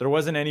data, there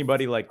wasn't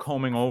anybody like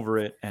combing over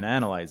it and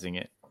analyzing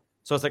it.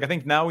 So it's like I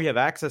think now we have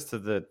access to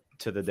the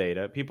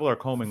data. People are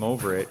combing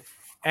over it.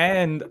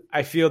 And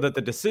I feel that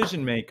the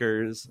decision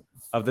makers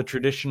of the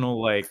traditional,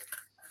 like,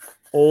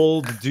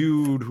 old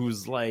dude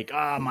who's like,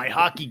 my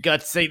hockey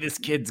guts say this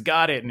kid's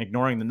got it and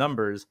ignoring the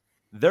numbers,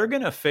 they're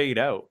going to fade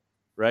out,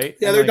 right?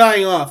 Yeah, And, they're like,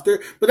 dying off. But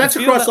that's I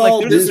feel across that, like,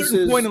 all there's a businesses.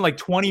 certain point in like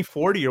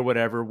 2040 or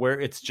whatever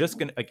where it's just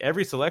gonna like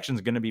every selection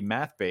is gonna be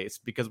math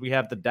based because we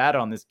have the data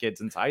on this kid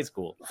since high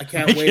school. I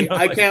can't Like, wait.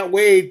 I can't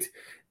wait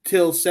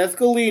till Seth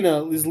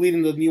Galina is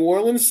leading the New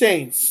Orleans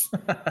Saints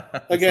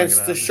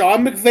against the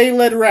Sean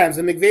McVay-led Rams,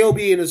 and McVay will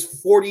be in his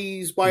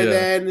 40s by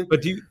then.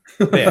 But do you?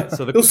 Yeah.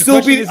 So the He'll still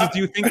question be- is, do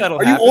you think that'll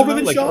are you happen? older though?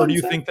 than Like, Sean, or do you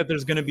Seth? think that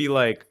there's gonna be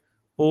like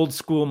old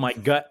school? My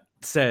gut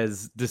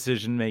says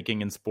decision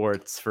making in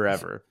sports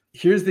forever.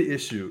 Here's the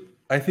issue.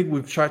 I think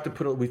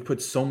we've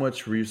put so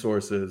much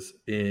resources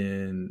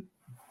in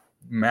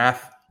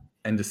math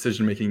and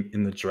decision making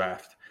in the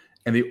draft,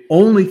 and the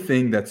only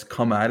thing that's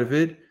come out of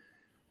it,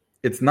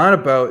 it's not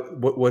about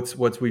what's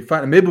we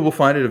find. And maybe we'll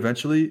find it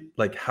eventually,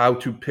 like how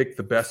to pick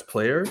the best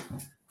player.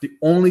 The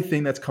only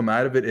thing that's come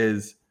out of it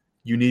is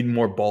you need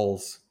more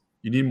balls.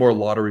 You need more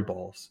lottery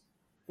balls.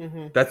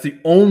 Mm-hmm. That's the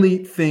only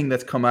thing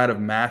that's come out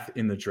of math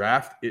in the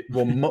draft.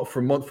 For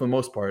the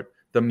most part,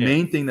 the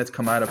main thing that's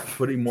come out of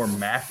putting more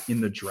math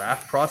in the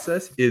draft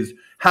process is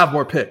have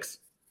more picks,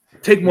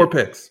 take more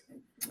picks.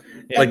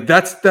 Yeah. Like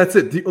that's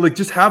it. Like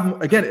just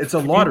have again, it's a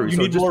lottery. You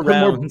so need just more put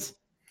rounds.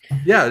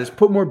 just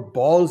put more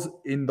balls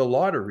in the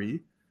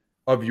lottery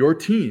of your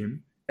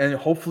team, and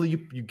hopefully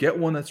you get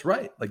one that's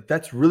right. Like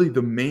that's really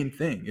the main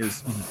thing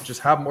is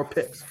just have more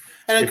picks.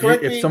 And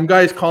If some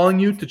guy is calling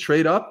you to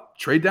trade up,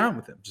 trade down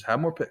with him. Just have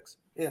more picks.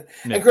 Yeah.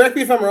 And correct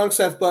me if I'm wrong,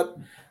 Seth, but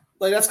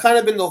like that's kind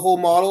of been the whole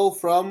model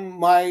from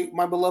my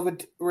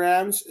beloved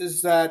Rams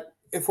is that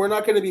if we're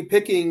not going to be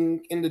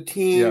picking in the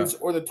teens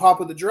or the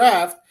top of the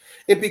draft,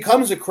 it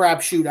becomes a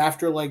crapshoot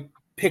after like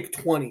pick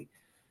 20.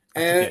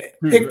 And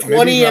pick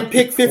 20 and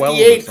pick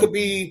 58 could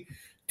be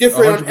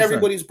different 100%. on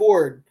everybody's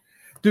board.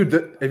 Dude,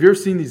 have you ever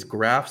seen these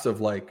graphs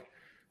of like,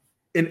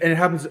 and it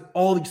happens in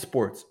all these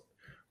sports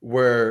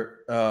where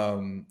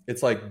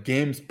it's like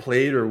games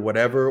played or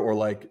whatever, or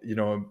like, you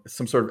know,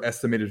 some sort of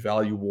estimated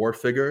value war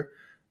figure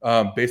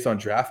based on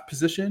draft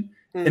position.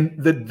 And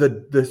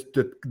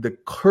the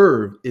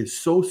curve is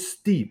so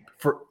steep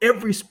for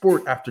every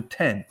sport after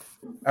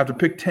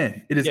pick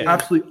 10. It is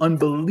absolutely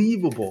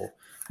unbelievable.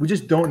 We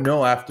just don't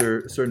know after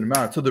a certain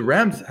amount. So the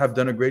Rams have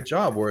done a great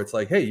job where it's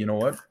like, hey, you know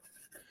what?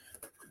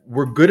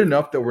 We're good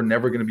enough that we're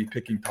never going to be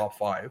picking top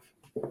 5.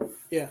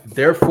 Yeah.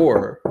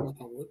 Therefore,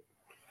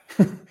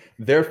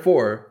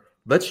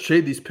 let's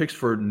trade these picks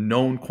for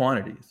known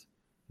quantities.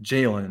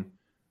 Jalen,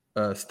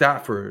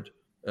 Stafford,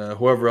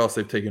 whoever else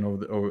they've taken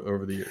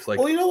over the years. Like,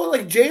 well, you know what?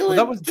 Like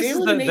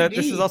Jalen,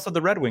 this is also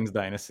the Red Wings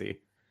dynasty.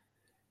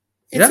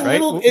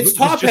 It's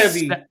top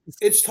heavy.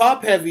 It's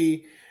top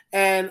heavy,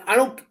 and I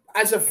don't.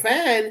 As a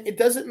fan, it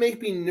doesn't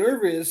make me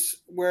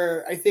nervous.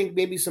 Where I think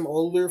maybe some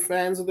older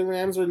fans of the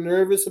Rams are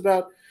nervous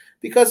about,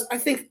 because I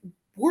think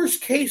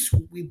worst case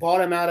we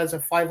bottom out as a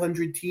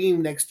 500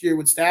 team next year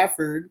with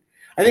Stafford.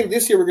 I think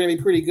this year we're going to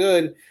be pretty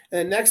good, and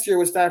then next year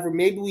with Stafford,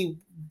 maybe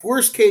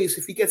worst case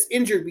if he gets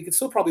injured, we could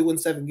still probably win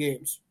 7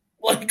 games.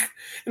 Like,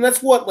 and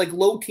that's what, like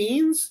low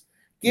teens.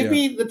 Give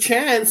me the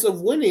chance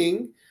of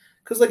winning,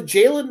 because like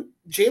Jalen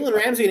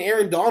Ramsey and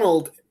Aaron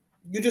Donald,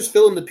 you just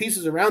fill in the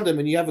pieces around them,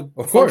 and you have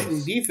a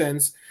functioning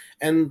defense.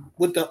 And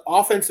with the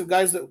offensive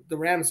guys that the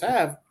Rams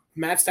have,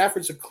 Matt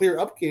Stafford's a clear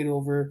upgrade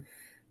over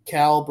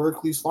Cal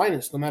Berkeley's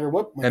finest, no matter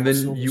what. And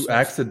then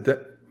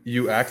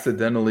you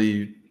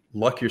accidentally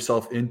luck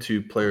yourself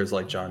into players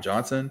like John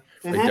Johnson,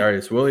 like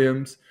Darius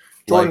Williams,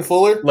 Jordan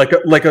Fuller, like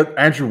a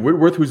Andrew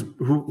Whitworth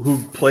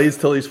who plays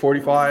till he's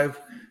 45.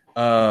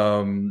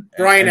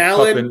 Brian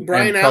Allen,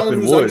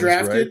 who's Woods,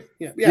 undrafted.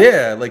 Right?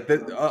 Yeah, like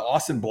that.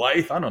 Austin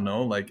Blythe. I don't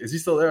know. Like, is he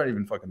still there? I don't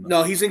even fucking know.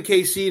 No, he's in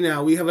KC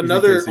now. We have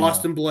another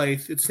Austin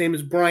Blythe. Its name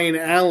is Brian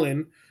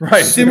Allen.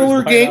 Right.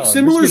 Similar game,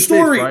 similar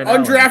story.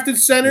 Undrafted Allen.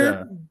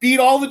 center, beat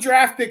all the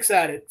draft picks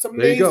at it. It's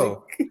amazing. There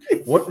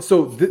you go.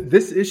 So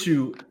this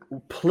issue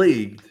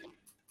plagued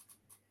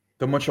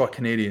the Montreal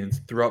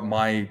Canadiens throughout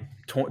my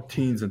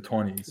teens and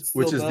 20s,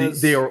 which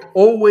is they are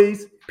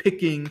always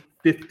picking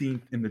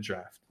 15th in the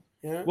draft.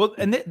 Yeah. Well,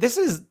 and this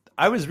is,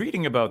 I was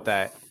reading about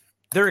that.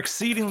 They're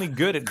exceedingly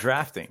good at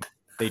drafting.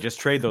 They just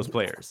trade those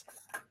players.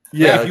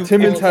 Yeah,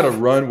 Timmins had a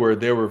run where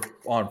they were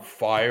on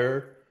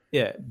fire.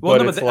 Yeah. Well,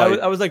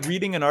 I was like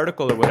reading an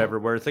article or whatever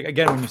where it's like,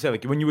 again, when you say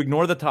like, when you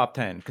ignore the top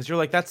 10, because you're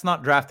like, that's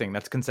not drafting,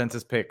 that's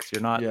consensus picks.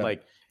 You're not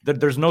like,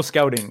 there's no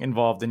scouting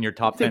involved in your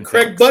top 10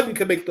 Craig picks. Button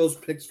can make those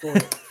picks for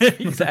you.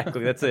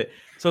 Exactly. That's it.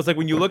 So it's like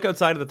when you look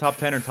outside of the top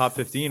 10 or top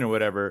 15 or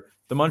whatever,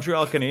 the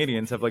Montreal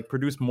Canadiens have like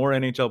produced more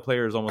NHL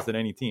players almost than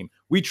any team.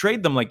 We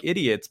trade them like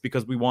idiots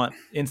because we want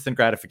instant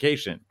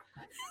gratification.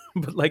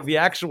 But like the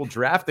actual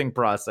drafting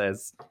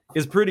process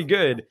is pretty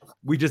good.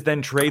 We just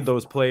then trade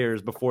those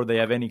players before they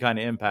have any kind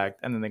of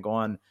impact, and then they go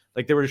on.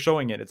 Like they were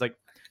showing it. It's like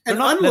they're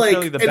not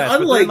necessarily the best,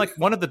 but they're like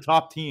one of the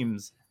top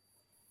teams.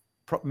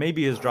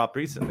 Maybe has dropped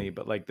recently,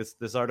 but like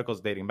this article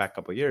is dating back a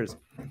couple of years.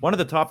 One of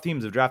the top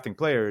teams of drafting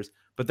players,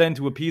 but then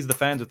to appease the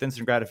fans with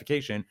instant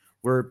gratification,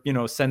 we're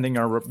sending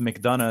our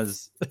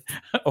McDonoughs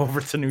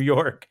over to New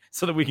York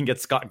so that we can get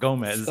Scott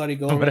Gomez. Scotty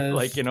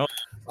Gomez.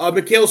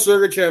 Mikhail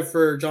Sergachev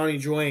for Johnny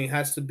Joying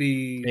has to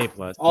be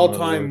A+.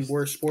 all-time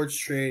worst sports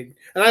trade.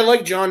 And I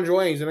like John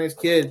Joying. He's a nice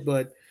kid,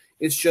 but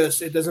it's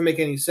just it doesn't make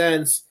any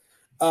sense.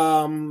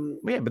 But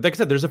like I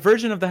said, there's a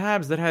version of the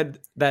Habs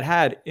that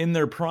had in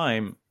their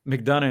prime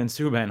McDonough and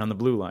Subban on the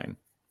blue line.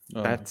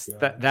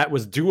 That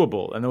was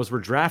doable, and those were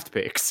draft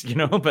picks,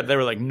 But they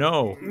were like,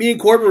 no. Me and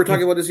Corbin were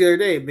talking about this the other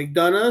day.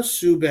 McDonough,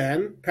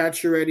 Subban,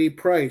 Pacioretty,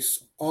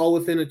 Price, all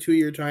within a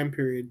 2-year time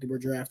period, were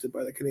drafted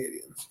by the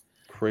Canadians.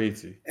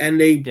 Crazy.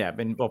 And they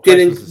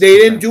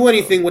didn't do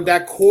anything with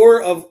that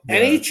core of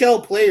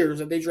NHL players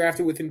that they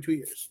drafted within 2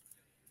 years.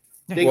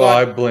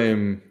 I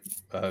blame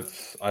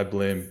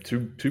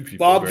two people.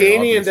 Bob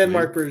Gainey and then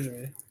Marc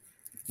Bergevin.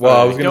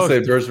 Well, I was going to say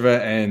Bergevin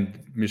and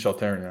Michel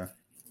Therrien.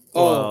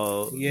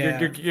 Well,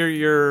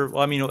 you're.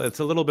 Well, I mean, it's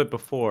a little bit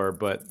before,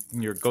 but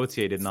your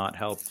Gauthier did not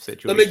help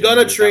situation. The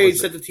McDonough trade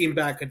set the team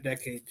back a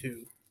decade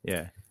too.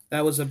 Yeah,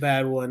 that was a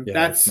bad one.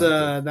 Yeah,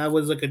 that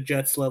was like a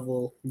Jets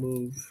level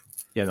move.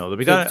 Yeah, no,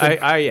 the McDonough.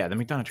 The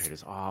McDonough trade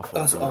is awful.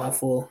 That's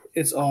awful.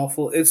 It's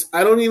awful.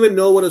 I don't even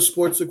know what a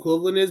sports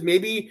equivalent is.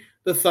 Maybe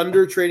the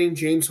Thunder trading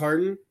James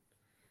Harden,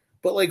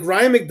 but like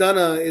Ryan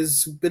McDonough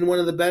has been one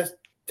of the best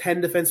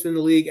 10 defensemen in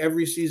the league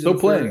every season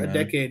for a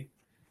decade.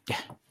 Yeah.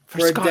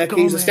 For a decade.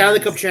 He's a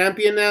Stanley Cup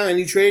champion now, and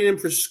you traded him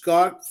for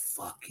Scott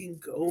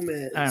fucking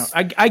Gomez.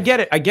 I get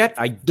it. I get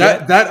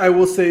that. I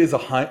will say is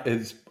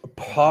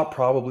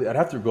probably. I'd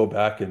have to go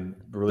back and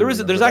really. There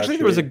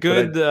was a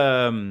good.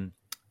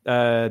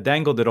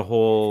 Dangle did a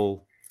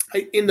whole.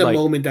 In the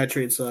moment, that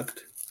trade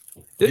sucked.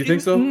 Do you think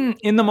so?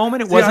 In the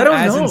moment, it wasn't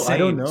as insane. I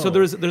don't know. So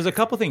there's a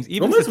couple things.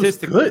 Even Gomez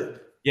statistically, was good.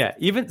 Yeah,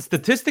 even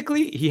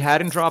statistically, he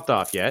hadn't dropped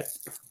off yet.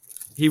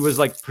 He was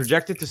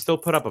projected to still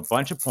put up a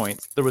bunch of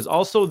points. There was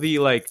also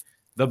the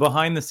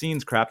behind the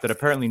scenes crap that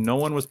apparently no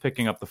one was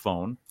picking up the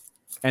phone.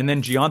 And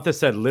then Giunta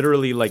said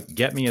literally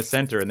get me a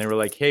center, and they were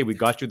like, "Hey, we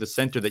got you the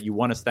center that you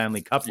won a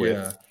Stanley Cup with."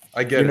 Yeah,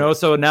 I get it.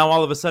 So now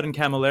all of a sudden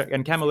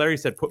Camilleri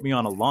said, "Put me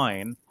on a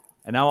line,"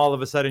 and now all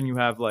of a sudden you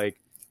have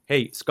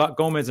hey, Scott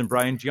Gomez and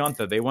Brian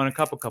Giunta, they won a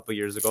cup a couple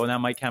years ago, and now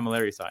Mike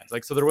Camilleri signs.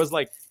 So there was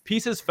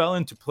pieces fell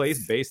into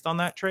place based on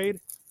that trade.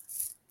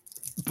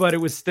 But it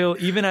was still,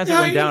 even as it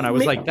went down, I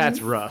was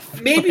that's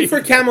rough. Maybe for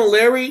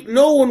Camilleri,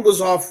 no one was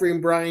offering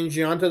Brian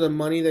Giunta the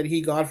money that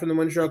he got from the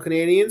Montreal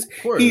Canadiens.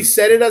 He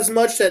said it as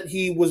much that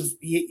he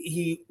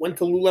went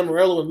to Lou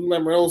Lamoriello, and Lou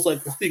Lamoriello's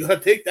like, well, you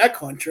got to take that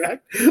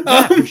contract.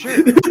 Yeah, for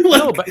sure.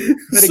 No, but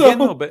again,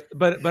 no, but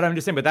I'm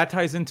just saying, but that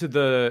ties into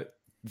the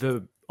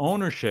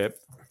ownership.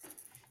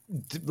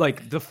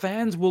 The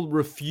fans will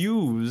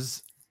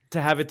refuse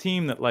to have a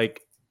team that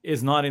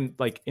is not in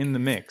the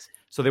mix.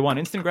 So they want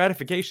instant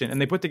gratification, and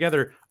they put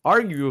together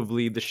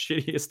arguably the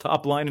shittiest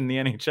top line in the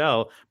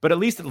NHL, but at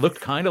least it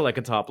looked kind of like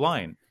a top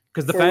line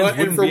because the fans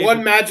wouldn't be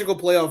one magical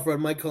playoff run,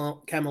 Mike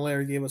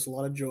Camilleri gave us a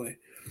lot of joy.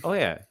 Oh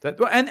yeah,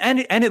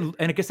 and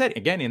like I said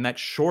again, in that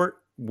short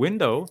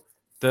window,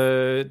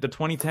 the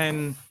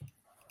 2010,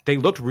 they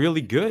looked really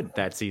good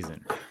that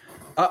season.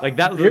 The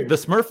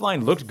Smurf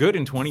line looked good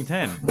in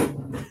 2010.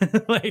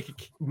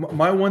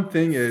 My one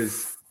thing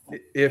is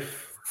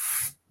if.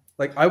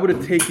 I would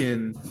have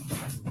taken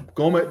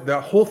Gomez,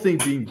 that whole thing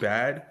being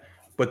bad,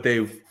 but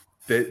they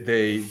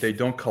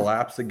don't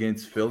collapse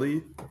against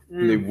Philly,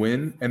 and they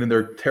win, and then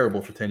they're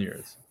terrible for 10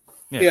 years.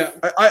 Yeah.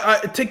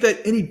 I take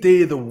that any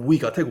day of the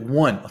week. I'll take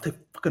one. I'll take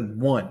fucking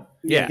one.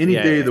 Yeah. Any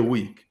day of the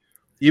week.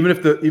 Even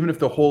if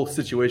the whole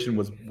situation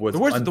was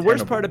the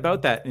worst part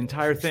about that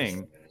entire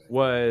thing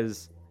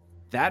was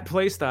that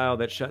play style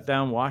that shut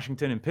down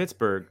Washington and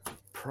Pittsburgh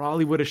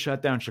probably would have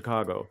shut down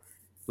Chicago.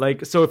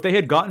 So if they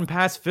had gotten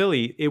past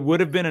Philly, it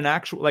would have been an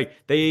actual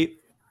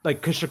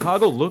because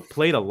Chicago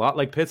played a lot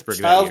like Pittsburgh.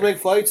 Styles make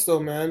fights though,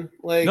 man.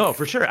 No,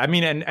 for sure. I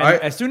mean, and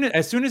as soon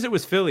as it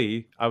was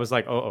Philly, I was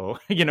like,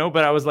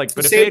 but I was like,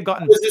 but if they had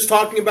gotten, I was just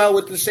talking about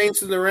with the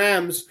Saints and the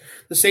Rams,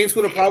 the Saints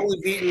would have probably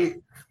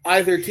beaten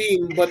either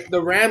team, but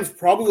the Rams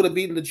probably would have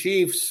beaten the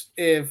Chiefs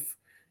if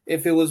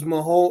it was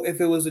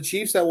the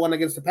Chiefs that won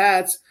against the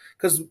Pats.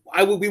 Because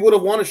we would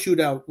have won a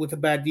shootout with a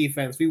bad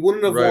defense. We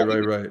wouldn't have won.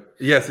 Right.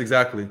 Yes,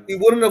 exactly. We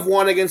wouldn't have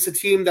won against a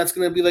team that's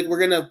going to be we're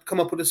going to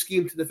come up with a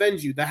scheme to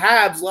defend you. The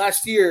Habs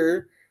last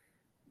year,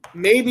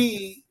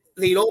 maybe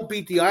they don't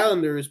beat the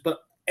Islanders, but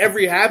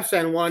every Habs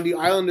fan wanted the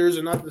Islanders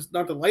and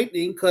not the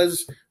Lightning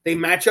because they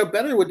match up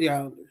better with the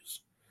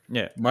Islanders.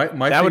 Yeah, my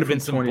that would have been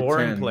some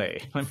boring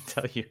play. Let me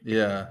tell you.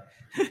 Yeah,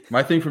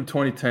 my thing from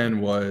 2010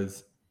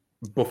 was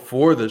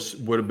before this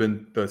would have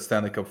been the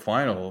Stanley Cup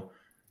final.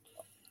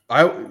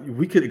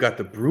 We could have got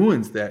the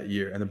Bruins that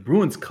year, and the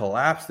Bruins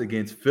collapsed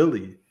against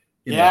Philly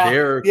in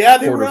their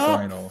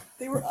quarterfinal.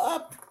 They were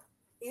up.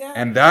 Yeah.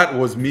 And that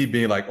was me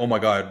being like, "Oh my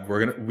God,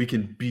 we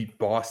can beat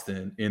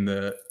Boston in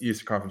the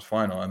Eastern Conference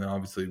Final," and then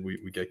obviously we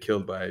get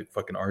killed by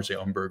fucking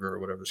RJ Umberger or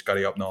whatever,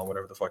 Scotty Upnall,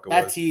 whatever the fuck it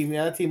was.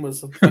 That team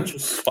was a bunch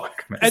of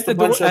fuck, man. Just a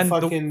bunch of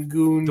fucking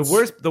goons.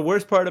 The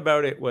worst part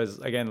about it was,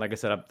 again, like I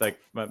said,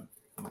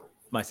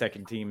 my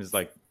second team is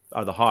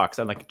are the Hawks.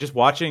 And like just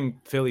watching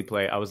Philly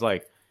play, I was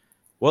like,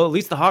 well, at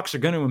least the Hawks are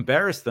going to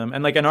embarrass them.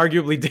 And like, and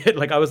arguably did.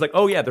 Like, I was like,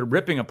 oh yeah, they're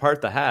ripping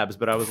apart the Habs.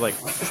 But I was like,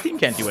 this team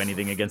can't do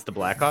anything against the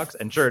Blackhawks.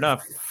 And sure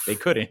enough, they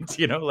couldn't.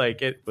 You know,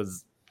 like it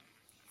was.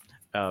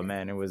 Oh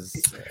man, it was.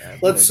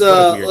 Let's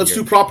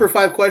do proper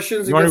 5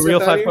 questions. You want to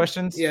real 5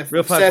 questions? Yeah,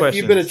 real 5 Seth, questions.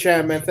 You've been a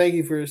champ, man. Thank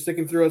you for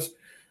sticking through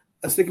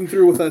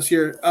with us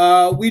here.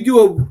 We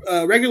do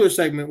a regular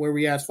segment where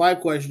we ask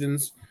 5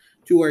 questions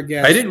to our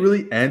guests. I didn't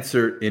really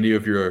answer any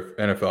of your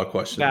NFL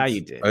questions. Yeah,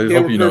 you did. I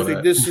hope you know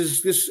that. This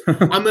is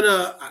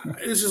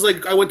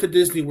like I went to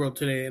Disney World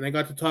today and I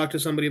got to talk to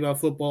somebody about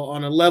football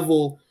on a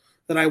level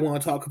that I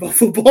want to talk about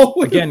football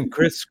with. Again,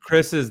 Chris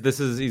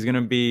he's going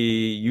to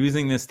be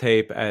using this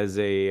tape as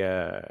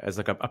a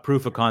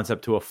proof of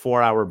concept to a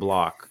 4-hour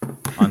block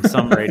on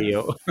some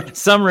radio, I've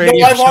show already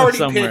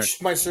somewhere.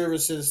 pitched my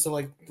services to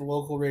like the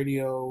local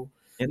radio.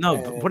 No,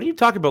 what are you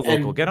talking about?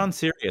 Local? Get on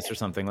Sirius or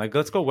something. Like,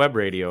 let's go web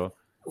radio.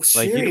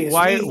 Like, Sirius.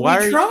 why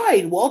we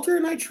tried. Walter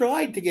and I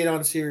tried to get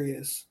on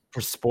Sirius for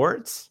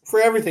sports?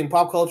 For everything,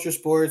 pop culture,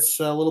 sports,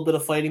 a little bit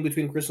of fighting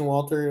between Chris and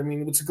Walter. I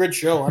mean, it's a great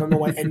show. I don't know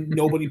why, and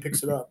nobody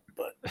picks it up.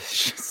 But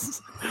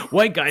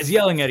white guys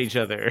yelling at each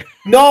other.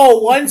 No,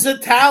 one's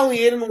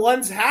Italian and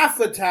one's half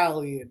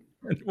Italian.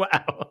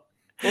 Wow!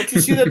 Don't you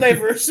see the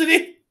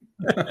diversity?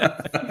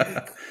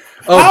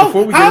 How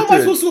am I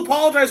supposed to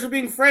apologize for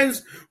being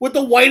friends with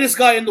the whitest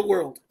guy in the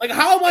world? Like,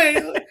 how am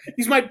I?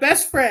 He's my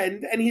best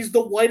friend, and he's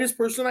the whitest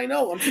person I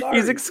know. I'm sorry.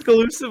 He's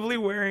exclusively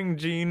wearing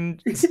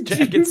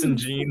jackets and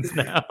jeans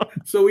now.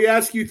 So we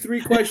ask you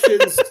 3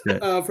 questions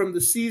from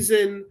the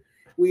season.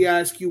 We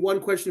ask you 1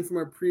 question from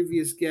our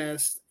previous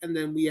guest, and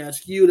then we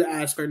ask you to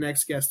ask our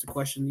next guest a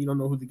question. You don't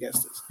know who the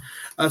guest is.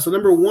 So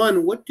number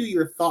 1, what do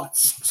your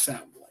thoughts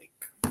sound like?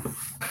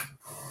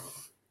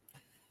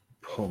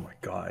 Oh my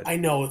God! I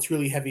know it's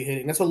really heavy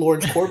hitting. That's a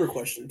Lawrence Korver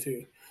question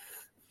too.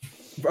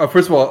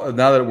 First of all,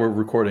 now that we're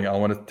recording, I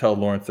want to tell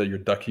Lawrence that you're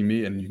ducking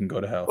me, and you can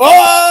go to hell.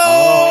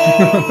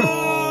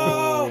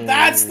 Oh,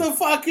 that's the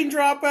fucking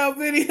dropout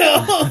video.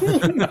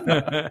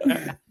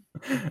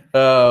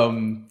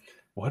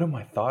 What do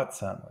my thoughts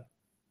sound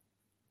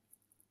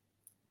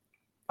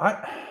like?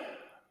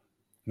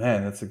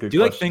 Man, that's a good. Do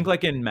you question. like think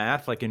like in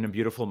math, like in A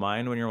Beautiful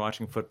Mind, when you're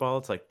watching football?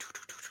 It's like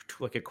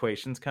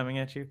equations coming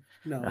at you.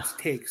 No, it's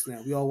takes now.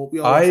 We all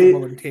watch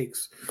football in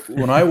takes.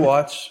 When I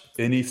watch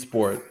any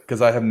sport,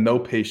 because I have no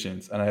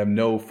patience and I have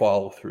no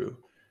follow through.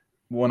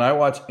 When I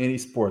watch any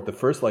sport, the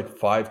first like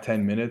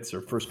 5-10 minutes or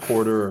first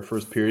quarter or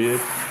first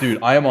period,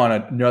 dude, I am on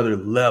another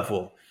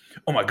level.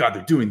 Oh my God,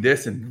 they're doing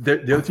this, and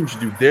the other team should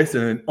do this,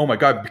 and then, oh my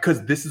God,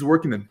 because this is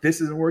working, then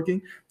this isn't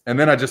working, and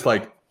then I just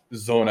like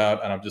zone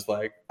out, and I'm just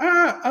like,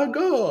 a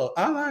goal.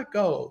 I like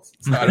goals.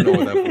 So I don't know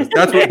what that was.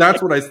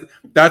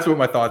 That's what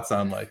my thoughts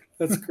sound like.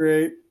 That's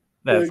great.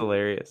 That's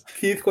hilarious.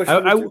 Keith,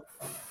 question.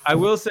 I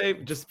will say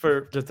just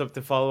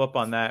to follow up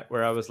on that,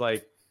 where I was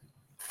like,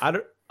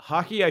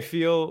 hockey. I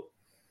feel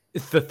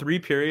the 3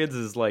 periods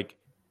is like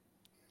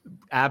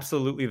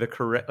absolutely the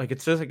correct. Like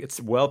it's just like it's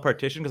well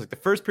partitioned because like the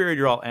first period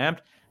you're all amped.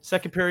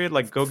 Second period,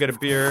 like go get a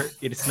beer,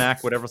 eat a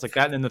snack, whatever. It's like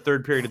that. And then the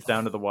third period, it's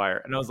down to the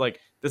wire. And I was like,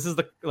 this is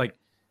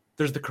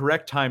there's the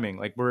correct timing.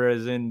 Like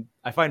whereas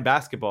I find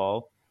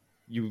basketball,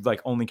 you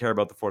like only care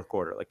about the fourth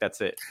quarter. Like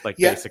that's it. Like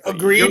yeah, basically,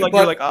 agreed. You're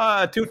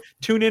like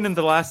tune in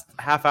the last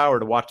half hour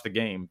to watch the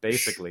game.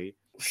 Basically,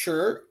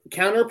 sure.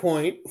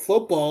 Counterpoint: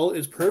 football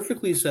is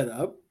perfectly set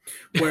up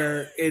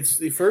where it's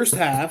the first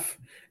half,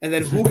 and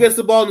then who gets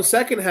the ball in the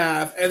second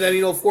half, and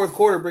then fourth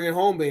quarter, bring it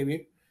home,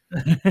 baby.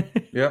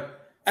 Yeah.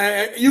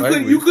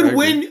 You could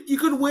win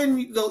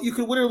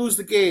or lose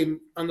the game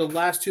on the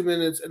last 2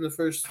 minutes and the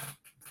first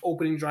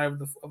opening drive of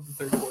the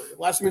third quarter.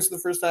 Last 2 minutes of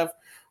the first half,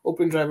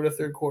 opening drive of the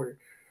third quarter.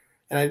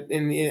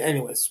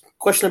 Anyways,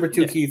 question number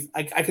 2, yeah. Keith.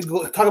 I could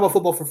talk about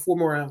football for 4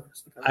 more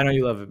hours. I know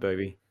you love it,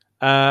 baby.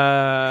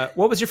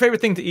 What was your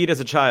favorite thing to eat as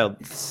a child?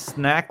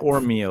 Snack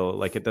or meal?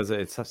 Like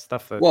it's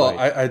stuff that. Well,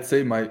 I'd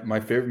say my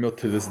favorite meal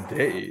to this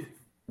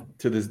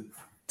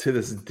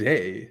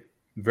day,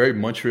 very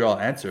Montreal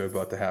answer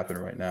about to happen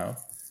right now.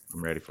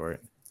 I'm ready for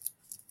it.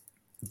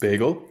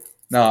 Bagel.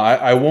 No,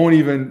 I won't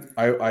even.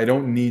 I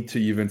don't need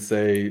to even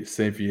say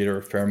Saint Viator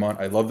or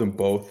Fairmont. I love them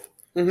both,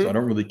 so I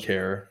don't really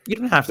care. You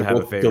don't have to have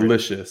a favorite.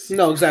 Delicious.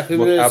 No, exactly.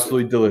 Both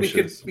absolutely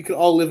delicious. We could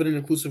all live in an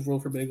inclusive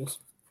world for bagels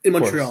in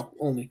Montreal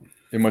only.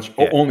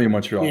 Only in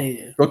Montreal.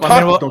 Yeah.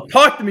 Don't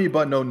talk to me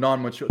about no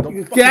non-Montreal.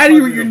 Get out of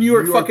here with your New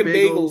York fucking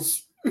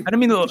bagels. I don't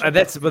mean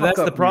that's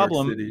the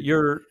problem.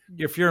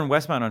 If you're in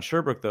Westmount on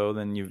Sherbrooke though,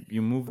 then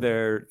you move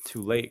there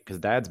too late because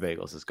Dad's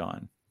Bagels is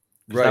gone.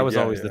 Right, that was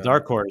always the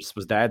dark horse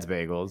was Dad's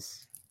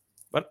Bagels,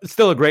 but it's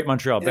still a great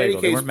Montreal bagel.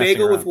 In any case,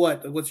 bagel with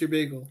what? What's your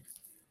bagel?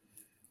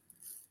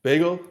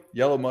 Bagel,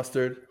 yellow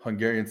mustard,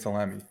 Hungarian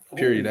salami.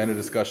 Period. End of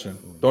discussion.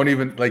 Don't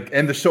even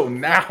end the show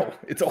now.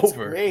 It's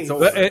over. It's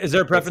over. Is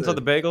there a preference on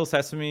the bagel?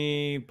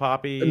 Sesame,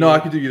 poppy? No, I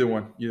could do either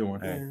one.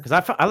 Because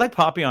I like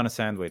poppy on a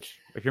sandwich.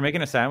 If you're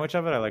making a sandwich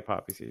of it, I like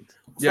poppy seeds.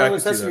 Yeah, I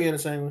sesame in a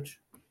sandwich.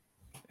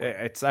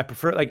 I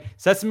prefer like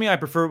sesame. I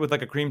prefer it with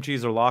like a cream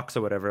cheese or lox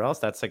or whatever else.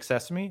 That's like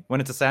sesame.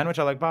 When it's a sandwich,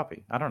 I like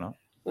Poppy. I don't know.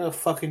 A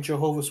fucking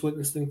Jehovah's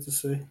Witness thing to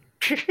say.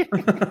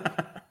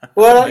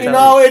 Well, you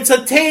know, it's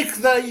a take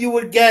that you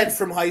would get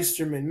from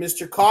Heisterman,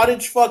 Mr.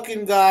 Cottage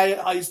fucking guy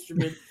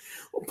Heisterman.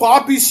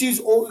 Poppy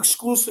sees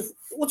exclusive.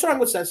 What's wrong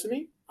with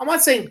sesame? I'm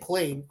not saying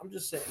plain. I'm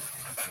just saying.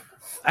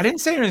 I didn't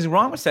say anything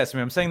wrong with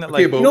sesame. I'm saying that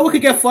Okay, like but- You know what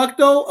could get fucked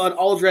though? An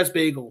all dressed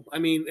bagel. I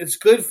mean, it's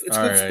good. It's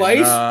All good right,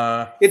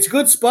 spice. It's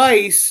good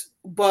spice,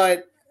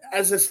 but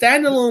as a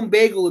standalone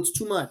bagel, it's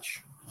too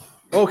much.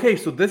 Okay,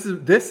 so this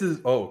is.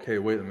 Oh, okay.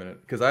 Wait a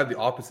minute, because I have the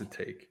opposite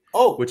take.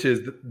 Oh, Which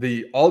is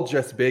the all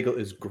dressed bagel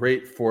is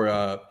great for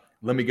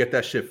let me get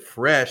that shit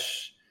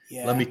fresh.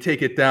 yeah. Let me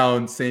take it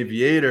down St.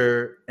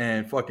 Viator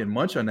and fucking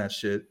munch on that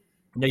shit.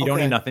 yeah, you don't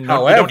Okay. need nothing. You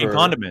don't need However-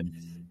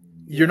 condiments.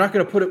 You're not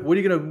gonna put it. What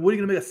are you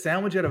gonna make a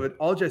sandwich out of an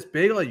all dressed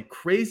bagel? Are you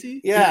crazy?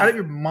 Yeah. You're out of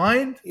your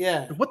mind?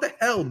 Yeah, What the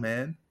hell,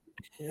 man?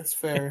 that's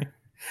fair.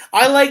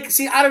 I like.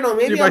 See, I don't know.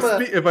 Maybe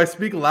If I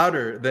speak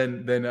louder,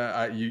 then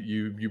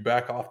you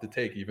back off the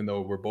take, even though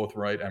we're both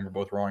right and we're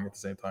both wrong at the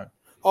same time.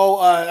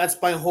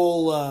 That's my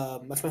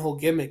whole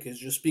gimmick is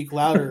just speak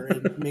louder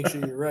and make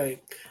sure you're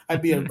right.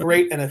 I'd be a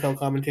great NFL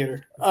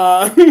commentator.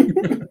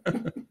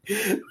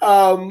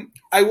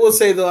 I will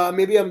say though,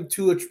 maybe I'm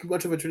too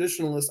much of a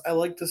traditionalist. I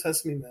like the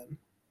sesame man,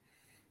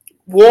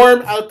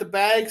 warm out the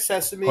bag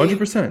sesame,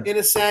 100%. in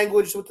a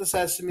sandwich with the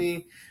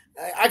sesame.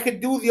 I could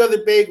do the other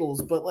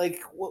bagels, but like,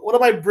 what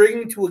am I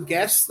bringing to a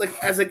guest? Like,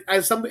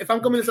 if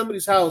I'm coming to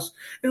somebody's house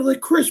and they're like,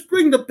 Chris,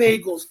 bring the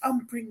bagels. I'm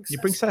bringing. You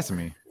bring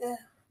sesame.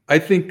 I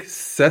think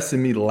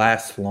sesame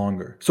lasts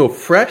longer. So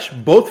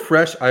both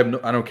fresh. I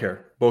don't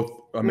care. Both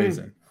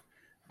amazing.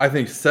 I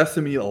think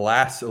sesame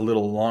lasts a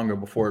little longer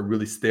before it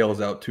really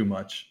stales out too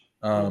much.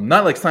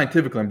 Not like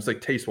scientifically, I'm just like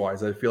taste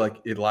wise. I feel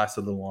like it lasts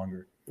a little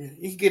longer. Yeah,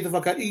 you can get the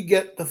fuck out. You can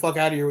get the fuck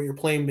out of here with your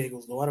plain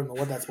bagels, though. I don't know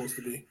what that's supposed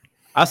to be.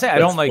 I'll say I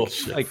That's don't like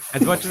bullshit. like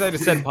as much as I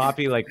just said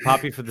Poppy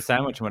for the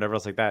sandwich and whatever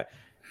else like that.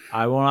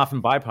 I won't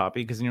often buy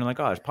Poppy because then you're like,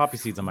 oh, there's poppy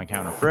seeds on my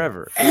counter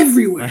forever.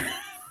 Everywhere.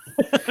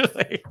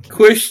 Like,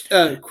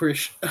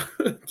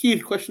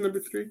 Keith, question number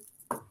 3.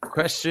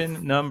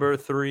 question number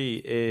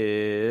 3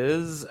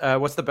 is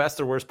what's the best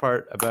or worst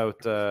part about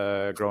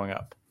growing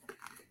up?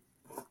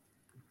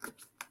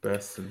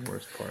 Best and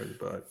worst part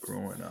about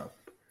growing up.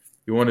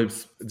 You want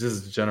to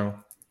just general?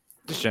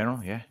 Just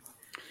general, yeah.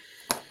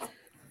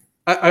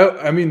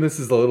 I mean, this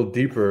is a little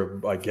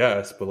deeper, I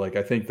guess, but like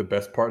I think the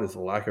best part is the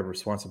lack of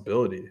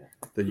responsibility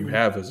that you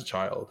have as a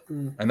child,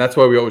 and that's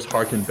why we always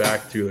harken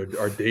back to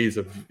our days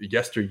of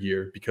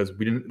yesteryear, because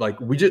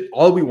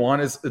all we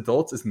want as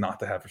adults is not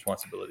to have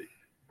responsibility.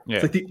 Yeah.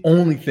 It's like the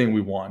only thing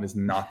we want is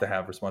not to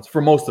have responsibility.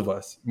 For most of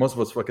us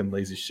fucking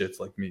lazy shits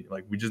like me,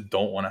 like we just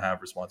don't want to have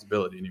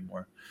responsibility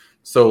anymore.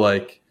 So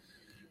like,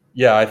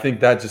 yeah, I think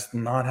that just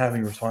not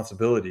having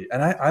responsibility,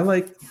 and I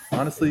like,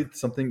 honestly,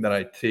 something that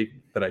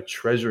I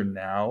treasure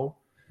now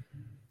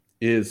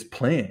is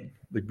playing.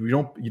 Like you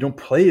don't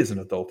play as an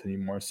adult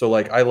anymore. So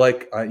like I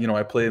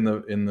play in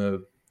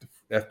the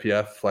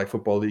FPF flag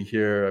football league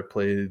here. I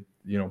played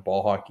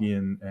ball hockey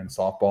and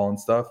softball and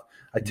stuff.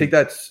 I try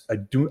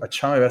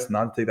my best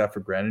not to take that for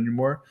granted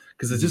anymore,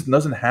 because it just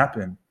doesn't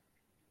happen.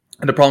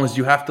 And the problem is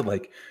you have to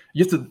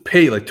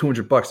pay like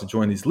 $200 to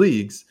join these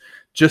leagues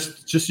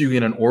just so you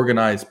get an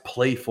organized,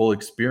 playful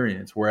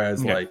experience.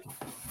 Whereas like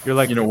You're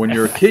like, when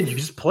you're a kid, you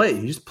just play.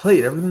 You just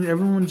play.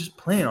 Everyone's just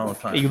playing all the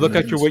time. you look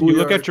And out your then window. You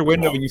look out schoolyard- your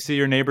window and you see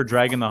your neighbor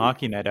dragging the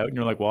hockey net out, and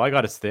you're like, "Well, I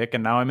got a stick,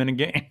 and now I'm in a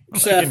game."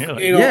 Seth, And you're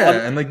like,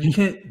 Yeah, and like you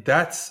can't.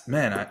 That's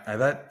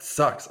that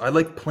sucks. I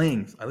like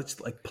playing. I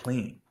just like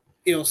playing.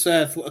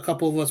 Seth, a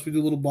couple of us, we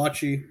do a little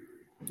bocce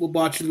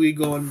league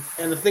going.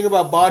 And the thing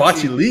about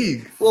bocce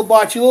League. little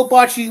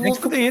bocce. Thanks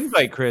for the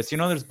invite, Chris.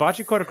 There's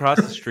bocce court across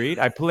the street.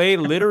 I play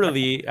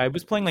literally. I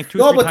was playing like 2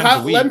 No, or 3 but times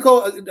Kyle a week.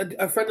 Lemko,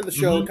 a friend of the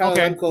show, Mhm, Tyler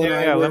okay. Lemko, and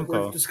Yeah, I, we're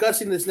Lemko.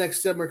 discussing this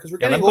next summer because we're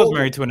Yeah, getting Lemko's older.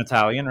 married to an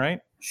Italian, right?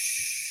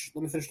 Shh,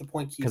 let me finish the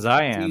point, Keith. Because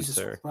I am, Jesus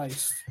sir.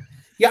 Christ.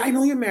 Yeah, I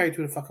know you're married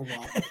to a fucking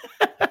wild.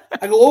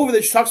 I go over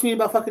there. She talks to me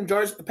about fucking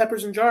jars,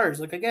 peppers in jars.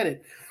 Like, I get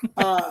it.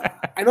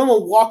 I know I'm a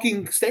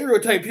walking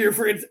stereotype here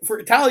for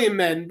Italian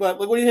men, but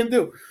like, what are you gonna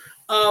do?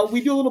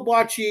 We do a little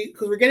bocce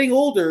because we're getting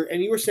older,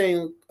 and you were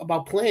saying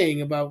about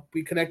playing, about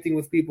connecting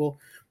with people.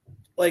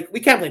 Like, we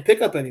can't play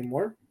pickup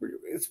anymore.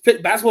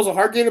 Basketball's a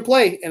hard game to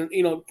play, and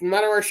no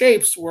matter our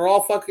shapes, we're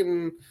all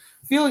fucking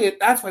feeling it.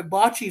 That's why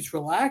bocce's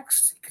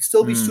relaxed. It can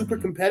still be super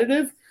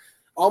competitive,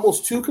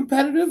 almost too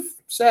competitive.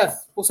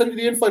 Seth, we'll send you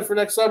the invite for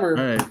next summer.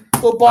 All right.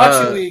 Little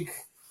bocce league.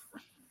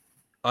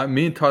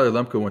 Me and Tyler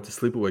Lemko went to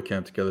sleepaway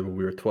camp together when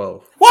we were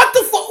 12. What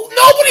the fuck?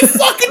 Nobody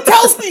fucking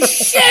tells me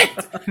shit.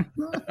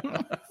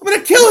 I'm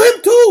gonna kill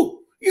him too.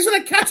 He's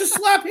gonna catch a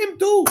slap him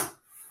too.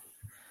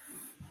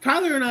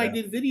 Tyler and I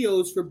did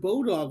videos for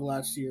Bodog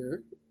last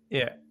year.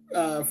 Yeah.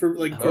 For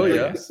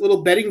yeah.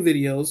 little betting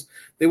videos.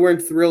 They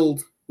weren't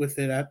thrilled with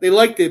it. They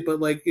liked it, but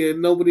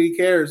nobody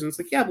cares. And it's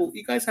like, yeah, well,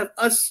 you guys have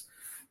us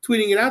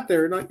tweeting it out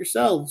there, not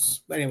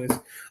yourselves. But anyways, Yeah,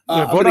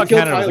 I'm Vote gonna on kill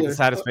Canada was, like, Tyler. the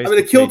saddest I'm gonna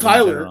Facebook kill page in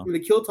Tyler. general. I'm gonna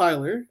kill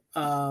Tyler.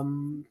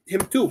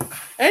 Him too,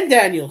 and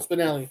Daniel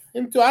Spinelli.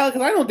 Him too.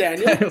 Because I know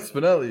Daniel. Daniel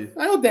Spinelli.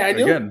 I know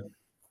Daniel. Again,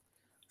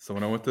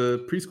 someone I went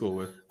to preschool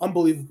with.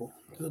 Unbelievable.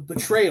 The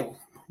betrayal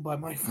by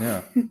my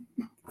friend.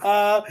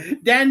 Yeah.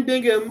 Dan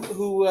Bingham,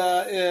 who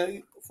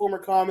former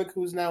comic,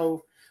 who's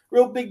now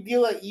real big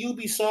deal at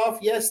Ubisoft.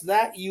 Yes,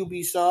 that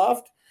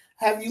Ubisoft.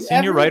 Have you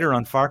Senior ever writer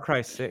on Far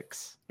Cry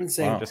 6.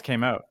 insane? Wow. Just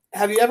came out.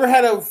 Have you ever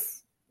had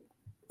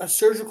a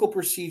surgical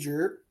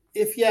procedure?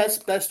 If yes,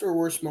 best or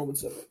worst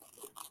moments of it?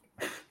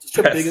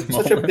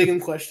 Such a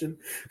big question.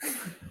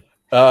 His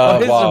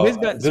Wow.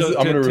 bet- This so is,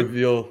 I'm to- going to to-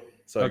 reveal.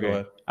 Sorry, go Okay.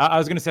 ahead. I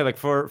was gonna say, like,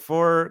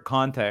 for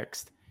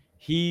context,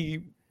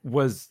 he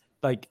was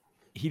like,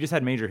 he just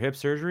had major hip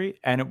surgery,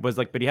 and it was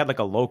like, but he had like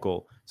a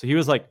local, so he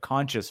was like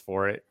conscious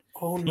for it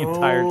Oh the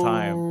entire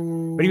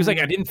time. But he was like,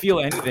 I didn't feel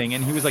anything,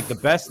 and he was like, the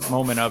best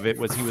moment of it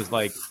was he was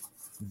like,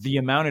 the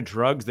amount of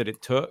drugs that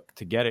it took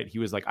to get it. He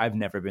was like, I've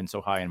never been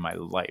so high in my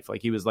life.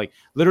 Like, he was like,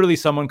 literally,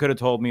 someone could have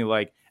told me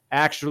like,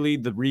 actually,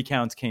 the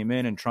recounts came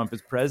in and Trump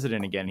is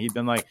president again. He'd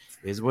been like,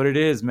 is what it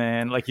is,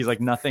 man. Like, he's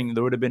like, nothing.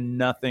 There would have been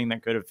nothing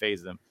that could have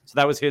phased him. So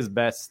that was his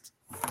best.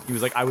 He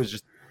was like, I was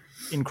just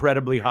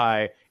incredibly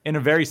high in a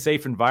very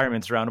safe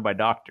environment surrounded by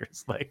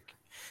doctors. Like,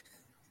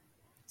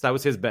 so that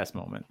was his best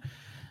moment.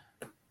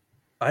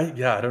 I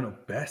don't know.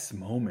 Best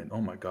moment.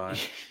 Oh my God.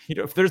 You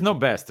know, if there's no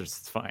best,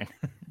 it's fine.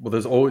 Well,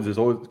 there's always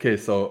okay.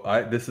 So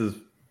this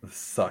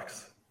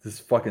sucks. This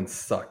fucking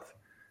sucked.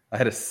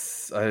 I don't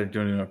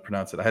even know how to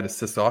pronounce it. I had a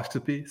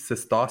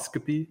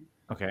cystoscopy.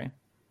 Okay.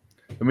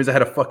 That means I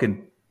had a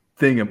fucking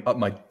thing up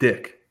my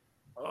dick,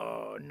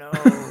 Oh no.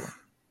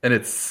 and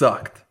it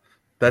sucked.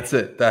 That's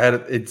it.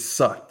 It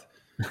sucked.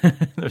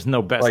 There's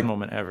no best Like,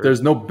 moment ever.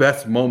 There's no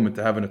best moment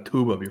to having a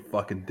tube of your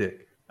fucking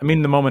dick. I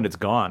mean, the moment it's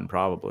gone,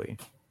 probably.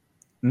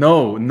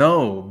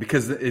 No,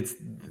 because it's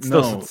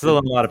Still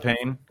in a lot of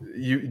pain.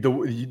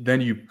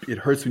 It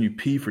hurts when you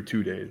pee for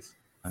 2 days.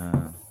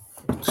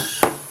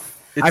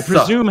 It I sucked.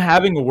 presume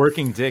having a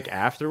working dick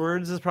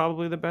afterwards is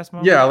probably the best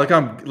moment. Yeah,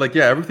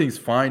 everything's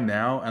fine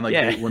now. And like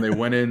Yeah. when they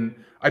went in,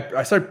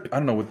 I started. I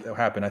don't know what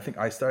happened. I think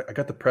I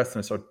got depressed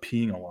and I started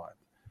peeing a lot,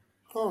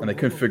 and they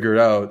couldn't figure it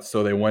out.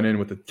 So they went in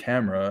with the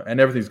camera, and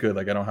everything's good.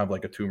 Like, I don't have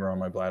like a tumor on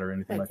my bladder or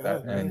anything like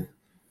that.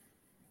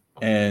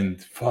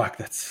 And fuck,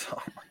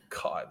 oh my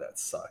God, that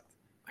sucked.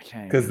 I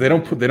can't. Because they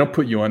don't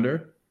put you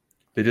under.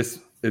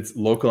 It's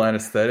local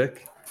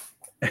anesthetic,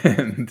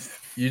 and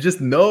you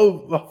just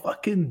know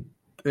fucking.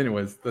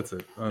 Anyways, that's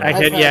it.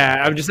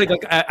 I'm just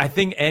like I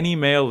think any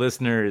male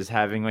listener is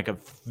having like a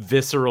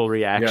visceral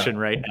reaction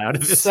right now to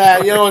this.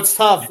 Sad. You know, it's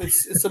tough.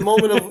 It's a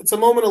moment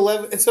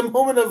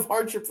of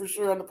hardship for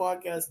sure on the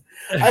podcast.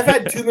 I've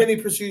had too many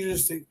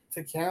procedures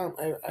to count.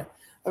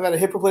 I've had a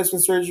hip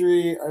replacement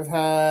surgery. I've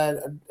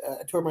had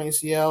I tore my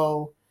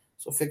ACL,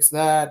 so fix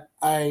that.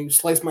 I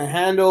sliced my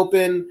hand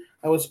open.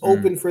 I was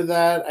open for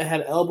that. I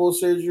had elbow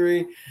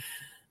surgery.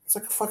 It's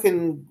like a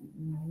fucking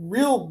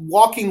real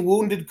walking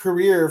wounded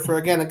career for,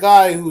 again, a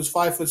guy who's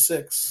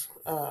 5'6".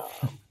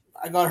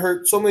 I got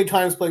hurt so many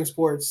times playing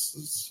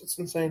sports. It's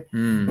insane.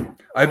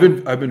 I've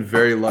been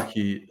very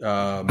lucky.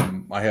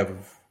 I have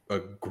a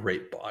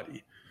great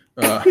body.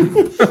 No,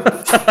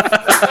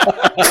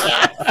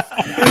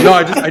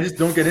 I just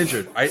don't get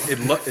injured.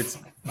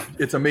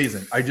 It's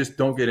amazing. I just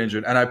don't get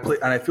injured, and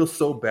I feel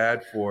so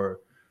bad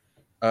for.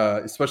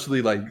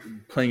 Especially like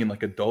playing in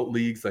like adult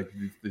leagues, like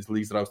these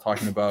leagues that I was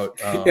talking about.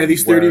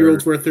 These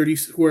 30-year-olds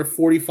who are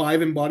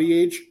 45 in body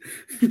age.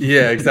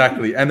 Yeah,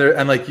 exactly.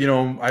 And like, you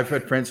know, I've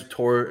had friends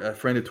a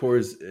friend who tore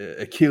his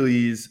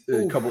Achilles,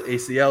 a couple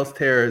ACLs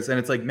tears, and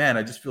it's like, man,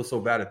 I just feel so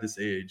bad at this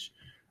age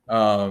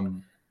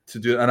to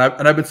do it. And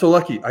I've been so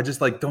lucky. I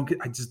just like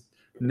I just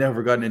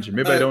never gotten injured.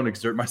 Maybe I don't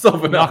exert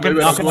myself enough. Maybe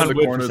I don't go in the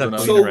corners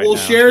enough. So we'll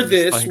share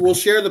this. We'll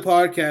share the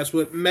podcast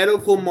with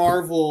medical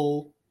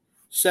marvel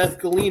Seth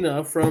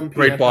Galina from PFF.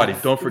 Great body.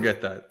 Don't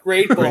forget that.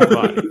 Great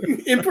body.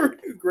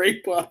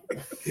 Great body.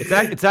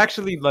 It's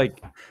actually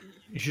like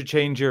you should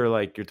change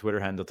your Twitter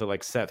handle to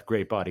like Seth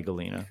Great Body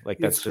Galina. Like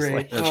that's It's just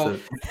great.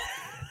 like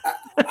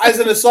As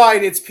an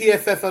aside, it's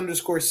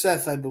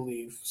PFF_Seth, I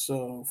believe.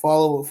 So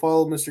follow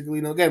Mr.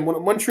 Galino. Again,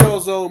 Montreal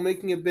Zone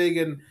making it big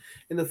in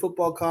the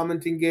football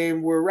commenting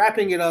game. We're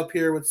wrapping it up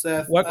here with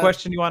Seth. What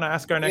question do you want to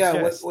ask our next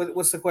guest?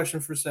 What's the question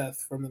for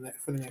Seth for the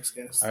next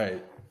guest? All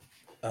right.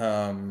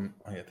 I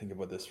gotta think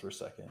about this for a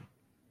second.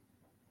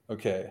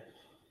 Okay.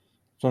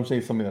 So I'm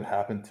saying something that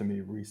happened to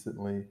me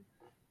recently.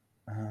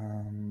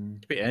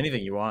 Be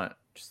anything you want.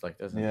 Just like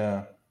doesn't.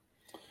 Yeah.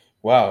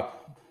 Wow.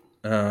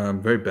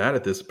 I'm very bad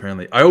at this,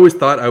 apparently. I always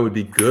thought I would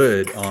be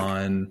good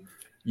on,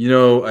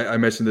 I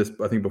mentioned this,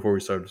 I think, before we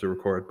started to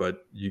record,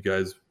 but you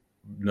guys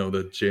know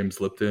the James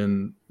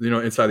Lipton,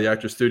 Inside the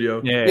Actors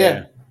Studio.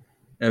 Yeah.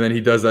 And then he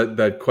does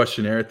that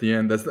questionnaire at the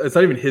end. It's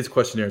not even his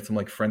questionnaire. It's some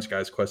like French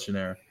guy's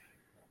questionnaire.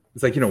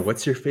 It's like,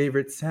 what's your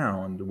favorite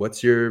sound?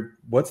 What's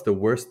the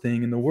worst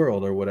thing in the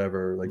world or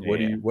whatever? Like,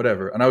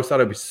 whatever. And I always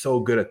thought I'd be so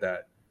good at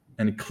that.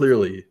 And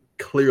clearly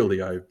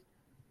I'm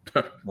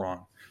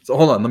wrong. So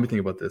hold on, let me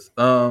think about this.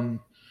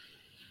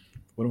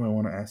 What do I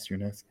want to ask your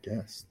next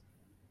guest?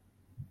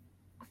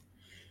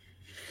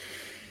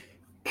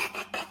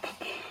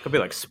 Could be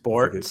like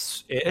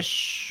sports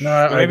ish.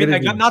 No, maybe I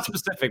like didn't- not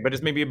specific, but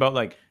just maybe about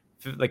like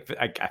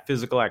a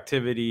physical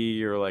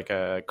activity or like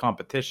a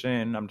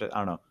competition. I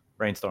don't know,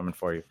 brainstorming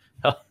for you.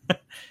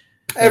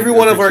 Every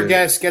one of our appreciate it.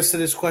 guests gets to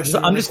this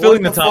question. I'm just like,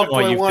 filling what the time fuck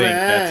while do I you wanna think,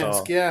 that's ask?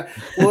 all. Yeah.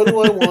 What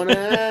do I want to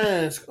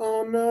ask?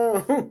 Oh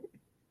no.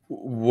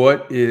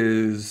 What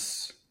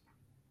is?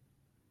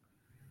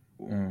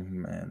 Oh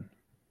man.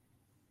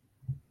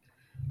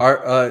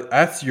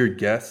 Ask your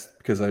guest,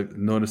 because I've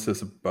noticed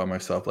this about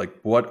myself. Like,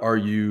 what are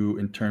you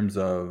in terms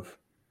of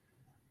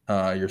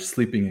your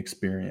sleeping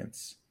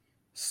experience?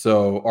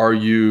 So, are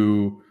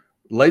you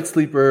light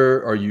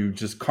sleeper? Are you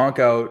just conk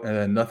out and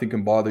then nothing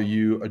can bother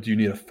you? Or do you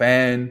need a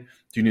fan?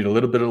 Do you need a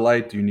little bit of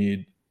light? Do you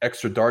need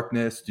extra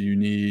darkness? Do you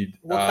need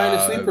What kind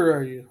of sleeper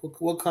are you?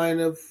 What kind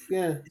of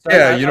Yeah,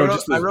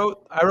 I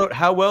wrote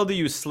how well do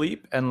you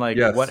sleep and like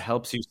Yes. what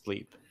helps you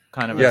sleep?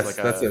 Kind of Yes, as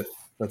like that's it.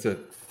 That's it.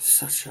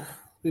 such a.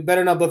 We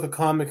better not book a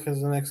comic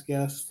as the next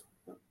guest.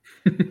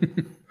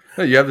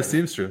 Hey, you have the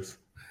seamstress.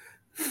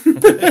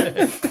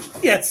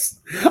 Yes,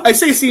 I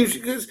say seems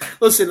because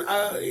listen,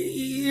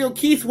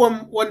 Keith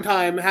one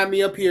time had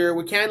me up here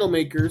with candle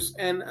makers,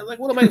 and I'm like,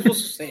 what am I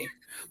supposed to say?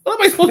 What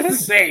am I supposed to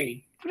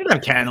say? We don't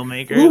have candle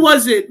makers. Who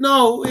was it?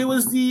 No, it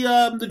was the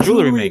Jewelry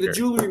jewelry maker. the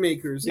jewelry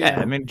makers. Yeah,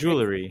 I mean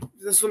jewelry.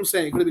 That's what I'm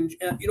saying. Could have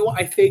been. You know what?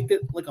 I faked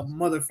it like a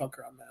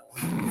motherfucker on that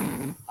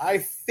one. I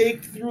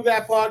faked through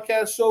that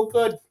podcast so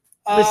good.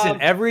 Listen,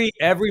 every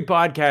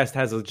podcast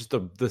has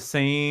the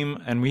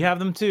same, and we have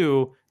them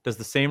too. Does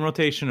the same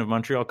rotation of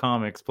Montreal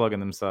comics plugging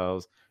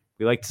themselves.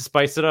 We like to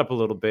spice it up a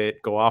little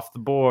bit, go off the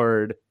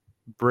board,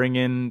 bring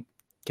in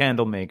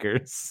candle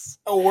makers.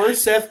 Oh,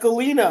 where's Seth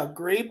Galina?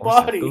 Great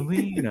body.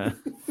 Galina.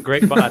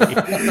 Great body.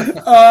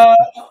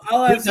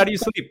 I'll answer. How do you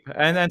sleep?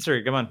 And answer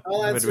it. Come on. I'll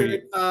What do we answer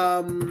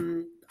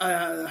do?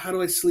 it. How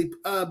do I sleep?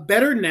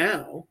 Better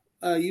now.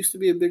 Used to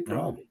be a big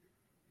problem.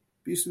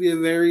 Used to be a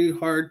very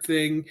hard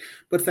thing,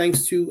 but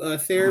thanks to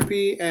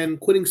therapy and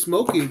quitting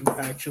smoking,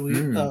 actually,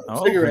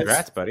 Oh, cigarettes.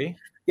 congrats, buddy.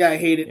 Yeah, I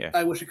hate it. Yeah.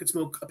 I wish I could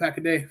smoke a pack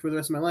a day for the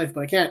rest of my life,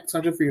 but I can't. It's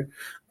not good for you.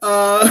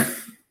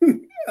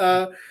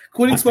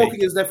 Quitting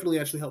smoking has definitely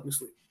actually helped me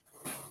sleep.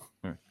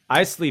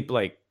 I sleep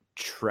like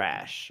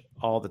trash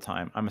all the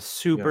time. I'm a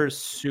super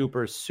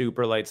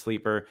light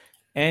sleeper.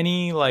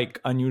 Any like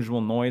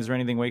unusual noise or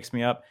anything wakes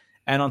me up.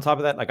 And on top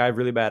of that, like I have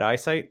really bad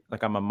eyesight.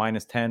 Like I'm a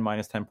 -10,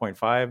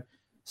 -10.5.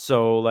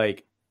 So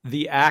like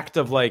the act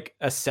of like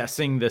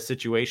assessing the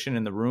situation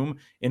in the room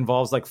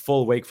involves like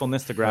full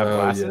wakefulness to grab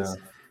glasses.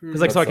 Because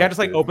like, so I can't just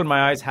like open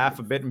my eyes half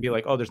a bit and be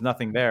like, oh, there's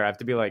nothing there. I have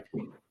to be like,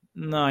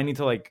 no, I need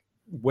to like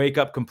wake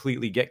up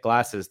completely, get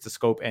glasses to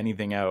scope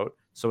anything out.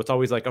 So it's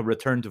always like a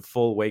return to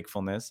full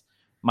wakefulness.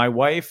 My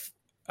wife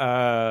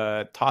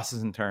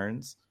tosses and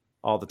turns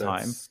all the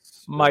time.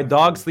 My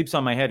dog sleeps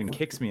on my head and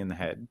kicks me in the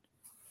head.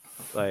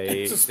 Like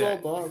It's a small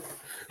dog.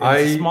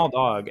 It's a small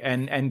dog,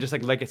 and just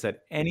like I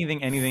said,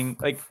 anything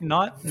like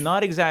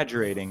not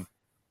exaggerating.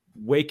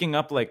 Waking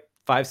up like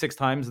 5-6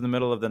 times in the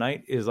middle of the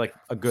night is like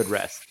a good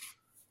rest.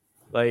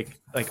 Like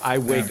I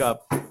wake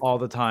up all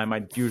the time.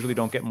 I usually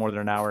don't get more than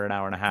an hour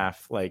and a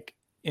half, like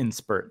in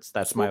spurts.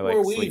 That's my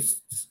like sleep.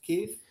 Weeds,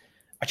 Keith.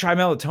 I tried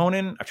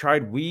melatonin. I've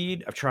tried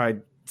weed. I've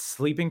tried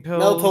sleeping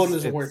pills. Melatonin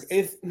doesn't work.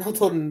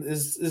 Melatonin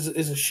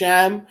is a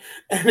sham,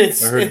 and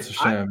it's. I heard it's a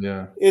sham.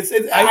 Yeah.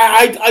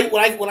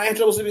 When I had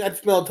trouble sleeping, I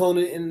took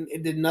melatonin, and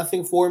it did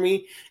nothing for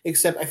me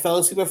except I fell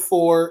asleep at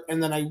 4,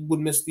 and then I would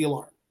miss the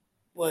alarm.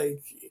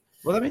 Like.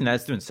 Well, I mean,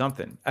 that's doing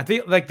something. I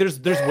think like there's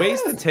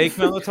ways to take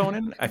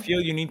melatonin. I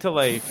feel you need to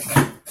like.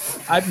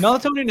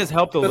 Melatonin has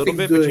helped a little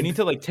bit, but you need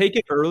to like take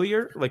it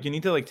earlier. Like you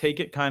need to like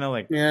take it kind of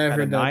like at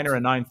a 9 or a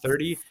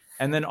 9:30,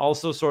 and then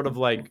also sort of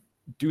like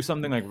do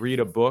something like read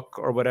a book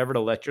or whatever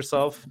to let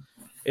yourself.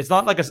 It's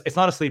not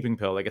a sleeping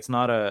pill. Like it's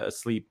not a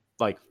sleep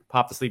like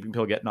pop the sleeping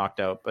pill, get knocked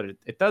out, but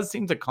it does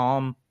seem to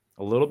calm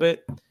a little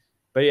bit.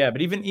 But yeah,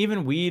 but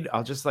even weed,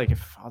 I'll just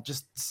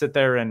sit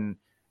there and.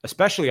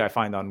 Especially I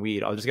find on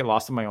weed, I'll just get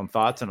lost in my own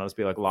thoughts and I'll just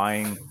be like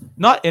lying.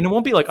 And it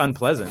won't be like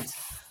unpleasant.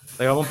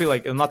 Like I won't be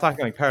like, I'm not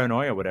talking like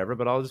paranoia or whatever,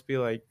 but I'll just be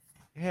like,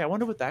 hey, I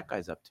wonder what that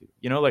guy's up to.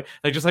 You know, like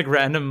just like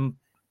random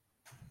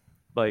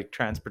like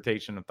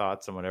transportation of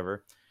thoughts and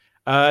whatever.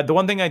 The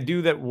one thing I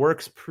do that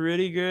works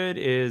pretty good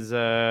is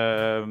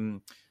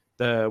the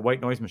white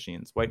noise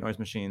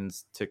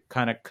machines to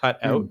kind of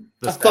cut out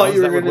the I thought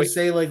you were going to to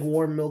say like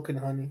warm milk and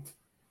honey.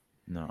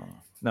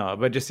 No,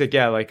 but just like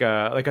like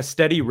a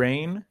steady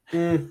rain,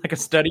 like a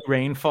steady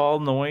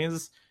rainfall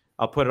noise.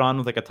 I'll put it on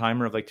with like a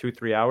timer of like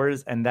 2-3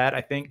 hours, and that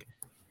I think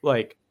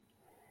like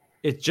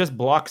it just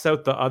blocks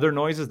out the other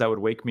noises that would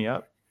wake me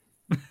up.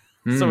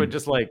 So it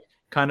just like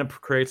kind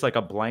of creates like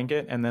a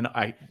blanket, and then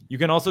you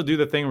can also do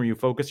the thing where you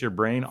focus your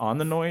brain on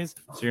the noise,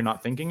 so you're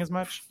not thinking as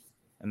much.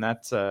 And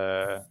that's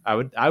I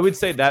would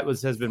say that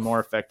has been more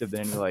effective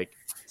than any like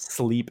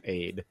sleep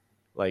aid,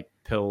 like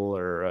pill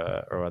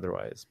or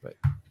otherwise, but.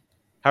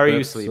 How are you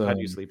That's, sleep? How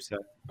do you sleep, Seth?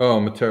 Oh,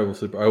 I'm a terrible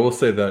sleeper. I will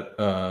say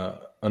that,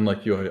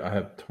 unlike you, I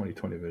have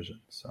 20/20 vision.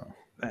 So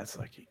That's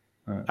lucky.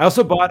 I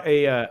also bought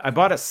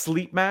a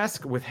sleep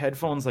mask with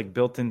headphones like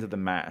built into the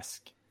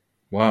mask.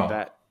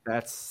 wow,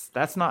 That's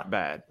not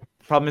bad.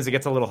 Problem is, it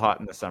gets a little hot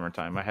in the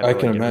summertime. I I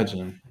can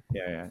imagine.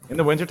 Yeah. In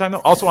the wintertime, though,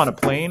 also on a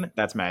plane,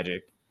 that's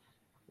magic.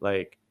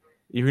 Like,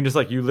 you can just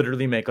you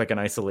literally make like an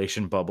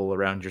isolation bubble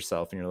around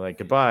yourself, and you're like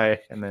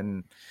goodbye, and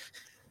then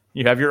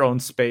you have your own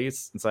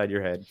space inside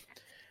your head.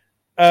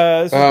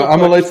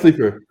 I'm a light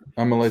sleeper.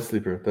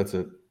 That's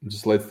it. I'm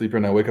just a light sleeper,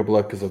 and I wake up a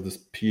lot because of this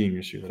peeing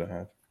issue that I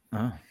have.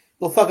 Oh.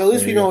 Well, fuck. At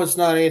least we There you know it's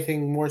not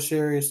anything more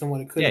serious than what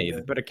it could. Yeah, have you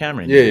been. put a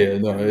camera in. Yeah.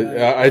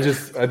 No, I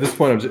just at this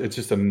point, it's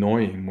just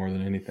annoying more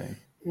than anything.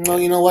 Well,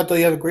 you know what? Though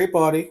you have a great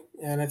body,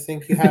 and I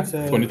think you have to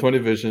 20/20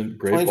 vision,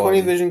 great 20/20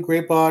 body. vision,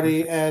 great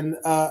body, and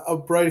a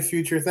bright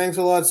future. Thanks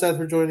a lot, Seth,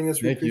 for joining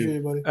us. We Thank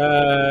appreciate you. it,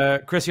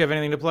 buddy. Chris, you have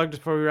anything to plug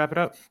just before we wrap it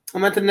up?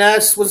 I'm at the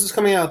Nest. When's this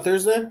coming out?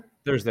 Thursday?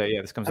 Thursday,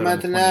 yeah, this comes I'm out.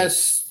 at the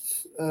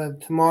Nest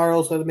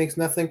tomorrow, so that makes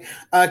nothing.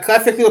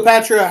 Classic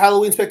Cleopatra,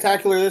 Halloween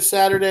Spectacular this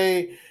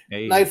Saturday.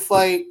 Hey. Night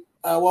Flight,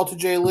 Walter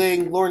J.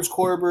 Ling, Lawrence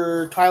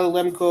Korber, Tyler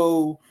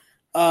Lemko,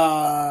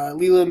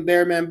 Leland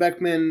Bearman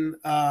Beckman,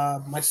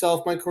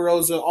 myself, Mike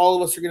Carosa. All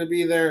of us are going to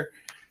be there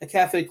at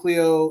Cafe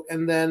Cleo,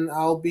 and then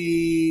I'll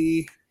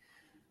be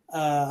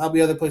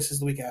other places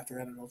the week after.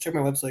 I don't know. Check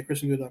my website,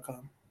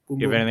 christiangood.com.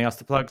 You have anything else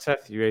to plug,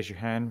 Seth? You raised your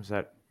hand. Was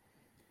that?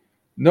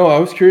 No, I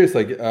was curious.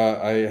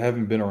 I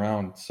haven't been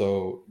around,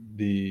 so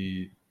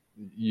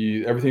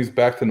everything's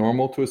back to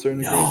normal to a certain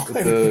degree. No,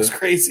 with it's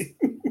crazy.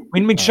 I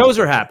mean, shows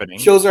are happening.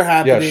 Shows are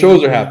happening. Yeah,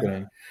 shows are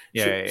happening.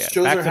 Yeah.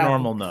 Shows Back are to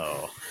happening. normal,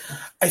 no.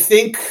 I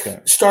think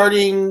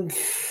Starting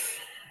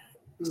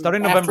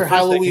November after 1st,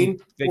 Halloween,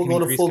 they we'll can go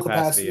to increase full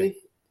capacity. capacity.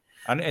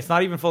 And it's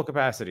not even full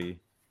capacity.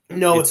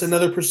 No, it's It's-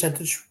 another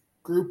percentage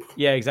group.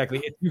 Yeah,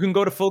 exactly. You can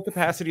go to full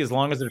capacity as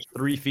long as there's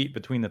 3 feet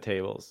between the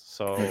tables.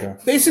 So, Okay.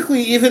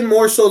 Basically, even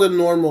more so than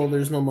normal,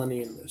 there's no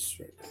money in this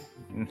right now.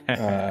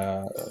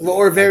 Uh,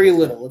 Or very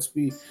little. Let's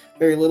be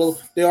very little.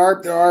 There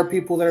are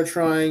people that are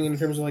trying in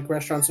terms of like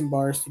restaurants and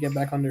bars to get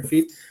back on their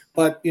feet,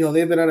 but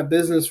they've been out of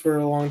business for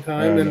a long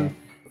time, I and know.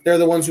 they're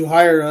the ones who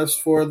hire us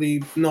for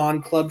the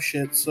non-club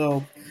shit.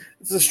 So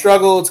it's a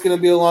struggle. It's going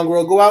to be a long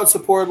road. Go out,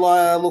 support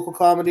local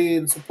comedy,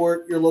 and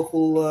support your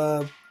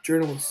local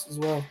journalists as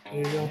well. There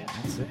you go. Yeah,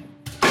 that's it.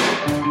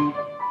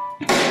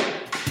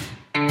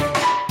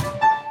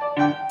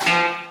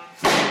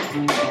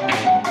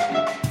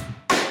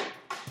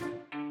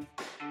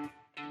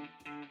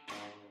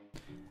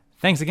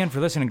 Thanks again for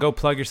listening. Go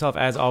plug yourself.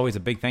 As always, a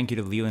big thank you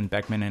to Leland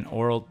Beckman and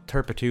Oral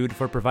Turpitude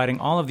for providing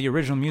all of the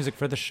original music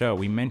for the show.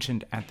 We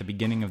mentioned at the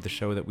beginning of the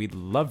show that we'd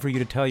love for you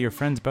to tell your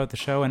friends about the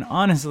show, and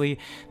honestly,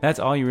 that's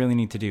all you really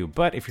need to do.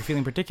 But if you're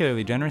feeling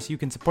particularly generous, you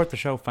can support the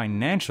show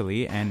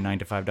financially and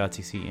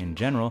 9to5.cc in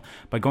general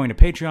by going to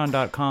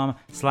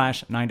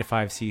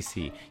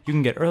patreon.com/9to5cc. You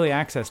can get early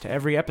access to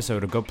every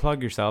episode of Go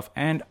Plug Yourself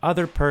and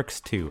other perks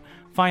too.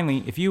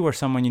 Finally, if you or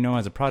someone you know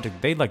has a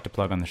project they'd like to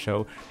plug on the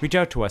show, reach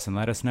out to us and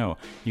let us know.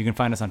 You can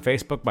find us on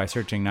Facebook by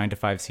searching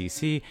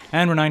 9to5cc,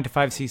 and we're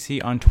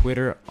 9to5cc on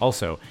Twitter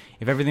also.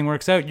 If everything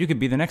works out, you could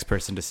be the next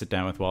person to sit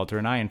down with Walter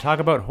and I and talk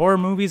about horror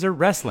movies or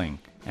wrestling.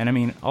 And I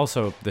mean,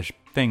 also the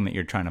thing that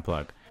you're trying to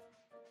plug.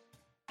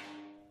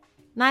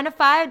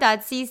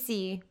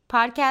 9to5.cc,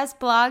 podcasts,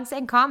 blogs,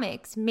 and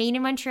comics, made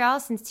in Montreal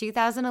since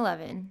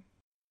 2011.